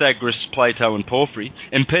Pythagoras, Plato, and Porphyry,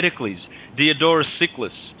 Empedocles, Diodorus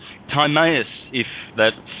Siculus, Timaeus, if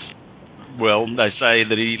that's, well, they say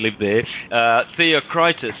that he lived there,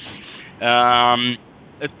 Theocritus,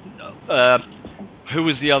 who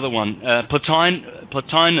was the other one?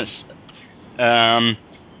 Plotinus,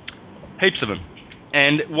 heaps of them.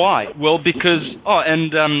 And why? Well, because...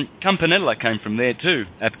 Campanella came from there too,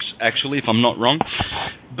 actually, if I'm not wrong.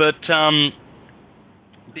 But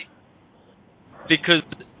because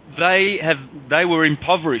they were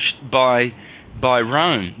impoverished by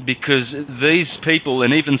Rome, because these people,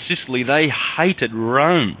 and even Sicily, they hated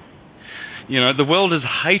Rome. You know, the world has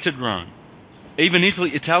hated Rome. Even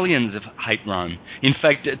Italians hate Rome. In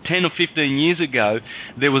fact, 10 or 15 years ago,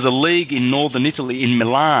 there was a league in northern Italy, in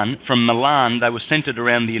Milan. From Milan, they were centered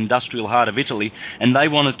around the industrial heart of Italy, and they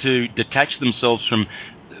wanted to detach themselves from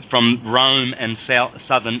Rome and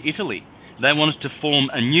southern Italy. They wanted to form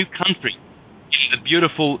a new country in the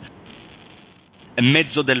beautiful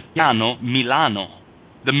Mezzo del Piano, Milano,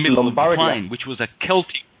 the middle of the plain, which was a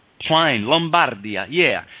Celtic plain, Lombardia,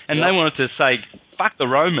 yeah. And they wanted to say, fuck the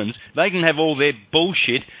Romans, they can have all their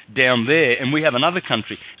bullshit down there, and we have another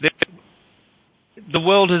country. The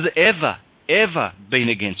world has ever been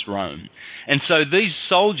against Rome. And so these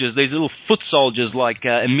soldiers, these little foot soldiers like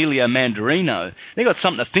Emilio Mandarino, they got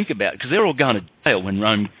something to think about, because they're all going to jail when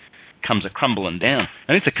Rome comes a-crumbling down.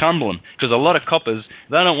 And it's a-crumbling, because a lot of coppers,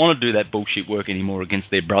 they don't want to do that bullshit work anymore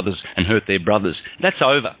against their brothers and hurt their brothers. That's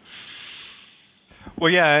over.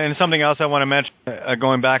 Well, yeah, and something else I want to mention,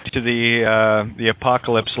 going back to the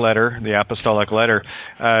Apocalypse letter, the Apostolic letter,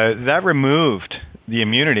 that removed the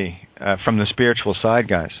immunity from the spiritual side,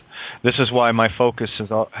 guys. This is why my focus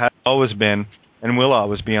has always been and will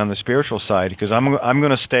always be on the spiritual side, because I'm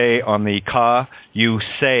going to stay on the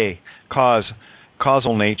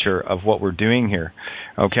causal nature of what we're doing here.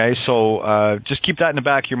 Okay, so just keep that in the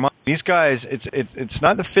back of your mind. These guys, it's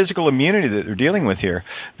not the physical immunity that they're dealing with here.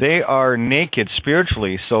 They are naked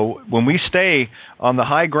spiritually. So when we stay on the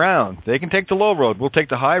high ground, they can take the low road. We'll take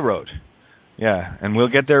the high road. Yeah, and we'll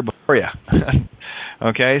get there before you.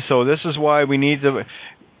 Okay, so this is why we need to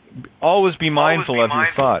always be mindful of your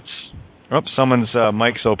thoughts. Oh, someone's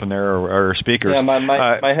mic's open there, or speakers. Yeah,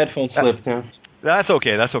 my headphones slipped. Yeah. That's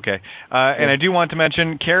okay. And I do want to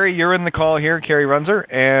mention, Carrie, you're in the call here, Carrie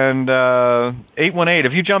Runzer, and 818.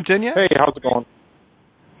 Have you jumped in yet? Hey, how's it going?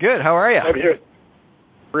 Good. How are you? I'm here.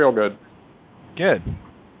 Real good. Good.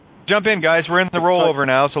 Jump in, guys. We're in the rollover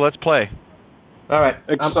now, so let's play. All right.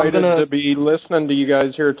 Excited to be listening to you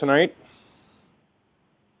guys here tonight.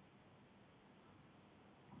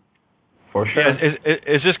 For sure. Yeah,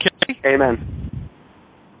 is this Carrie? Amen.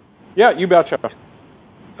 Yeah, you betcha.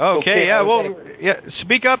 Okay, yeah, well, yeah.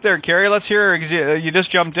 Speak up there, Carrie. Let's hear. You just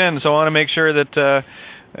jumped in, so I want to make sure that,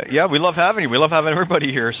 we love having you. We love having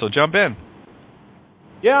everybody here, so jump in.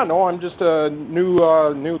 Yeah, no, I'm just a new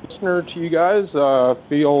listener to you guys.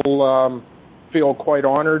 Feel quite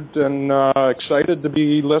honored and excited to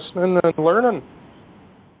be listening and learning.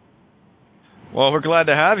 Well, we're glad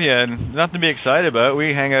to have you, and nothing to be excited about.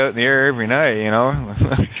 We hang out in the air every night, you know.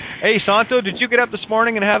 Hey, Santo, did you get up this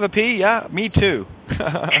morning and have a pee? Yeah, me too.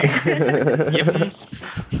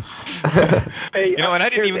 Hey, you know, and I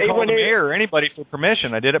didn't even call the mayor or anybody for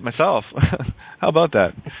permission. I did it myself. How about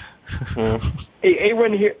that? Hey,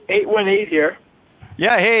 818 here.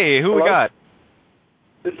 Yeah, hey, who Hello? we got?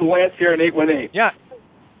 This is Lance here in 818. Yeah.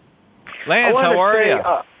 Lance, how are you?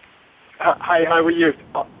 Hi, how are you?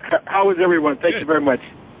 How is everyone? Thank you very much.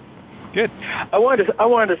 Good. I wanted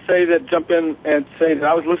to jump in and say that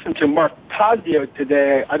I was listening to Mark Pazio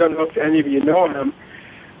today. I don't know if any of you know him.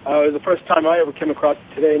 It was the first time I ever came across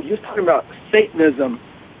it today, and he was talking about Satanism.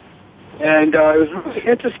 And it was really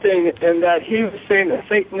interesting in that he was saying that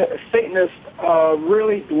Satanists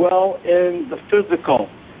really dwell in the physical.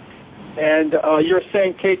 And you're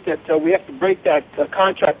saying, Kate, that we have to break that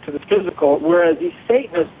contract to the physical, whereas these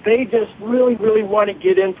Satanists, they just really, really want to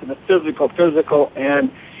get into the physical,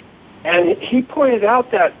 and he pointed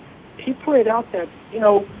out that you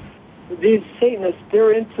know, these Satanists,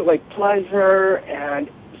 they're into like pleasure, and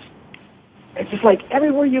it's just like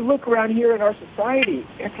everywhere you look around here in our society,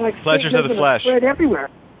 it's like pleasures of the flesh spread everywhere.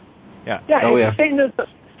 Yeah.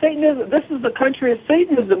 Satanism. This is the country of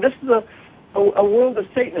Satanism. This is a world of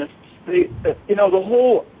Satanists. The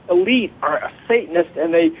whole elite are Satanists,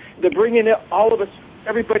 and they're bringing all of us,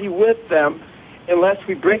 everybody with them, unless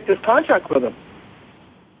we break this contract with them.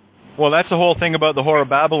 Well, that's the whole thing about the whore of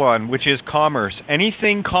Babylon, which is commerce.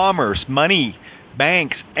 Anything commerce, money,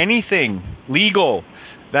 banks, anything legal.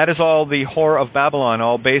 That is all the whore of Babylon,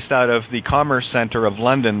 all based out of the commerce center of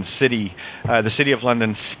London City, the City of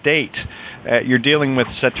London State. You're dealing with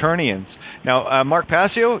Saturnians. Now, Mark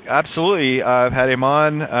Pazio, absolutely. I've had him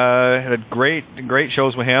on, had great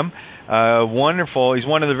shows with him. Wonderful. He's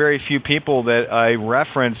one of the very few people that I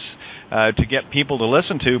reference to get people to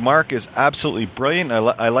listen to. Mark is absolutely brilliant.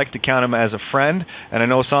 I like to count him as a friend, and I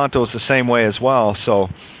know Santos the same way as well. So,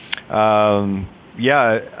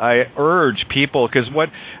 I urge people, because what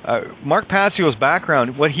Mark Pazio's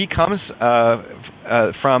background, what he comes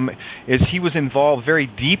from is he was involved very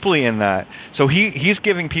deeply in that. So he's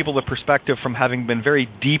giving people the perspective from having been very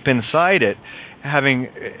deep inside it, having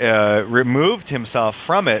removed himself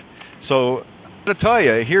from it. So to tell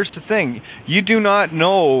you, here's the thing: you do not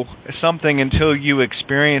know something until you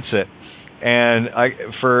experience it. And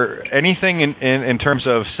for anything in terms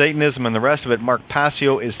of Satanism and the rest of it, Mark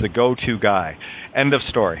Pazio is the go-to guy. End of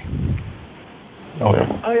story. Oh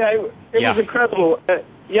yeah. It was incredible. It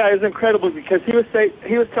was incredible because he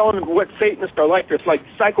was telling them what Satanists are like. They're like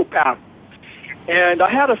psychopaths. And I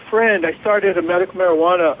had a friend. I started a medical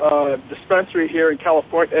marijuana dispensary here in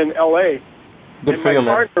California, in L.A. Good for you,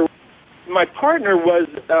 man. My partner was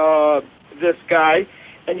this guy,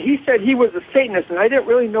 and he said he was a Satanist, and I didn't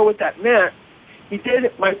really know what that meant. He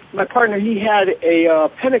did. My partner, he had a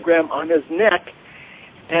pentagram on his neck,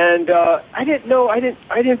 and I didn't know. I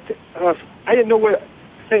didn't know what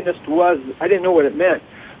Satanist was. I didn't know what it meant.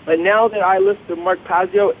 But now that I listen to Mark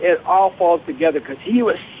Pazio, it all falls together because he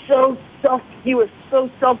was so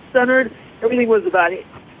self-centered. Everything was about it.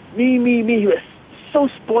 Me. He was so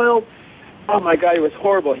spoiled. Oh my God, it was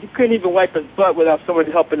horrible. He couldn't even wipe his butt without someone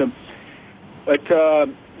helping him. But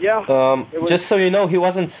just so you know, he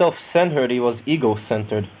wasn't self-centered. He was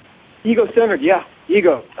ego-centered. Ego-centered, yeah.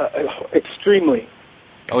 Ego, extremely.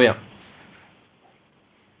 Oh yeah.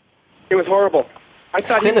 It was horrible. I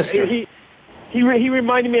thought he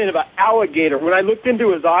reminded me of an alligator. When I looked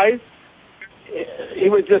into his eyes, it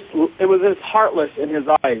was just heartless in his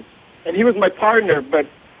eyes. And he was my partner, but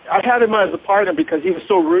I had him as a partner because he was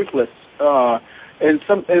so ruthless. In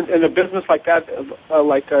a business like that,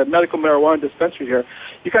 like a medical marijuana dispensary here,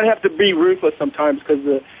 you kind of have to be ruthless sometimes because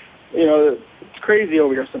it's crazy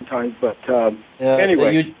over here sometimes. But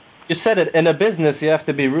anyway, you said it. In a business, you have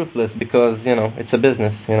to be ruthless because it's a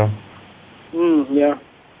business. Yeah.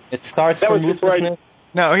 It starts from ruthlessness.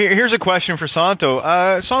 Now, here's a question for Santo.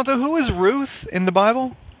 Santo, who is Ruth in the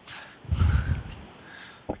Bible?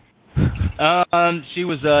 She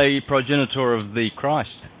was a progenitor of the Christ.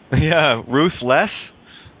 Yeah, ruthless.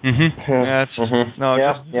 Mm-hmm.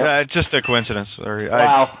 Just a coincidence. Sorry.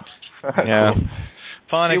 Wow.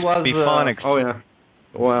 Phonics be phonics. Oh yeah.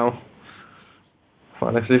 Wow.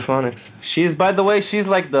 Phonics be phonics. By the way, she's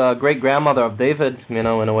like the great grandmother of David, in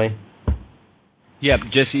a way. Yep,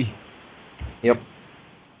 Jesse. Yep.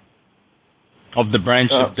 Of the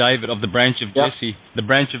branch of David, of the branch of Jesse, the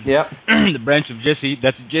branch of the branch of Jesse.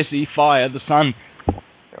 That's Jesse, fire, the son.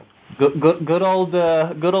 Good old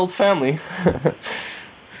family.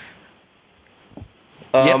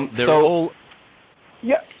 They're all.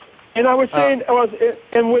 Yeah, and I was saying,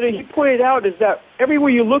 and what he pointed out is that everywhere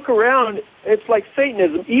you look around, it's like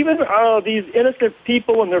Satanism. Even these innocent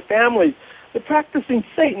people and their families, they're practicing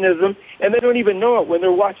Satanism, and they don't even know it when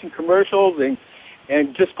they're watching commercials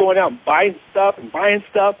and just going out and buying stuff.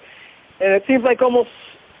 And it seems like almost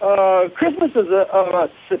Christmas is a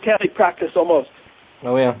satanic practice almost.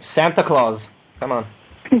 Oh yeah, Santa Claus. Come on.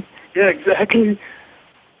 Yeah, exactly.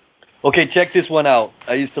 Okay, check this one out.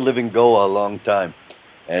 I used to live in Goa a long time,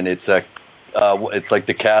 and it's like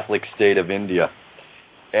the Catholic state of India,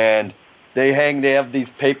 and they have these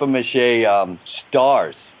paper mache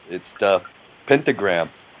stars. It's the pentagram,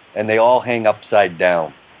 and they all hang upside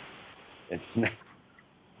down. It's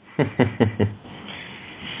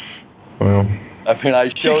well, I mean, I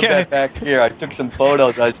showed that back here. I took some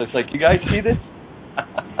photos. I was just like, you guys see this?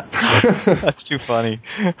 That's too funny.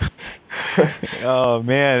 Oh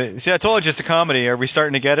man! See, I told you it's a comedy. Are we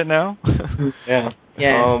starting to get it now? Yeah.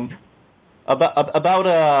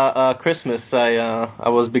 About Christmas, I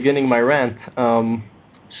was beginning my rant.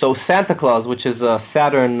 So Santa Claus, which is a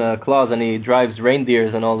Saturn Claus, and he drives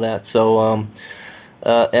reindeers and all that. So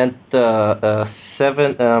and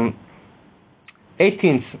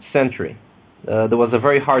 18th century, there was a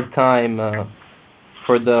very hard time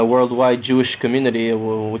for the worldwide Jewish community,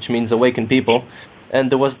 which means awakened people. And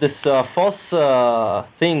there was this false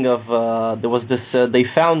thing of there was this. They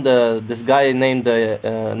found this guy named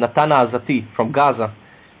Natan Azati from Gaza.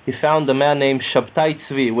 He found a man named Shabtai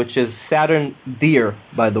Tzvi, which is Saturn deer,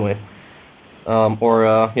 by the way,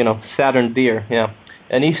 or Saturn deer, yeah.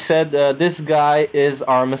 And he said this guy is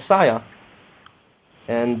our Messiah.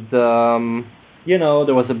 And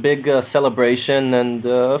there was a big celebration. And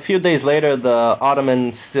a few days later, the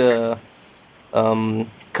Ottoman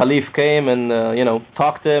Caliph came and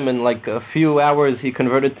talked to him. In like a few hours, he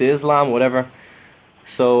converted to Islam, whatever.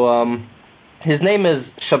 So his name is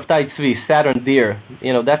Shabtai Tzvi, Saturn deer.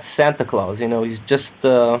 That's Santa Claus. He's just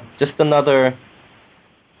another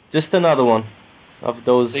one of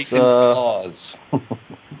those.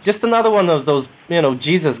 Just another one of those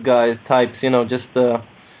Jesus guy types. Just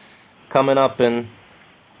coming up and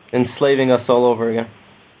enslaving us all over again.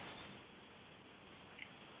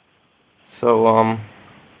 So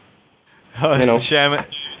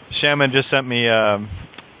Shaman just sent me a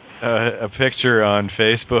picture on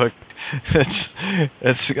Facebook.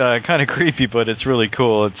 It's kind of creepy, but it's really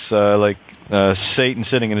cool. It's like Satan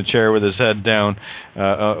sitting in a chair with his head down,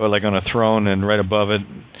 or like on a throne, and right above it,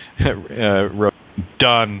 wrote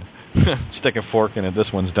 "Done." Stick a fork in it.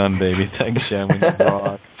 This one's done, baby. Thanks, Shaman.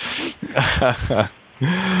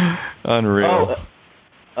 Unreal.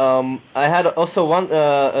 I had also one.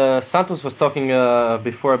 Santos was talking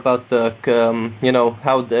before about how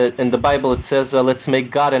in the Bible it says, "Let's make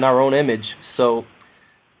God in our own image." So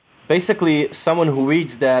basically, someone who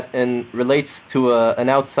reads that and relates to an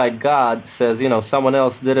outside God says, someone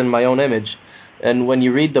else did in my own image. And when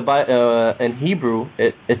you read the in Hebrew,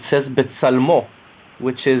 it says "Betzalmo,"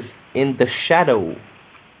 which is in the shadow.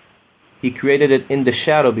 He created it in the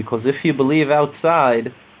shadow, because if you believe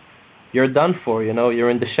outside, you're done for. You're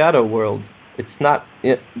in the shadow world. It's not.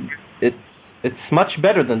 It's much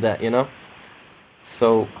better than that.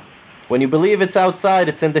 So when you believe it's outside,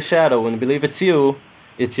 it's in the shadow. When you believe it's you,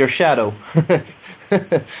 it's your shadow.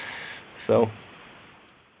 So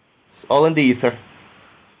it's all in the ether.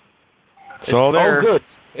 It's all there. All good.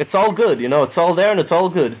 It's all good. It's all there and it's all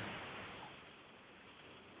good.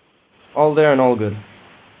 All there and all good.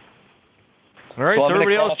 All right, so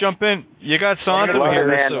everybody else jump in. You got Santos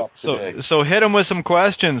here, so hit him with some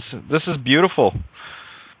questions. This is beautiful.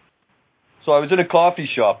 So I was in a coffee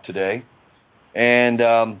shop today, and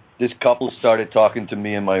this couple started talking to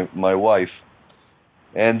me and my wife.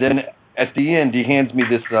 And then at the end, he hands me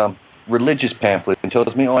this religious pamphlet and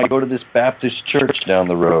tells me, I go to this Baptist church down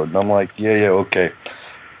the road. And I'm like, yeah, okay.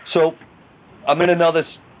 So I'm in another...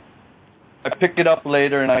 I pick it up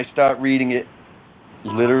later and I start reading it.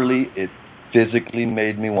 Literally, it physically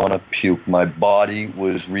made me want to puke. My body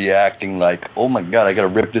was reacting like, oh my God, I got to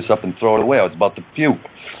rip this up and throw it away. I was about to puke.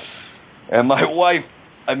 And my wife,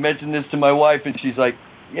 I mentioned this to my wife, and she's like,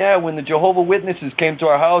 yeah, when the Jehovah's Witnesses came to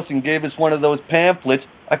our house and gave us one of those pamphlets,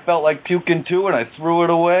 I felt like puking too, and I threw it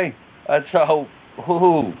away. That's how...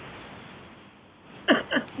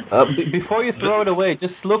 Before you throw it away,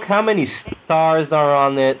 just look how many stars are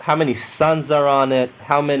on it, how many suns are on it,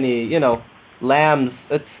 how many, lambs.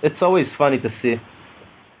 It's always funny to see.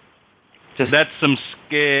 That's some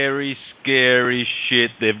scary, scary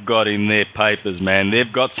shit they've got in their papers, man.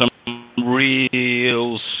 They've got some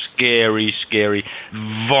real scary,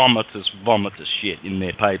 vomitous shit in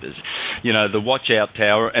their papers. The Watch Out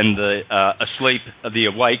Tower and the The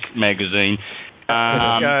Awake magazine.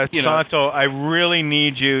 Santo, I really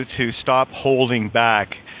need you to stop holding back.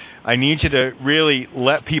 I need you to really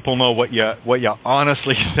let people know what you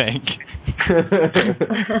honestly think.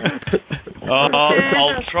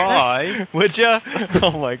 I'll try. Would ya?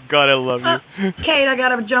 Oh my God, I love you. Kate, I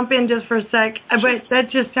gotta jump in just for a sec. But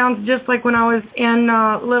that just sounds just like when I was in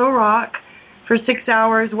Little Rock for 6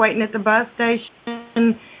 hours waiting at the bus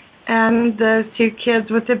station, and those two kids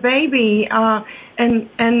with the baby,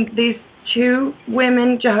 and these two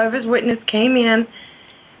women, Jehovah's Witness, came in,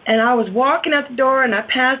 and I was walking out the door, and I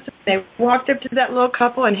passed them. They walked up to that little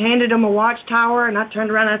couple and handed them a watchtower, and I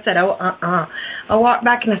turned around and I said, I walked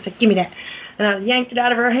back and I said, give me that. And I yanked it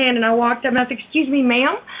out of her hand, and I walked up and I said, excuse me,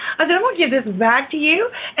 ma'am. I said, I'm going to give this back to you,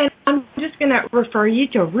 and I'm just going to refer you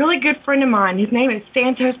to a really good friend of mine. His name is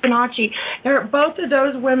Santos Bonacci. Both of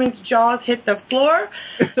those women's jaws hit the floor.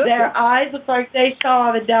 Their eyes looked like they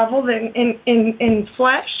saw the devil in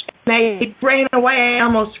flesh. They ran away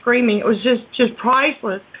almost screaming. It was just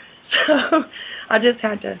priceless. So I just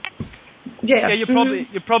had to. Yeah, you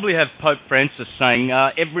probably have Pope Francis saying,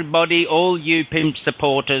 everybody, all you pimp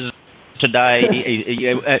supporters today.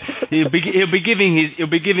 He'll be giving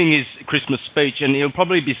his Christmas speech, and he'll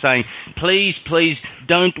probably be saying, please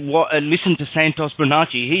don't listen to Santos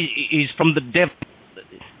Bonacci. He's from the devil.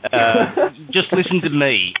 Just listen to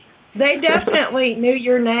me. They definitely knew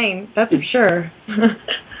your name. That's for sure.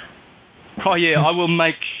 Oh yeah, I will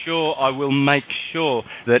make sure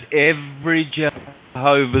that every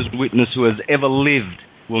Jehovah's Witness who has ever lived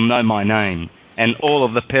will know my name, and all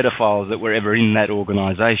of the pedophiles that were ever in that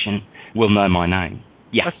organisation will know my name.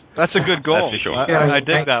 Yeah, that's a good goal. That's for sure. I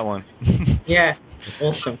dig that one. Yeah,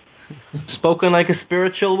 awesome. Spoken like a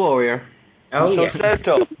spiritual warrior. Oh so yeah.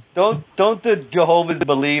 Santos, don't the Jehovah's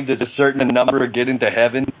believe there's a certain number who get into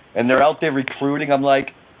heaven, and they're out there recruiting? I'm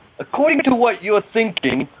like, according to what you're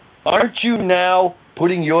thinking, aren't you now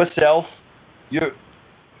putting yourself? You're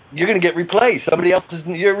going to get replaced.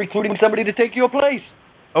 You're recruiting somebody to take your place.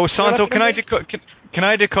 Oh, Santo, can I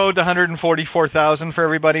decode the 144,000 for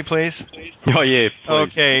everybody, please? Oh yeah,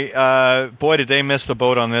 please. Okay. Boy, did they miss the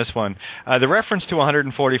boat on this one. The reference to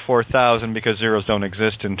 144,000, because zeros don't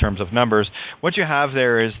exist in terms of numbers. What you have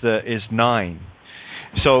there is 9.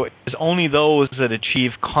 So it's only those that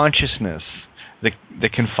achieve consciousness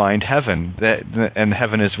that can find heaven, and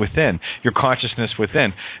heaven is within, your consciousness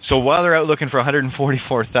within. So while they're out looking for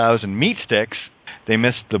 144,000 meat sticks, they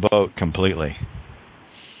missed the boat completely.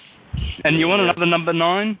 And you want another number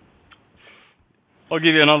 9? I'll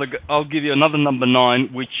give you another number 9,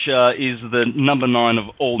 which is the number 9 of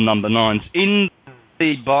all number 9s. In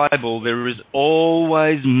the Bible, there is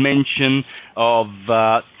always mention of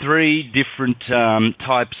 3 different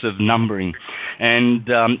types of numbering, and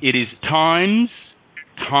it is times,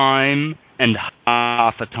 time, and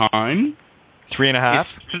half a time. 3.5.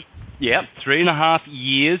 Yeah, 3.5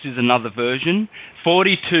 years is another version.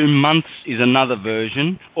 42 months is another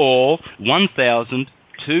version, or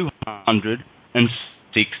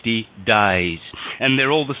 1,260 days. And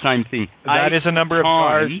they're all the same thing. That is a number of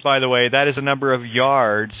yards, by the way. That is a number of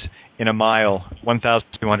yards in a mile,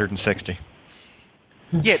 1,260.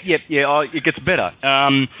 Yeah. It gets better.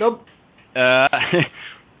 Nope.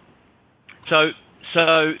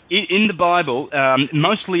 So in the Bible,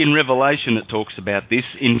 mostly in Revelation, it talks about this.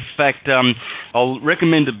 In fact, I'll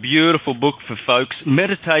recommend a beautiful book for folks,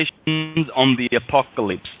 Meditations on the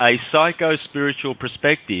Apocalypse, a psycho-spiritual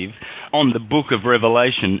perspective on the book of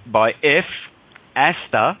Revelation by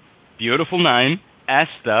Asta, beautiful name,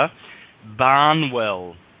 Asta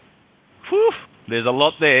Barnwell. Whew, there's a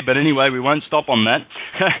lot there, but anyway, we won't stop on that.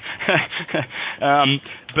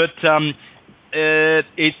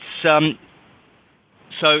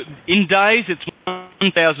 So in days, it's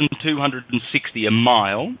 1,260 a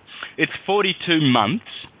mile. It's 42 months.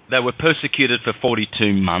 They were persecuted for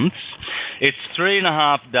 42 months. It's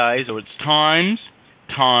 3.5 days, or it's times,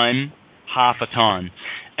 time, half a time.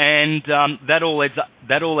 And that all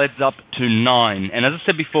adds up to 9. And as I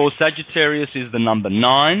said before, Sagittarius is the number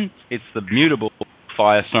 9. It's the mutable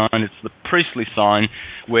fire sign. It's the priestly sign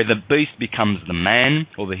where the beast becomes the man,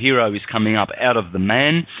 or the hero is coming up out of the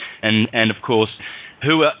man. And of course,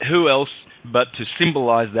 who else but to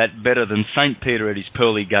symbolize that better than St. Peter at his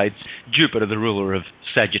pearly gates, Jupiter, the ruler of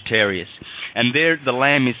Sagittarius. And there the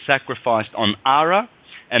lamb is sacrificed on Ara,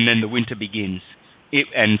 and then the winter begins.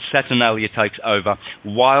 And Saturnalia takes over,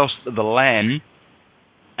 whilst the lamb,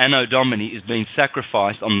 Anno Domini, is being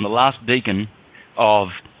sacrificed on the last deacon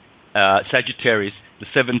of Sagittarius, the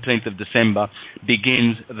 17th of December,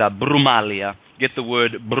 begins the Brumalia. Get the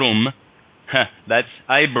word Brum. That's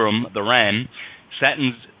Abram, the ram.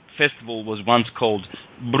 Saturn's festival was once called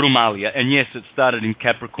Brumalia, and yes, it started in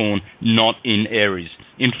Capricorn, not in Aries.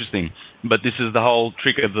 Interesting. But this is the whole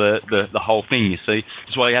trick of the whole thing, you see.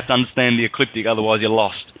 That's why you have to understand the ecliptic, otherwise you're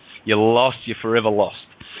lost. you're lost, you're forever lost.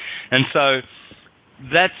 And so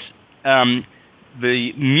that's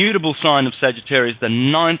the mutable sign of Sagittarius, the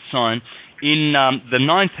ninth sign. In the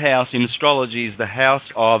ninth house in astrology is the house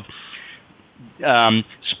of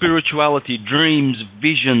spirituality, dreams,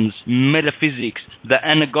 visions, metaphysics, the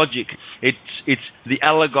anagogic. It's the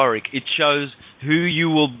allegoric. It shows who you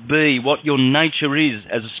will be, what your nature is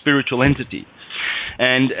as a spiritual entity,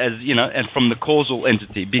 and as you know, and from the causal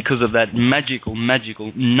entity, because of that magical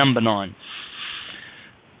number 9.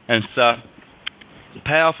 And so it's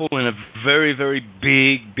powerful and a very, very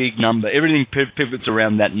big number. Everything pivots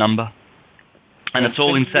around that number, and it's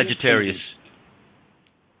all in Sagittarius.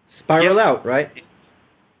 Spiral out, right?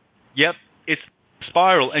 Yep, it's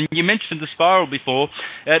spiral. And you mentioned the spiral before.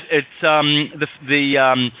 It's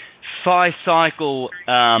the phi cycle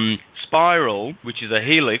spiral, which is a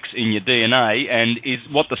helix in your DNA, and is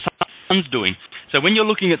what the sun's doing. So when you're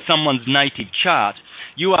looking at someone's native chart,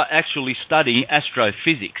 you are actually studying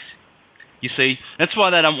astrophysics. You see, that's why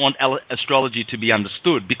they don't want astrology to be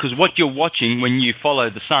understood, because what you're watching when you follow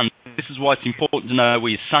the sun, this is why it's important to know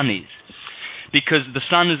where your sun is. Because the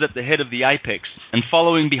sun is at the head of the apex, and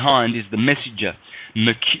following behind is the messenger,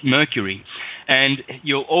 Mercury. And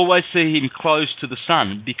you'll always see him close to the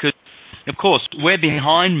sun, because, of course, we're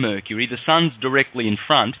behind Mercury, the sun's directly in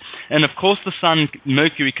front, and of course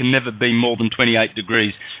Mercury can never be more than 28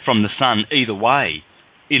 degrees from the sun either way,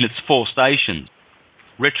 in its 4 stations: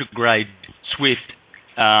 retrograde, swift,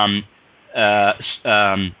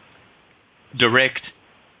 direct,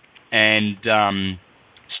 and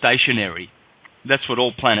stationary. That's what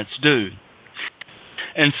all planets do.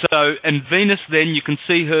 And so, and Venus, then, you can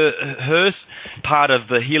see her part of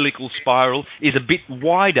the helical spiral is a bit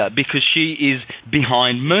wider because she is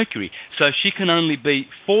behind Mercury. So she can only be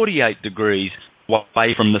 48 degrees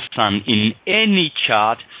away from the sun in any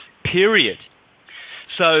chart, period.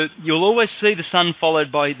 So you'll always see the sun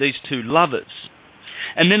followed by these 2 lovers.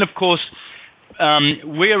 And then, of course,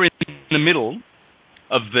 we're in the middle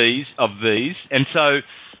of these, and so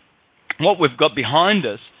what we've got behind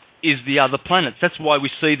us is the other planets. That's why we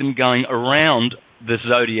see them going around the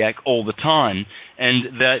zodiac all the time,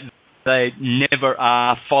 and that they never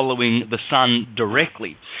are following the sun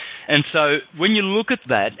directly. And so when you look at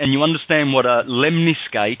that and you understand what a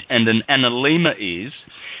lemniscate and an analemma is,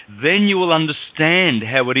 then you will understand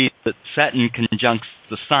how it is that Saturn conjuncts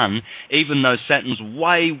the sun, even though Saturn's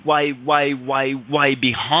way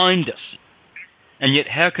behind us. And yet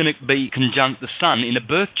how can it be conjunct the sun in a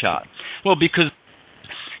birth chart? Well, because,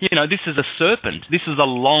 you know, this is a serpent. This is a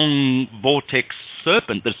long vortex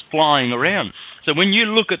serpent that's flying around. So when you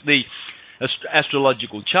look at the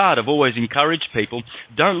astrological chart, I've always encouraged people,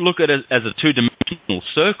 don't look at it as a 2-dimensional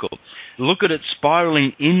circle. Look at it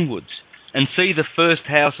spiraling inwards and see the first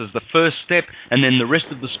house as the first step, and then the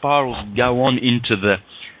rest of the spirals go on into the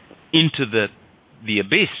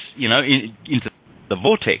abyss, you know, into the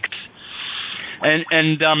vortex.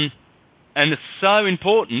 And it's so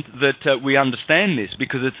important that we understand this,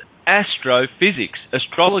 because it's astrophysics,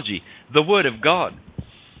 astrology, the Word of God.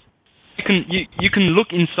 You can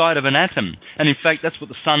look inside of an atom, and in fact that's what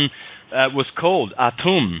the sun was called,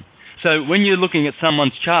 atum. So when you're looking at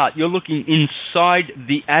someone's chart, you're looking inside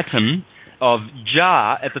the atom of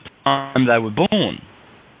Jah at the time they were born.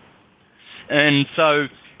 And so,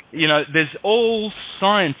 you know, there's all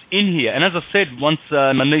science in here. And as I said, once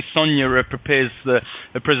my niece Sonia prepares the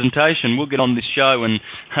presentation, we'll get on this show and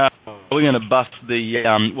we're going to bust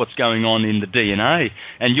the what's going on in the DNA.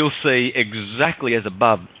 And you'll see exactly as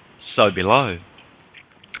above, so below.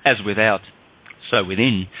 As without, so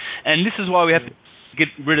within. And this is why we have to get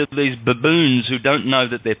rid of these baboons who don't know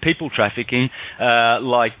that they're people trafficking,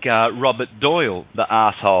 like Robert Doyle, the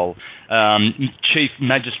arsehole, Chief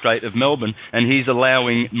Magistrate of Melbourne, and he's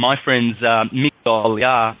allowing my friends Mick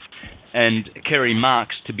Dolliar and Kerry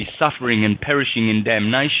Marks to be suffering and perishing in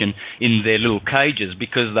damnation in their little cages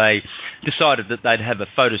because they decided that they'd have a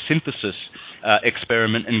photosynthesis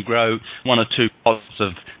experiment and grow 1 or 2 pots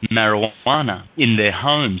of marijuana in their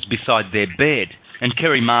homes beside their bed. And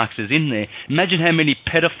Kerry Marks is in there. Imagine how many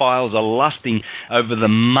pedophiles are lusting over the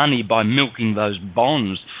money by milking those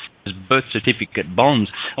bonds, those birth certificate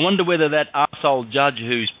bonds. I wonder whether that arsehole judge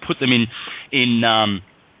who's put them in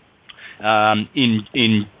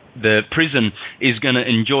the prison is going to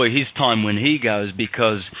enjoy his time when he goes,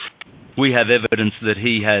 because we have evidence that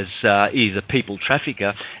he is a people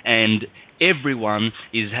trafficker, and everyone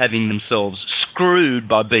is having themselves screwed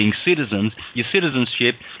by being citizens. Your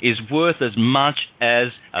citizenship is worth as much as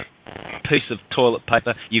a piece of toilet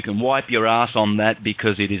paper. You can wipe your ass on that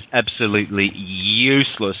because it is absolutely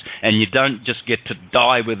useless, and you don't just get to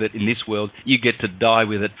die with it in this world, you get to die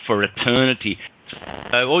with it for eternity.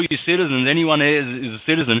 So all you citizens, anyone who is a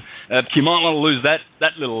citizen, you might want to lose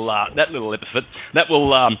that little epithet. That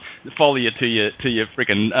will follow you to your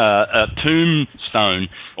freaking tombstone,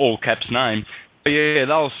 all caps name. But yeah,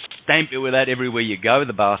 they'll stamp you with that everywhere you go,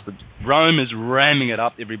 the bastards. Rome is ramming it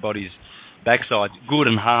up everybody's backside, good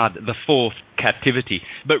and hard. The fourth captivity.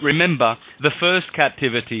 But remember, the first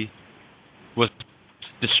captivity was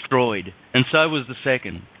destroyed, and so was the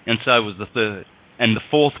second, and so was the third. And the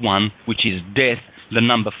fourth one, which is death, the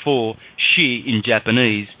number 4, shi in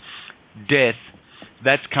Japanese, death,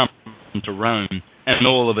 that's come to Rome, and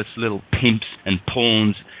all of its little pimps and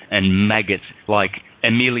pawns and maggots like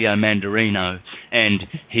Emilio Mandarino and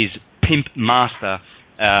his pimp master,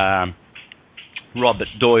 Robert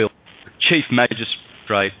Doyle, Chief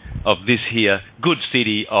Magistrate of this here good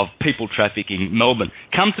city of people trafficking, Melbourne.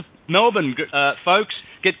 Come to Melbourne, folks,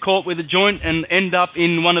 get caught with a joint and end up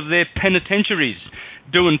in one of their penitentiaries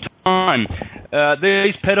doing time.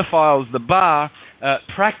 These pedophiles, the bar,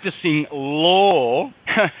 practicing law,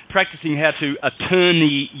 practicing how to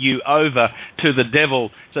attorney you over to the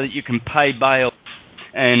devil so that you can pay bail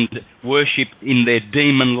and worship in their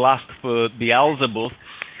demon lust for Beelzebub.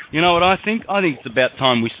 You know what I think? I think it's about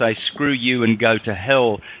time we say screw you and go to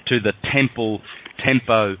hell, to the temple,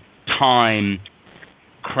 tempo, time,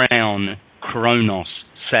 crown, Kronos,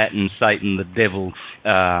 Saturn, Satan, the devil,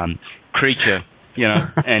 creature, you know,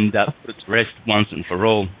 and put it to rest once and for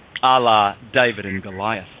all, a la David and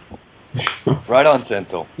Goliath. Right on,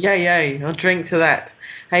 Santo. Yay, I'll drink to that.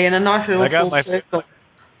 Hey, in a nice little full circle.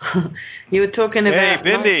 You were talking about... Hey,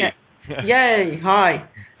 Bindi! Yay, hi.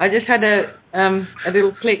 I just had a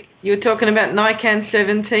little click. You were talking about Nican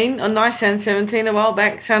 17 a while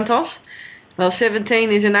back, Santos. Well,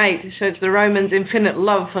 17 is an 8, so it's the Romans' infinite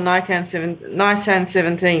love for Nican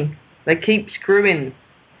 17. They keep screwing.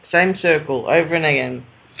 Same circle, over and again.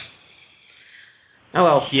 Oh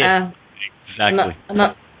well. Yeah, exactly.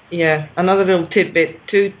 Another little tidbit.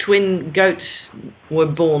 2 twin goats were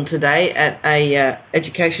born today at a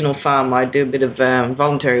educational farm I do a bit of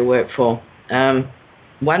voluntary work for. 1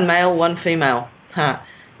 male, 1 female.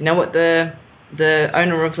 You know what the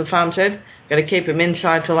owner of the farm said? Got to keep them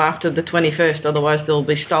inside till after the 21st, otherwise they'll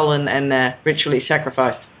be stolen and ritually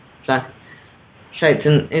sacrificed. So,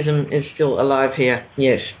 Satanism is still alive here.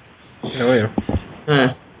 Yes. Oh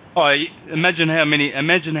yeah. Imagine how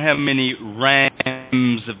many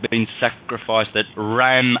rams have been sacrificed at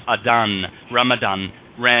Ramadan,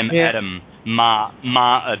 Adam,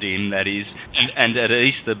 Ma'adim, that is, and at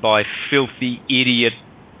Easter by filthy idiot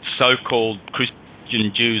so-called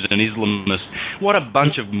Christian Jews and Islamists. What a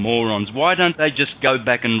bunch of morons. Why don't they just go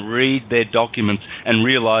back and read their documents and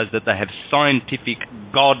realize that they have scientific,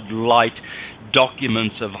 God-light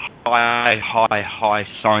documents of high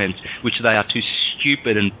science, which they are too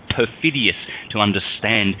stupid and perfidious to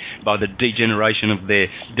understand by the degeneration of their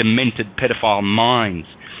demented pedophile minds,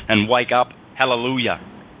 and wake up, hallelujah.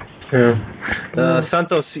 Yeah.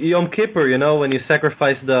 Santos, Yom Kippur, you know, when you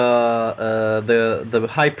sacrifice the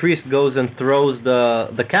high priest goes and throws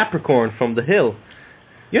the Capricorn from the hill.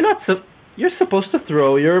 You're supposed to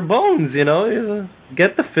throw your bones, you know.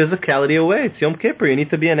 Get the physicality away. It's Yom Kippur. You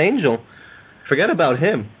need to be an angel. Forget about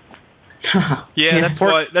him. Yeah,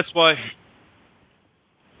 that's why.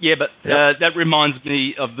 Yeah, but that reminds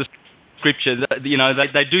me of the scripture. You know,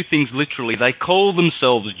 they do things literally. They call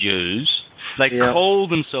themselves Jews. They call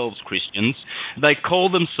themselves Christians. They call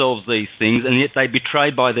themselves these things, and yet they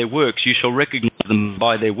betray by their works. You shall recognize them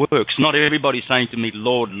by their works. Not everybody saying to me,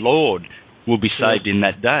 Lord, Lord, will be saved in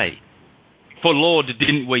that day. For Lord,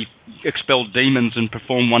 didn't we expel demons and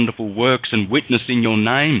perform wonderful works and witness in your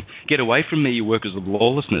name? Get away from me, you workers of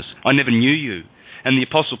lawlessness. I never knew you. And the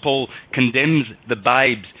Apostle Paul condemns the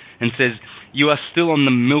babes and says, you are still on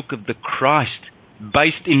the milk of the Christ,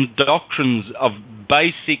 based in doctrines of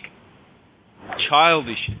basic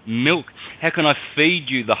childish milk. How can I feed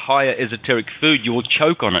you the higher esoteric food? You will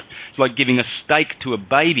choke on it. It's like giving a steak to a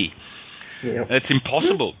baby. Yeah. It's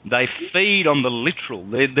impossible. They feed on the literal.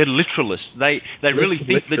 They're literalists. They really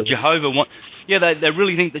think that Jehovah they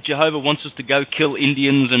really think that Jehovah wants us to go kill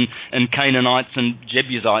Indians and Canaanites and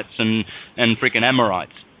Jebusites and freaking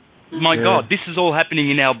Amorites. My God, this is all happening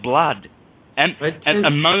in our blood. And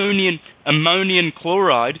ammonium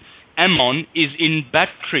chloride, ammon, is in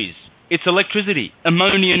batteries. It's electricity.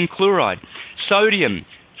 Ammonium chloride. Sodium,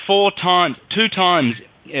 2 times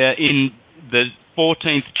in the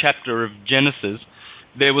 14th chapter of Genesis,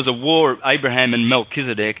 there was a war. Abraham and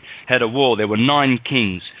Melchizedek had a war. There were 9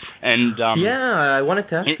 kings. And I wanted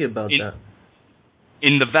to ask you about that.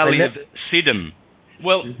 In the valley of Siddim.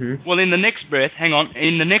 Well, in the next breath,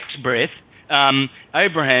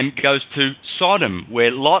 Abraham goes to Sodom,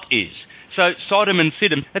 where Lot is. So Sodom and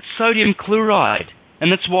Siddim, that's sodium chloride.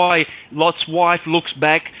 And that's why Lot's wife looks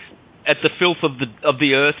back at the filth of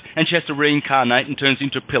the earth, and she has to reincarnate and turns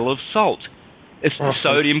into a pillar of salt. It's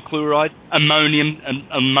sodium chloride,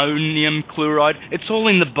 ammonium chloride. It's all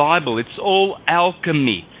in the Bible. It's all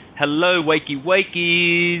alchemy. Hello,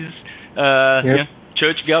 wakies,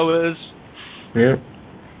 churchgoers. Yeah.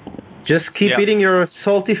 Just keep eating your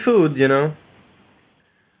salty food, you know.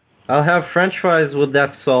 I'll have French fries with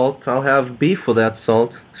that salt. I'll have beef with that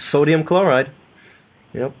salt. Sodium chloride.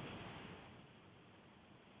 Yep.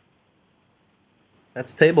 That's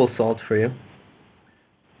table salt for you.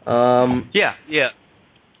 Yep.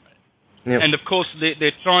 And of course,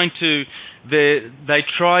 they're trying to they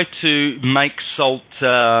try to make salt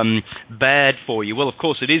bad for you. Well, of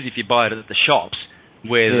course it is if you buy it at the shops,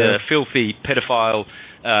 where the filthy pedophile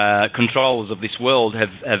controllers of this world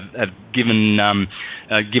have given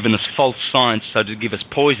us false science, so to give us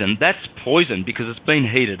poison. That's poison because it's been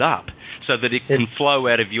heated up so that it can flow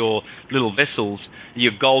out of your little vessels,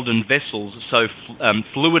 your golden vessels, so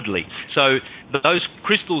fluidly. So those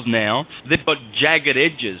crystals now, they've got jagged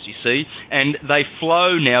edges, you see, and they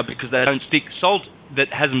flow now because they don't stick. Salt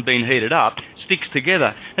that hasn't been heated up sticks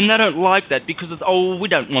together, and they don't like that because it's, we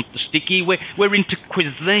don't want the sticky. We're into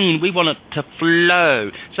cuisine. We want it to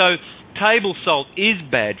flow. So table salt is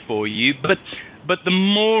bad for you, but the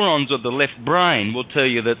morons of the left brain will tell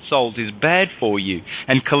you that salt is bad for you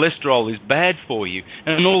and cholesterol is bad for you,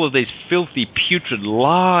 and all of these filthy, putrid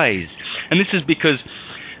lies. And this is because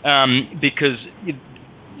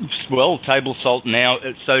table salt now,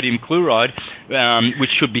 sodium chloride, which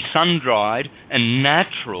should be sun-dried and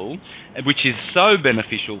natural, which is so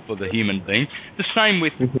beneficial for the human being. The same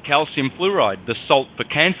with calcium fluoride, the salt for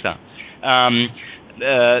cancer.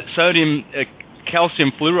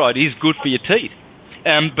 Calcium fluoride is good for your teeth.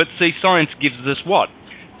 But see, science gives us what?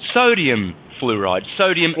 Sodium fluoride,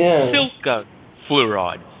 sodium silica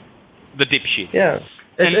fluoride, the dipshit. Yeah,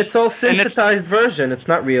 it's all synthesized version. It's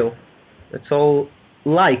not real. It's all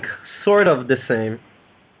sort of the same.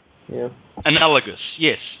 Yeah. Analogous,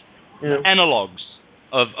 yes. Yeah. Analogues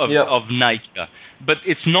of nature. But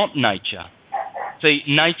it's not nature. See,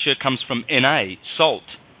 nature comes from Na, salt.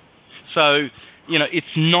 So,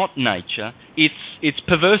 it's not nature. It's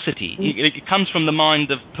perversity. It comes from the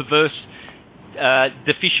mind of perverse,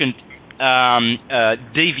 deficient,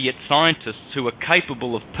 deviant scientists who are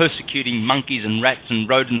capable of persecuting monkeys and rats and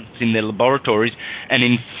rodents in their laboratories and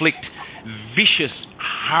inflict vicious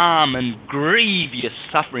harm and grievous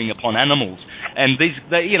suffering upon animals. And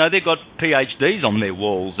they've got PhDs on their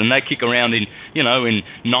walls, and they kick around in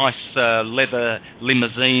nice leather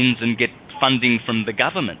limousines and get funding from the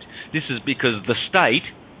government. This is because the state,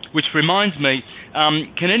 which reminds me,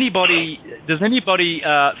 does anybody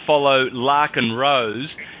follow Larkin Rose?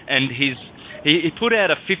 And he put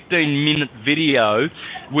out a 15-minute video,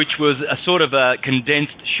 which was a sort of a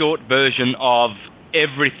condensed short version of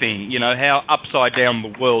everything, how upside down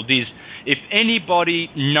the world is. If anybody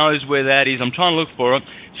knows where that is, I'm trying to look for it,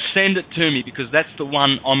 send it to me, because that's the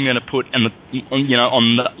one I'm going to put on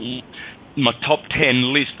my top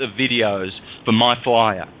 10 list of videos for my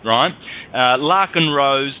flyer, right? Larkin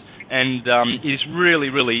Rose, and he's really,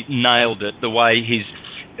 really nailed it, the way he's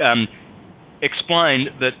explained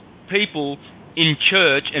that people in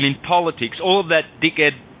church and in politics, all of that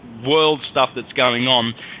dickhead world stuff that's going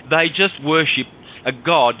on, they just worship a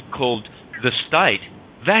god called the state.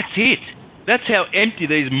 That's it. That's how empty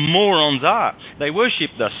these morons are. They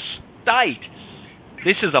worship the state.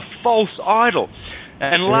 This is a false idol.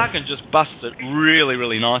 And Larkin just busts it really,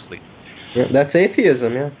 really nicely. Yeah, that's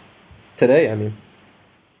atheism, today, I mean.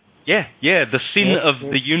 Yeah, the sin of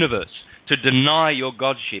the universe, to deny your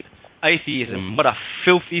godship. Atheism, what a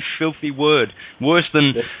filthy, filthy word. Worse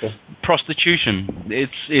than prostitution.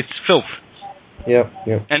 It's filth. Yeah.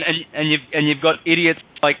 And you've got idiots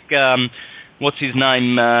like what's his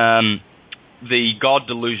name, the God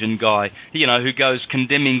delusion guy, who goes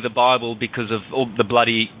condemning the Bible because of all the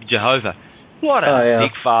bloody Jehovah. What a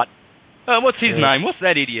dick fart. What's his name? What's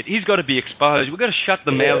that idiot? He's got to be exposed. We've got to shut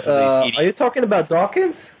the mouths of these idiots. Are you talking about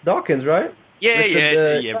Dawkins? Dawkins, right? Yeah,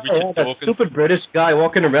 Richard Dawkins. That stupid British guy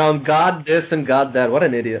walking around, God this and God that. What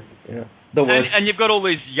an idiot. Yeah. The worst. And you've got all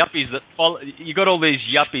these yuppies that follow. You've got all these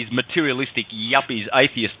yuppies, materialistic yuppies,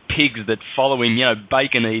 atheist pigs that follow him.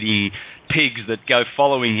 Bacon-eating pigs that go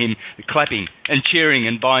following him, clapping and cheering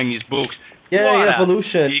and buying his books. Yeah,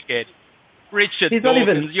 evolution. Dickhead. Richard He's Dawkins,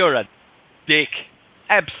 not even... you're a dick.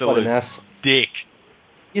 Absolute dick.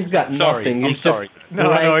 He's got nothing. I'm sorry.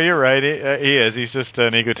 No, you're right. He is. He's just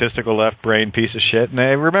an egotistical left-brain piece of shit.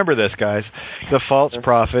 And remember this, guys. The false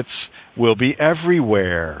prophets will be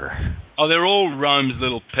everywhere. Oh, they're all Rome's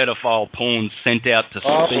little pedophile pawns sent out to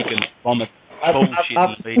speak and vomit bullshit in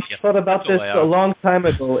the media. I thought about this a long time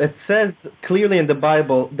ago. It says clearly in the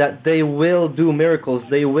Bible that they will do miracles.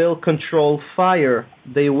 They will control fire.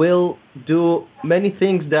 They will do many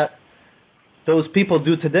things that those people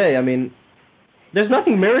do today. I mean, there's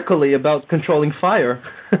nothing miracle-y about controlling fire,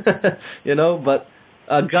 but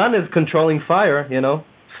a gun is controlling fire,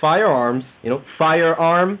 firearms,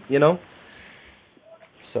 firearm,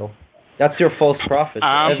 So that's your false prophet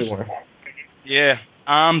everywhere. Yeah,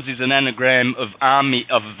 arms is an anagram of army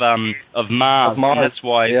of Mars. And that's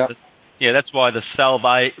why, that's why the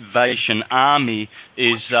Salvation Army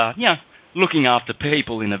is, looking after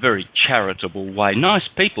people in a very charitable way. Nice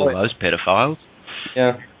people, those pedophiles.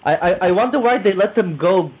 Yeah. I wonder why they let them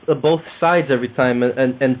go both sides every time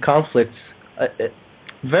and conflicts.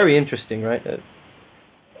 Very interesting, right?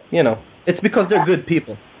 It's because they're good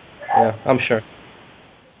people. Yeah, I'm sure.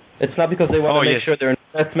 It's not because they want to make sure their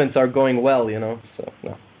investments are going well, So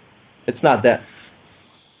no, it's not that.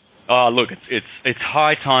 Oh, look, it's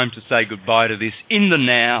high time to say goodbye to this in the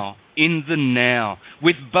now,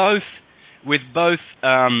 with both.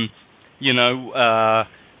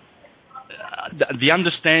 The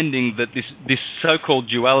understanding that this so-called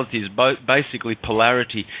duality is basically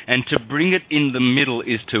polarity, and to bring it in the middle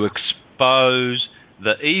is to expose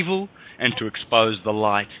the evil and to expose the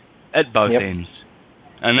light at both ends.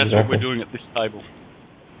 And that's what we're doing at this table.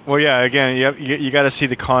 Well, yeah, again, you got to see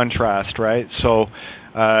the contrast, right? So,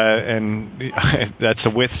 and that's a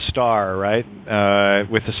with star, right?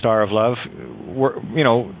 With the star of love.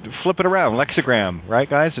 Flip it around, lexigram, right,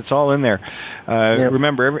 guys? It's all in there.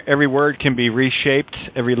 Remember, every word can be reshaped.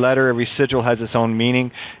 Every letter, every sigil has its own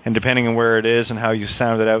meaning, and depending on where it is and how you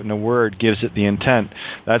sound it out in a word gives it the intent.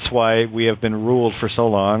 That's why we have been ruled for so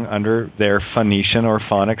long under their Phoenician or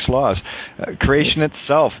phonics laws. Creation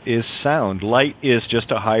itself is sound. Light is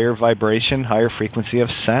just a higher vibration, higher frequency of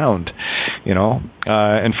sound,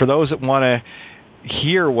 and for those that want to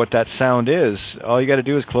hear what that sound is, all you got to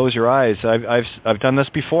do is close your eyes. I've done this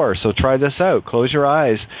before, so try this out. Close your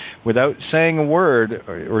eyes without saying a word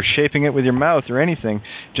or shaping it with your mouth or anything.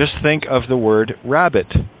 Just think of the word rabbit.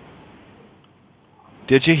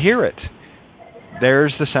 Did you hear it?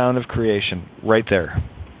 There's the sound of creation right there.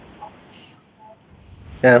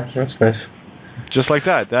 Yeah, that's nice. Just like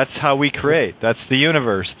that. That's how we create. That's the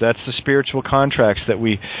universe. That's the spiritual contracts that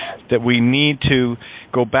we need to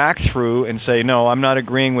go back through and say, no, I'm not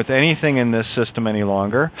agreeing with anything in this system any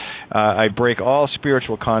longer. I break all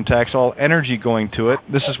spiritual contacts, all energy going to it.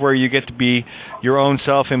 This is where you get to be your own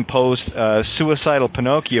self-imposed suicidal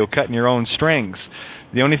Pinocchio cutting your own strings.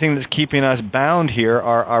 The only thing that's keeping us bound here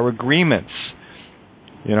are our agreements.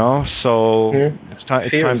 So it's time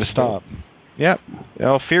to stop. Yeah,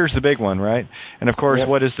 fear's the big one, right? And of course,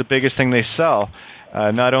 what is the biggest thing they sell?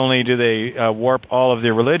 Not only do they warp all of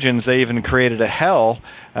their religions, they even created a hell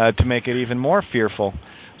to make it even more fearful.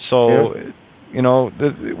 So,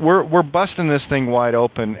 we're busting this thing wide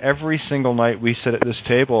open every single night we sit at this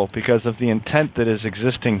table because of the intent that is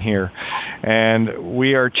existing here, and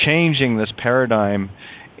we are changing this paradigm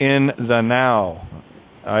in the now.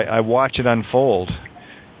 I watch it unfold.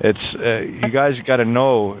 It's you guys got to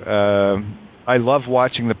know. I love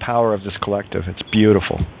watching the power of this collective. It's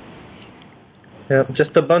beautiful. Yeah,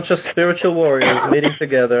 just a bunch of spiritual warriors meeting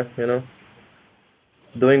together,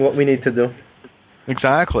 doing what we need to do.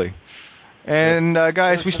 Exactly. And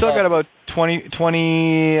guys, we still got about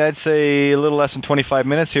 20, I'd say a little less than 25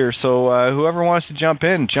 minutes here. So whoever wants to jump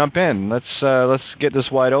in. Let's get this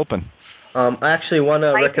wide open. I actually want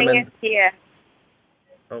to recommend. Is here.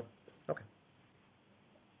 Oh, okay.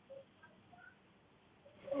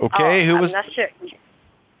 Okay, who was? I'm not sure.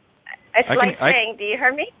 It's saying, do you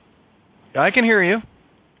hear me? I can hear you.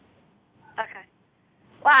 Okay.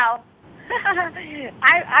 Wow.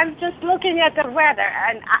 I'm just looking at the weather,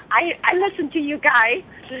 and I listen to you guys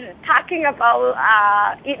talking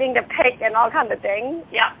about eating the pig and all kind of things.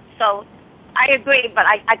 Yeah, so I agree, but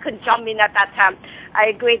I couldn't jump in at that time. I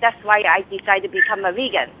agree, that's why I decided to become a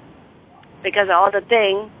vegan, because of all the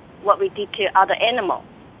things, what we did to other animals.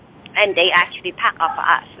 And they actually pack up for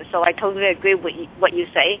us. So I totally agree with what you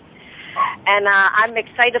say. And I'm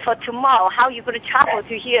excited for tomorrow. How are you going to travel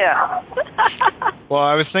to here? Well,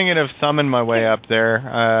 I was thinking of thumbing my way up there.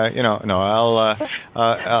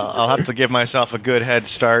 I'll have to give myself a good head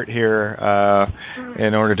start here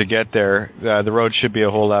in order to get there. The roads should be a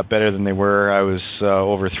whole lot better than they were. I was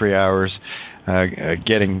over 3 hours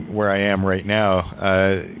getting where I am right now.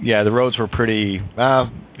 The roads were pretty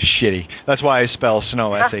shitty. That's why I spell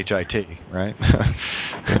snow S-H-I-T, right?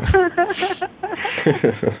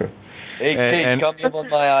 Hey, Kate, come in on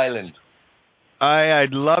my island.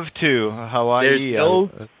 I'd love to. Hawaii.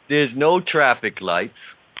 There's no traffic lights.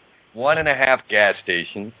 1.5 gas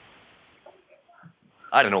stations.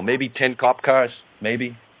 I don't know, maybe 10 cop cars,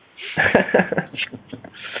 maybe.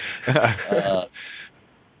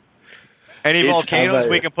 Any volcanoes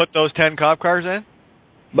we can put those 10 cop cars in?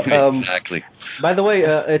 Exactly. By the way,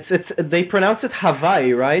 they pronounce it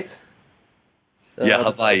Hawaii, right?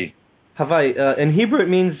 Hawaii. Hawaii. In Hebrew, it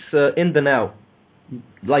means in the now,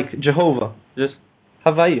 like Jehovah. Just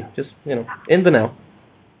Hawaii. Just in the now.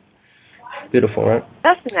 Beautiful, right?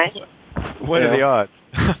 That's nice. What are the odds?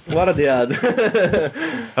 What are the odds?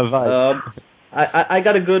 Hawaii. I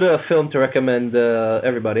got a good film to recommend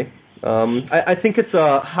everybody. I think it's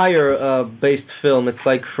a higher based film. It's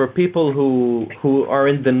like for people who are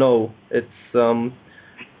in the know. It's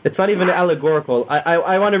not even allegorical.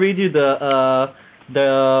 I want to read you the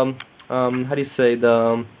how do you say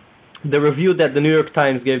the review that the New York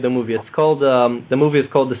Times gave the movie. It's called the movie is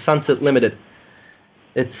called The Sunset Limited.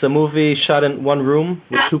 It's a movie shot in one room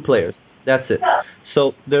with 2 players. That's it.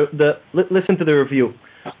 So listen to the review.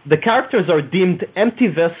 The characters are deemed empty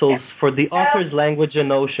vessels for the author's language and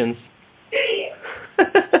notions.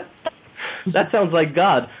 That sounds like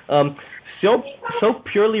God. So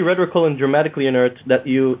purely rhetorical and dramatically inert that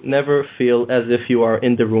you never feel as if you are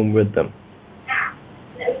in the room with them.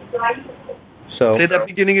 So say that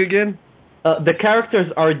beginning again. The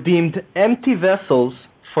characters are deemed empty vessels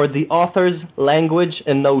for the author's language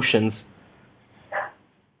and notions.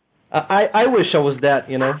 I wish I was that,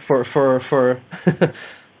 for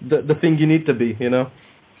the thing you need to be,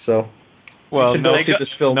 So. Well,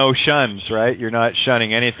 no shuns, right? You're not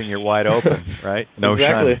shunning anything. You're wide open, right? No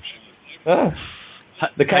exactly. shuns.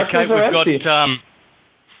 The characters are empty.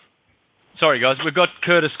 Sorry, guys. We've got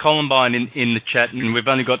Curtis Columbine in the chat, and we've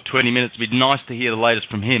only got 20 minutes. It'd be nice to hear the latest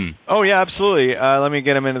from him. Oh, yeah, absolutely. Let me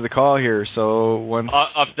get him into the call here. So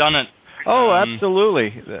I've done it. Oh,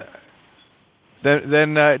 absolutely.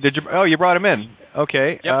 Then did you? Oh, you brought him in.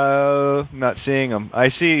 Okay. Yep. Not seeing him. I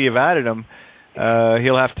see you've added him.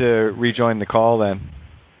 He'll have to rejoin the call then.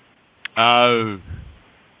 Oh.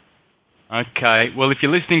 Okay. Well, if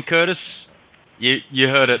you're listening, Curtis, you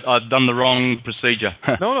heard it. I've done the wrong procedure.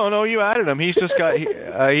 No. You added him. He's just got.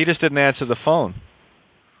 He just didn't answer the phone.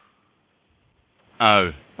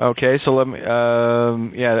 Oh. Okay. So let me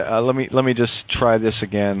just try this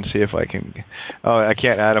again. See if I can. Oh, I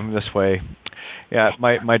can't add him this way. Yeah,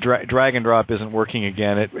 my drag and drop isn't working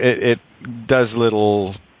again. It does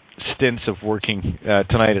little stints of working.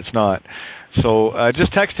 Tonight it's not. So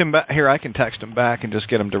just text him back. Here, I can text him back and just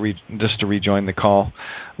get him to rejoin the call.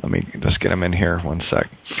 Let me just get him in here 1 sec.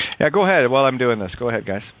 Yeah, go ahead while I'm doing this. Go ahead,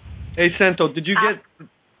 guys. Hey, Santo, did you get...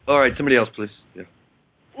 All right, somebody else, please. Yeah.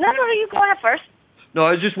 No, you go ahead first. No,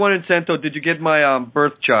 I was just wondering, Santo, did you get my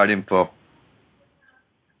birth chart info?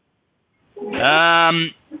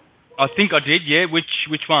 I think I did, yeah. Which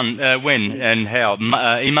one? When and how?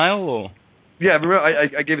 Email or? Yeah, remember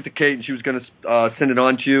I gave it to Kate and she was going to send it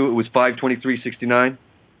on to you. It was 5/23/69.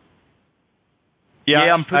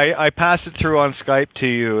 Yeah, I passed it through on Skype to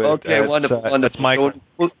you. Okay, wonderful. That's Michael.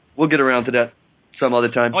 We'll get around to that some other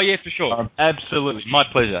time. Oh yeah, for sure. Absolutely, my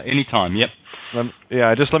pleasure. Anytime. Yep.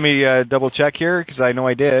 Just let me double check here because I know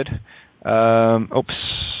I did. Where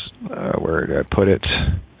did I put it?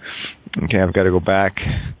 Okay, I've got to go back.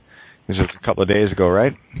 This was a couple of days ago,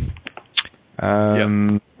 right?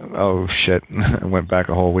 Yep. Oh, shit. I went back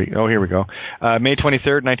a whole week. Oh, here we go. May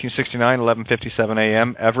 23rd, 1969, 11:57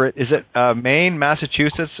 a.m. Everett. Is it Maine,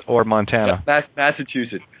 Massachusetts, or Montana? Yeah,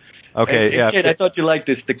 Massachusetts. Okay, and Kid, I thought you liked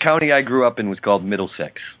this. The county I grew up in was called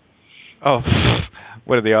Middlesex. Oh,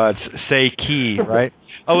 what are the odds? Say key, right?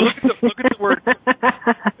 Oh, look at the word. Look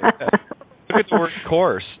at the word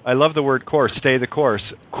course. I love the word course. Stay the course.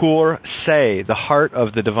 Cour say, the heart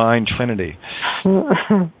of the divine Trinity.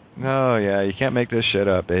 Oh, yeah, you can't make this shit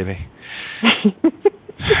up, baby.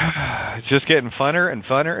 It's just getting funner and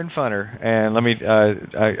funner and funner. And let me,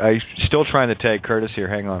 I'm still trying to tag Curtis here.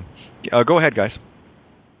 Hang on. Go ahead, guys.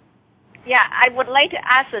 Yeah, I would like to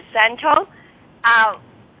ask Santo.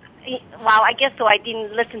 Well, I guess so I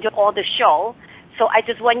didn't listen to all the show. So I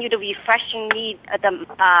just want you to refreshing me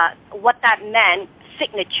what that meant,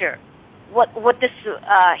 signature. What this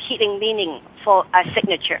healing meaning for a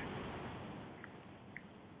signature?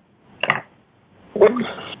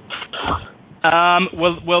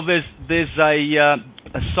 Well, there's a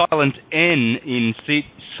silent N in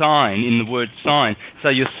sign, in the word sign. So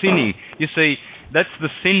you're sinning. You see, that's the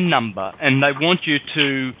sin number, and they want you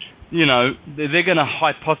to, they're going to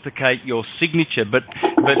hypothecate your signature, but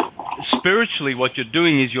spiritually what you're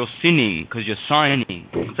doing is you're sinning because you're signing.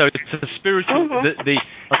 So it's a spiritual...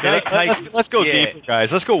 Let's go deeper, guys.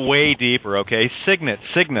 Let's go way deeper, okay? Cygnus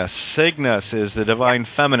is the divine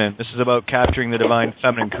feminine. This is about capturing the divine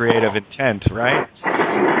feminine creative intent, right?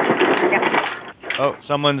 Oh,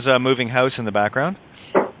 someone's moving house in the background.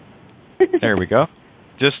 There we go.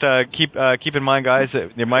 Just keep in mind, guys,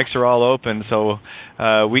 that your mics are all open, so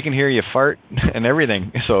we can hear you fart and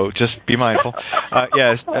everything. So just be mindful.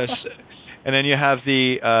 Yes. And then you have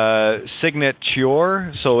the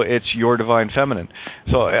signature, so it's your divine feminine.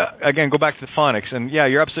 So again, go back to the phonics, and yeah,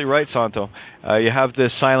 you're absolutely right, Santo. You have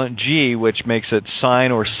this silent G, which makes it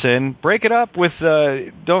sign or sin. Break it up with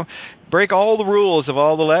don't break all the rules of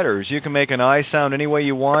all the letters. You can make an I sound any way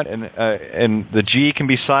you want, and the G can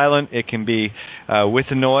be silent. It can be with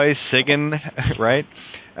a noise, sign, right?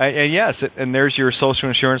 And yes, and there's your social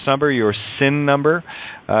insurance number, your SIN number.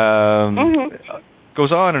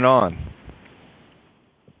 Goes on and on.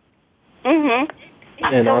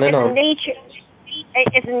 And so on and it's on. Nature.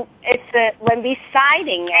 It's when we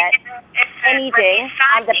signing it, anything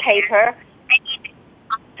on the paper.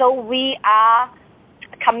 So we are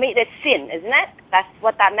committed sin, isn't it? That's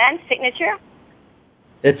what that meant. Signature.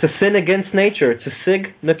 It's a sin against nature. It's a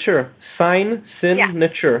signature. Sign, sin,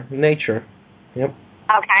 nature. Nature. Yep.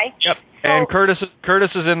 Okay. Yep. So, and Curtis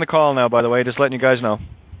is in the call now, by the way. Just letting you guys know.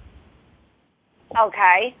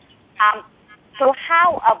 Okay. So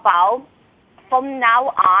how about from now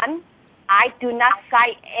on, I do not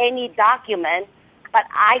sign any document, but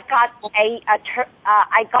I got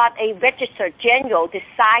a registered general to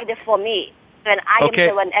sign it for me, and I am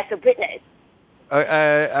the one as a witness.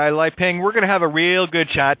 Lai Ping, we're going to have a real good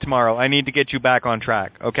chat tomorrow. I need to get you back on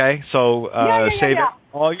track, okay? So save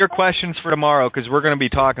all your questions for tomorrow, because we're going to be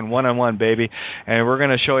talking one-on-one, baby, and we're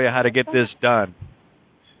going to show you how to get this done,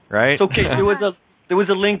 right? It's okay. There was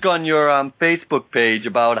a link on your Facebook page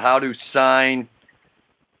about how to sign.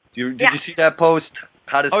 Did you see that post?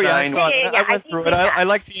 How to sign? I went through it. I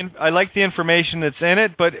like the information that's in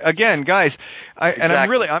it, but again, guys, I'm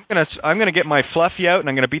gonna get my fluffy out, and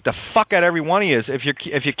I'm gonna beat the fuck out of every one of you if you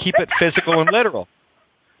keep it physical and literal.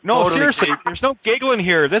 No, seriously, there's no giggling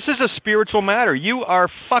here. This is a spiritual matter. You are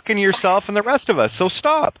fucking yourself and the rest of us. So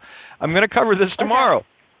stop. I'm gonna cover this tomorrow.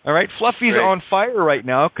 All right, Fluffy's on fire right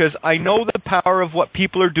now because I know the power of what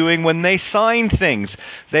people are doing when they sign things.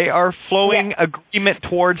 They are flowing agreement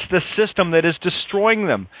towards the system that is destroying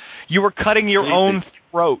them. You are cutting your own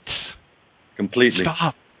throats. Completely.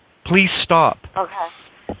 Stop. Please stop. Okay.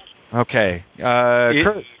 Okay.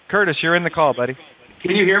 Curtis, you're in the call, buddy.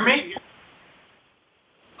 Can you hear me?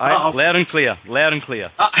 Loud and clear. Loud and clear.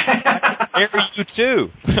 I hear you too.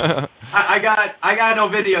 I got no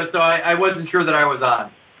video, so I wasn't sure that I was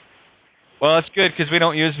on. Well, it's good because we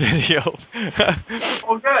don't use video.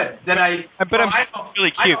 Oh, good. Then I'm really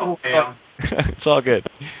cute. It's all good.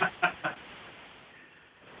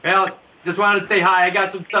 Well, just wanted to say hi. I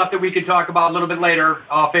got some stuff that we could talk about a little bit later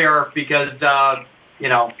off air because,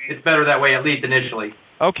 it's better that way, at least initially.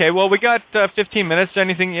 Okay, well, we got 15 minutes.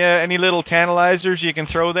 Anything, any little tantalizers you can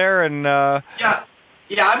throw there? And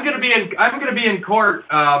Yeah, I'm gonna be in court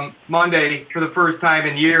Monday for the first time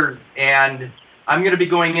in years, and I'm gonna be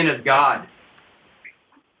going in as God.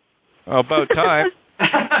 Oh, about time.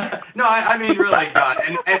 No, I mean really God,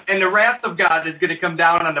 and the wrath of God is gonna come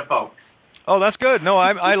down on the folks. Oh, that's good. No,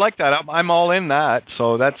 I like that. I'm all in that.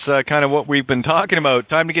 So that's kind of what we've been talking about.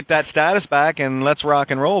 Time to get that status back, and let's rock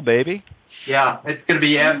and roll, baby. Yeah, it's gonna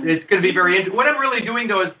be very interesting. What I'm really doing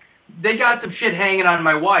though is, they got some shit hanging on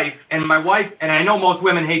my wife, and I know most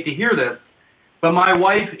women hate to hear this, but my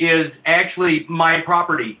wife is actually my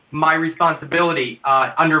property, my responsibility,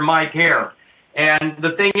 under my care. And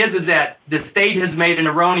the thing is that the state has made an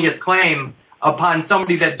erroneous claim upon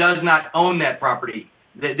somebody that does not own that property.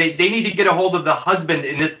 They need to get a hold of the husband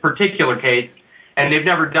in this particular case, and they've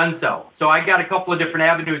never done so. So I got a couple of different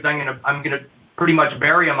avenues I'm gonna pretty much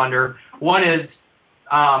bury them under. One is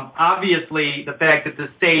obviously the fact that the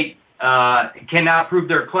state cannot prove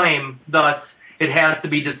their claim, thus it has to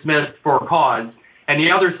be dismissed for cause. And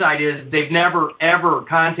the other side is they've never, ever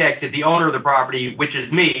contacted the owner of the property, which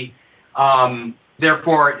is me,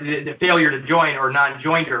 therefore the failure to join or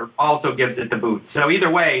non-jointer also gives it the boot. So either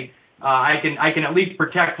way, I can at least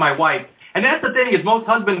protect my wife. And that's the thing, is most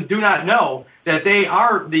husbands do not know that they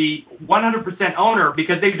are the 100% owner,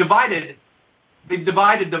 because they've divided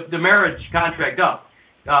the marriage contract up.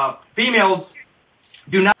 Females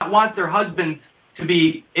do not want their husbands to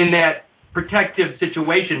be in that protective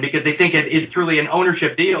situation because they think it is truly an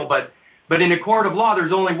ownership deal. But in a court of law,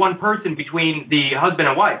 there's only one person between the husband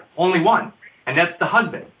and wife, only one, and that's the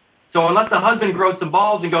husband. So unless the husband grows some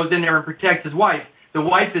balls and goes in there and protects his wife, the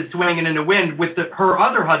wife is swinging in the wind with her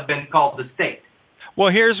other husband called the state. Well,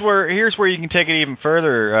 here's where you can take it even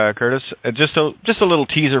further, Curtis. Just a little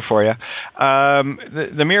teaser for you.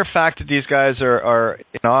 The mere fact that these guys are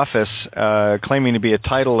in office, claiming to be a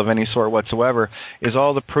title of any sort whatsoever, is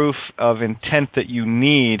all the proof of intent that you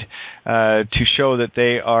need to show that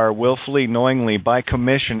they are willfully, knowingly, by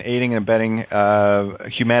commission, aiding and abetting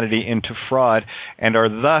humanity into fraud, and are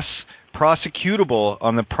thus prosecutable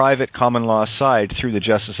on the private common law side through the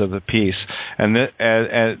justice of the peace. And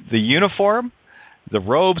the uniform, the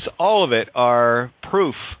robes, all of it are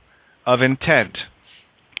proof of intent.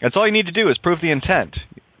 That's all you need to do is prove the intent.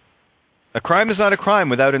 A crime is not a crime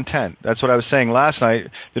without intent. That's what I was saying last night.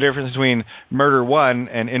 The difference between murder one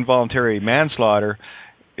and involuntary manslaughter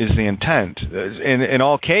is the intent. In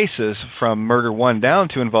all cases, from murder one down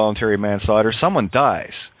to involuntary manslaughter, someone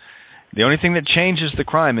dies. The only thing that changes the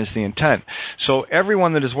crime is the intent. So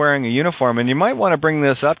everyone that is wearing a uniform, and you might want to bring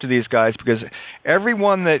this up to these guys, because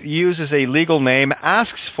everyone that uses a legal name,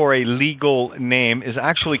 asks for a legal name, is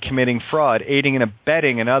actually committing fraud, aiding and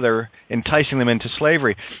abetting another, enticing them into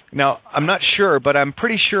slavery. Now, I'm not sure, but I'm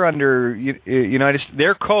pretty sure under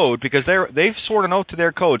their code, because they've sworn an oath to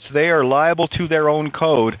their code, so they are liable to their own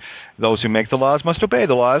code. Those who make the laws must obey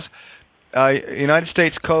the laws. United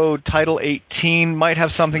States Code Title 18 might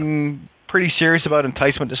have something pretty serious about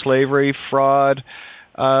enticement to slavery, fraud,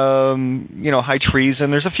 high treason.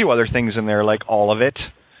 There's a few other things in there, like all of it.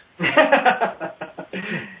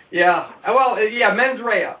 Yeah. Well, yeah, mens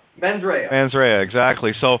rea. Mens rea,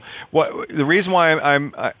 exactly. So the reason why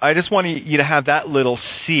I just want you to have that little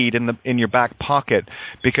seed in your back pocket,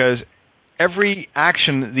 because every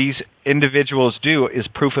action that these individuals do is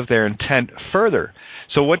proof of their intent further.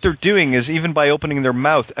 So what they're doing is, even by opening their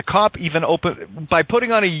mouth, a cop by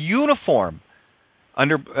putting on a uniform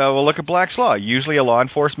under, look at Black's Law, usually a law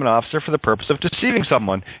enforcement officer for the purpose of deceiving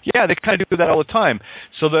someone. Yeah, they kind of do that all the time.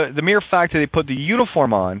 So the mere fact that they put the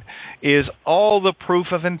uniform on is all the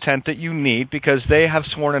proof of intent that you need, because they have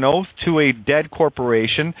sworn an oath to a dead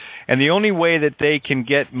corporation, and the only way that they can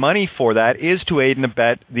get money for that is to aid and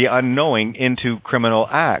abet the unknowing into criminal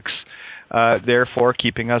acts, therefore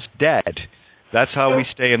keeping us dead. That's how we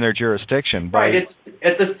stay in their jurisdiction. Right,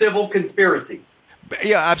 it's a civil conspiracy.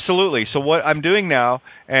 Yeah, absolutely. So what I'm doing now,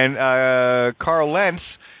 and Carl Lentz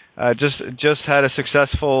just had a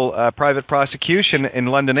successful private prosecution in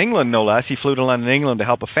London, England, no less. He flew to London, England to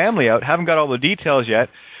help a family out. Haven't got all the details yet,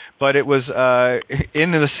 but it was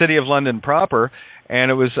in the city of London proper,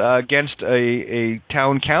 and it was against a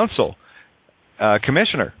town council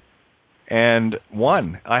commissioner. And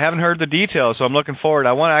won. I haven't heard the details, so I'm looking forward.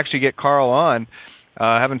 I want to actually get Carl on.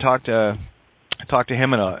 I haven't talked to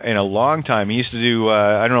him in a long time. He used to do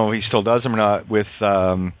I don't know if he still does them or not. With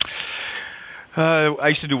I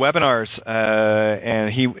used to do webinars,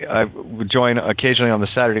 and I would join occasionally on the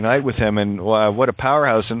Saturday night with him. And what a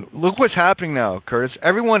powerhouse! And look what's happening now, Curtis.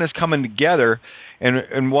 Everyone is coming together,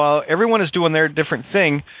 and while everyone is doing their different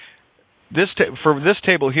thing. For this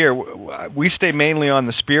table here, we stay mainly on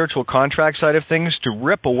the spiritual contract side of things to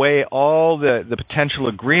rip away all the potential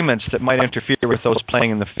agreements that might interfere with those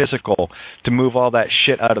playing in the physical, to move all that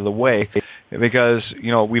shit out of the way. Because,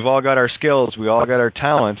 we've all got our skills, we all got our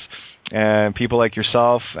talents, and people like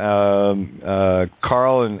yourself,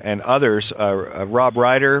 Carl and others, Rob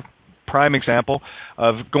Ryder, prime example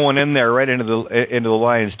of going in there right into the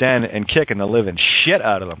lion's den and kicking the living shit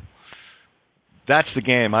out of them. That's the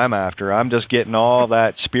game I'm after. I'm just getting all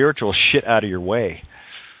that spiritual shit out of your way.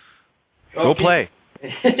 Okay. Go play.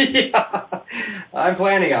 Yeah, I'm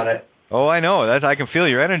planning on it. Oh, I know. I can feel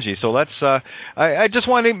your energy. So let's. I just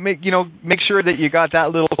want to make sure that you got that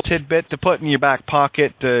little tidbit to put in your back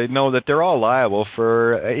pocket to know that they're all liable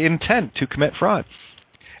for intent to commit fraud,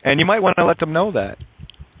 and you might want to let them know that.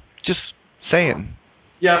 Just saying.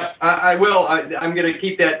 Yeah, I will. I'm going to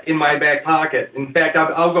keep that in my back pocket. In fact,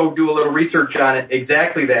 I'll go do a little research on it,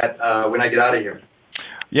 exactly that, when I get out of here.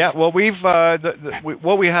 Yeah, well,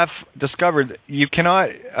 what we have discovered, you cannot,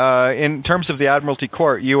 in terms of the Admiralty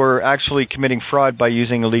Court, you are actually committing fraud by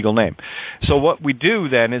using a legal name. So what we do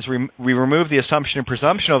then is we remove the assumption and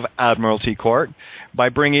presumption of Admiralty Court by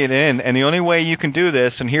bringing it in. And the only way you can do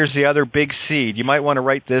this, and here's the other big seed, you might want to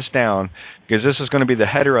write this down, because this is going to be the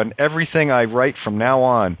header on everything I write from now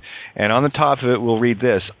on. And on the top of it, we'll read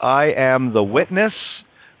this: I am the witness,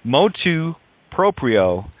 motu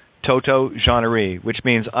proprio, toto genere, which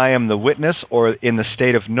means I am the witness, or in the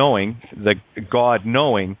state of knowing, the God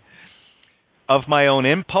knowing, of my own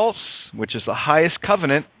impulse, which is the highest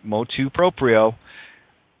covenant, motu proprio,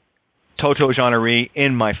 toto genere,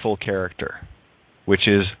 in my full character, which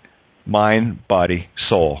is mind, body,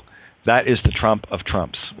 soul. That is the trump of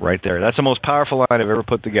trumps right there. That's the most powerful line I've ever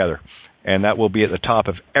put together. And that will be at the top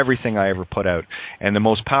of everything I ever put out. And the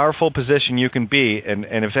most powerful position you can be, and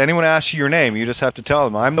if anyone asks you your name, you just have to tell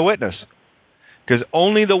them, I'm the witness. Because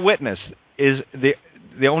only the witness is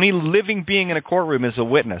the only living being in a courtroom is a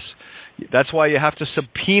witness. That's why you have to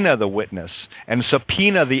subpoena the witness and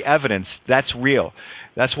subpoena the evidence. That's real.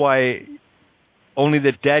 That's why only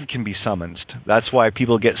the dead can be summoned. That's why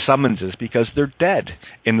people get summonses, because they're dead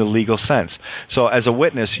in the legal sense. So as a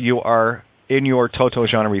witness, you are in your toto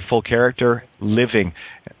genere full character, living,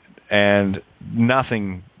 and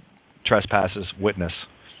nothing trespasses witness.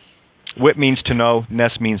 Wit means to know,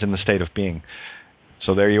 ness means in the state of being.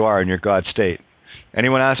 So there you are in your God state.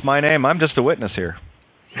 Anyone ask my name? I'm just a witness here.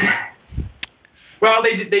 Well,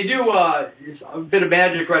 they do a bit of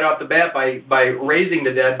magic right off the bat by raising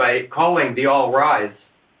the dead, by calling the all rise.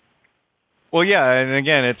 Well, yeah, and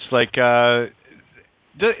again, it's like...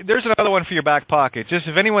 there's another one for your back pocket. Just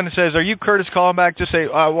if anyone says, are you Curtis Kallenbach, just say,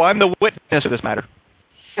 well, I'm the witness of this matter.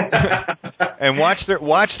 And watch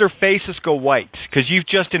their faces go white, because you've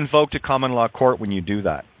just invoked a common law court when you do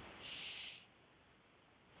that.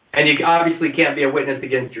 And you obviously can't be a witness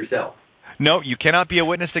against yourself. No, you cannot be a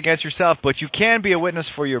witness against yourself, but you can be a witness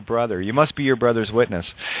for your brother. You must be your brother's witness.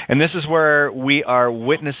 And this is where we are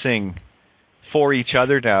witnessing for each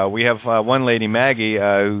other now. We have one lady, Maggie,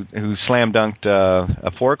 who slam dunked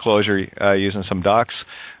a foreclosure using some docs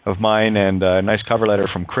of mine and a nice cover letter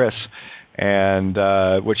from Chris. And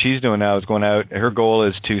what she's doing now is going out. Her goal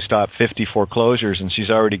is to stop 50 foreclosures, and she's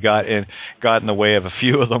already got in the way of a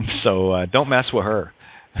few of them. So don't mess with her.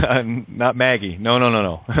 Not Maggie. No.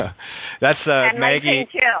 That's and Maggie.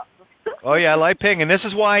 Oh, yeah, I like Ping. And this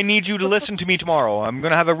is why I need you to listen to me tomorrow. I'm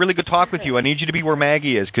going to have a really good talk with you. I need you to be where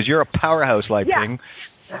Maggie is, because you're a powerhouse, like Ping.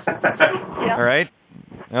 Yeah. All right?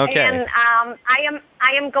 Okay. And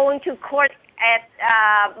I am going to court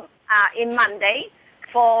in Monday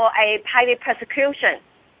for a private prosecution.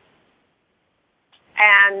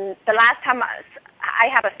 And the last time I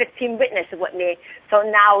have a 15 witness with me, so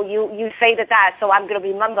now you say that, so I'm going to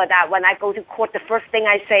remember that when I go to court, the first thing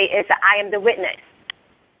I say is I am the witness.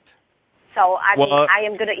 So I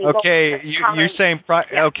am going to evoke. Okay, you're saying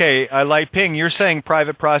okay. I like Ping. You're saying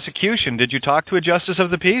private prosecution. Did you talk to a justice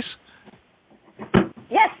of the peace?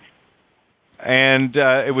 Yes. And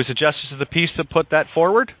it was a justice of the peace that put that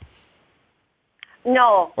forward?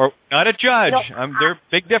 No. Or not a judge. No, there's a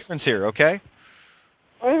big difference here. Okay.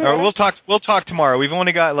 Mm-hmm. We'll talk tomorrow. We've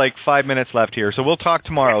only got like 5 minutes left here, so we'll talk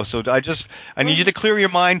tomorrow. So I need you to clear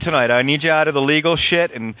your mind tonight. I need you out of the legal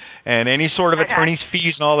shit and any sort of attorney's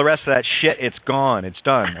fees and all the rest of that shit. It's gone. It's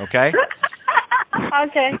done. Okay.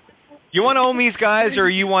 Okay. You want to own these guys, or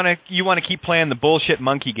you want to keep playing the bullshit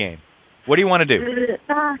monkey game? What do you want to do?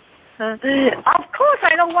 Of course,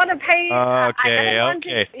 I don't want to pay. Okay. I don't want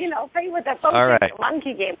to, pay with the bullshit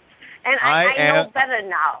monkey game. And I know better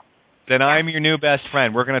now. Then I'm your new best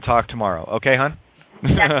friend. We're going to talk tomorrow. Okay, hon?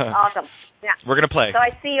 That's awesome. Yeah. We're going to play. So I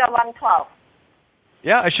see you around 12.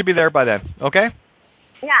 Yeah, I should be there by then. Okay?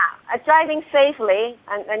 Yeah. Driving safely,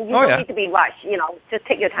 and you don't need to be rushed. Just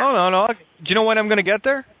take your time. Oh, no. Do you know when I'm going to get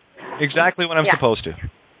there? Exactly when I'm supposed to.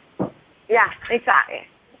 Yeah, exactly.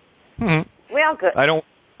 Mm-hmm. We all good.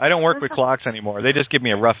 I don't work with clocks anymore. They just give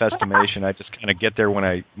me a rough estimation. I just kind of get there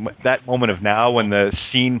when that moment of now, when the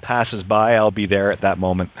scene passes by, I'll be there at that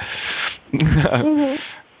moment. Mm-hmm.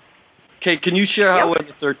 Okay, can you share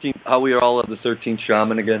how we are all of the 13th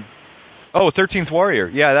shaman again? Oh, 13th warrior.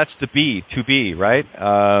 Yeah, that's the B, to be, right?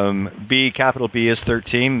 B, capital B is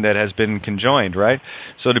 13, that has been conjoined, right?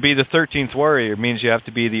 So to be the 13th warrior means you have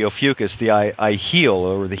to be the Ophiuchus, the I heal,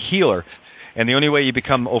 or the healer. And the only way you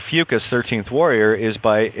become Ophiuchus, 13th warrior, is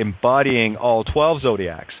by embodying all 12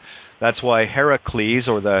 zodiacs. That's why Heracles,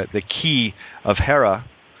 or the key of Hera,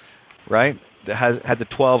 right, had the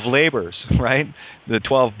 12 labors, right? The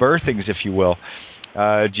 12 birthings, if you will.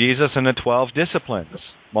 Jesus and the 12 disciplines.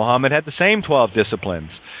 Muhammad had the same 12 disciplines.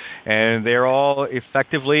 And they're all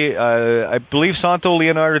effectively, I believe Santo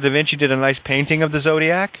Leonardo da Vinci did a nice painting of the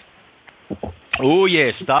zodiac. Oh,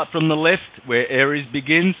 yeah. Start from the left, where Aries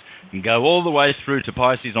begins, and go all the way through to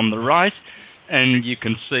Pisces on the right, and you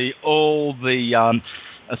can see all the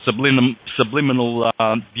subliminal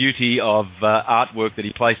beauty of artwork that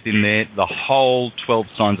he placed in there, the whole 12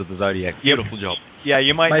 signs of the zodiac. Beautiful job. Yeah,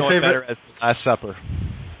 you might know it better as the Last Supper.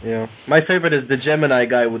 Yeah. My favorite is the Gemini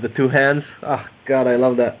guy with the two hands. Oh, God, I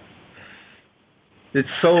love that. It's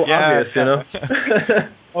so obvious, you know.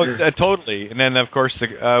 Oh, totally. And then, of course,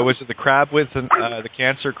 was it the crab with the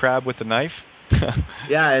Cancer crab with the knife?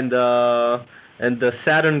 Yeah, and the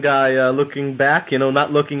Saturn guy looking back, you know,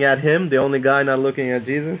 not looking at him. The only guy not looking at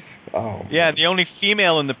Jesus. Oh. Yeah, and the only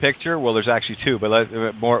female in the picture, well, there's actually two, but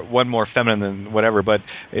one more feminine than whatever, but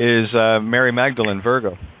is Mary Magdalene,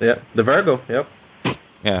 Virgo. Yeah, the Virgo. Yep.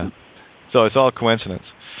 Yeah. So it's all coincidence.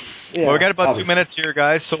 Yeah, well, we got about 2 minutes here,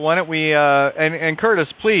 guys. So why don't we? And Curtis,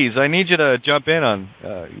 please, I need you to jump in on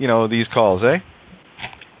these calls, eh?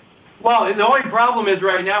 Well, the only problem is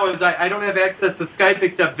right now is I don't have access to Skype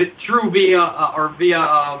except through via a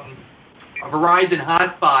Verizon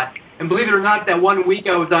hotspot. And believe it or not, that 1 week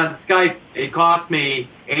I was on Skype, it cost me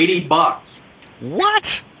 $80. What?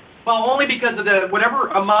 Well, only because of whatever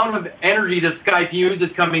amount of energy the Skype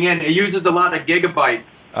uses coming in. It uses a lot of gigabytes.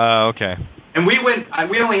 Okay. And we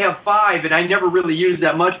only have 5, and I never really used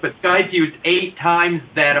that much, but Skype used 8 times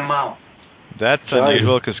that amount. That's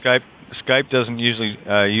unusual because Skype doesn't usually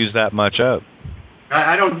use that much up.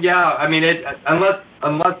 I don't. Yeah, I mean, unless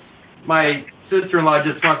my sister-in-law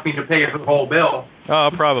just wants me to pay for the whole bill. Oh,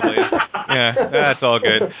 probably. Yeah, that's all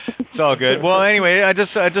good. It's all good. Well, anyway, I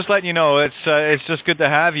just letting you know it's just good to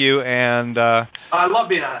have you, and I love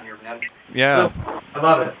being on here, man. Yeah, I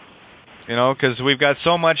love it. You know, because we've got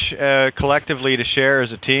so much collectively to share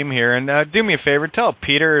as a team here. And do me a favor, tell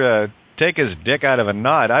Peter to take his dick out of a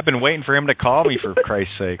knot. I've been waiting for him to call me, for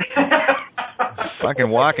Christ's sake. Fucking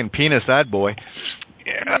walking penis, that boy.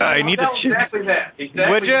 Yeah, I need to. Exactly that. Exactly.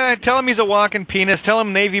 Would you tell him he's a walking penis? Tell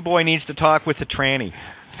him Navy boy needs to talk with the tranny.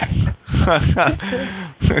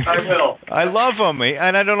 I will. I love him,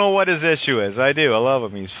 and I don't know what his issue is. I do. I love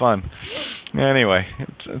him. He's fun. Anyway,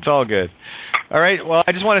 it's all good. All right, well,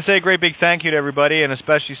 I just want to say a great big thank you to everybody, and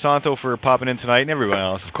especially Santo for popping in tonight, and everyone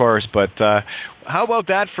else, of course. But how about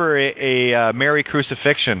that for a Merry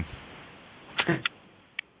Crucifixion?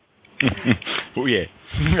 Oh, yeah.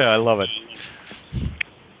 Yeah, I love it.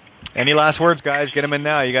 Any last words, guys? Get them in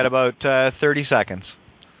now. You got about 30 seconds.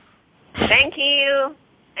 Thank you,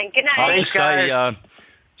 and good night. Thanks, guys.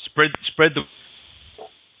 Spread the...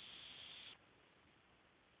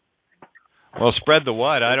 Well, spread the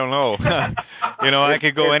what? I don't know. I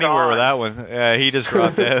could go anywhere with that one. He just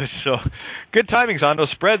dropped out. So, good timing, Santo.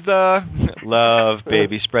 Spread the love,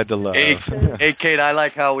 baby. Spread the love. Hey, Kate, I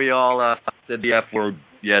like how we all said the F word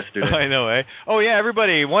yesterday. I know, eh? Oh, yeah,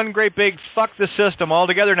 everybody. One great big fuck the system all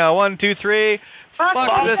together now. 1, 2, 3. Fuck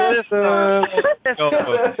the system.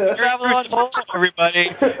 Travel on home, everybody.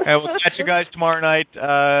 And we'll catch you guys tomorrow night.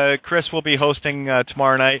 Chris will be hosting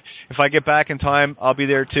tomorrow night. If I get back in time, I'll be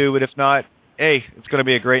there too. But if not, hey, it's going to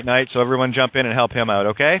be a great night. So everyone jump in and help him out,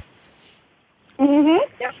 okay?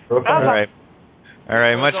 Yep. All right. All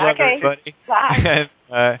right. Much love, everybody. Bye.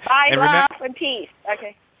 And Bye, love, and peace.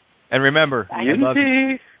 Okay. And remember, Bye. I love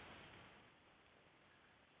you.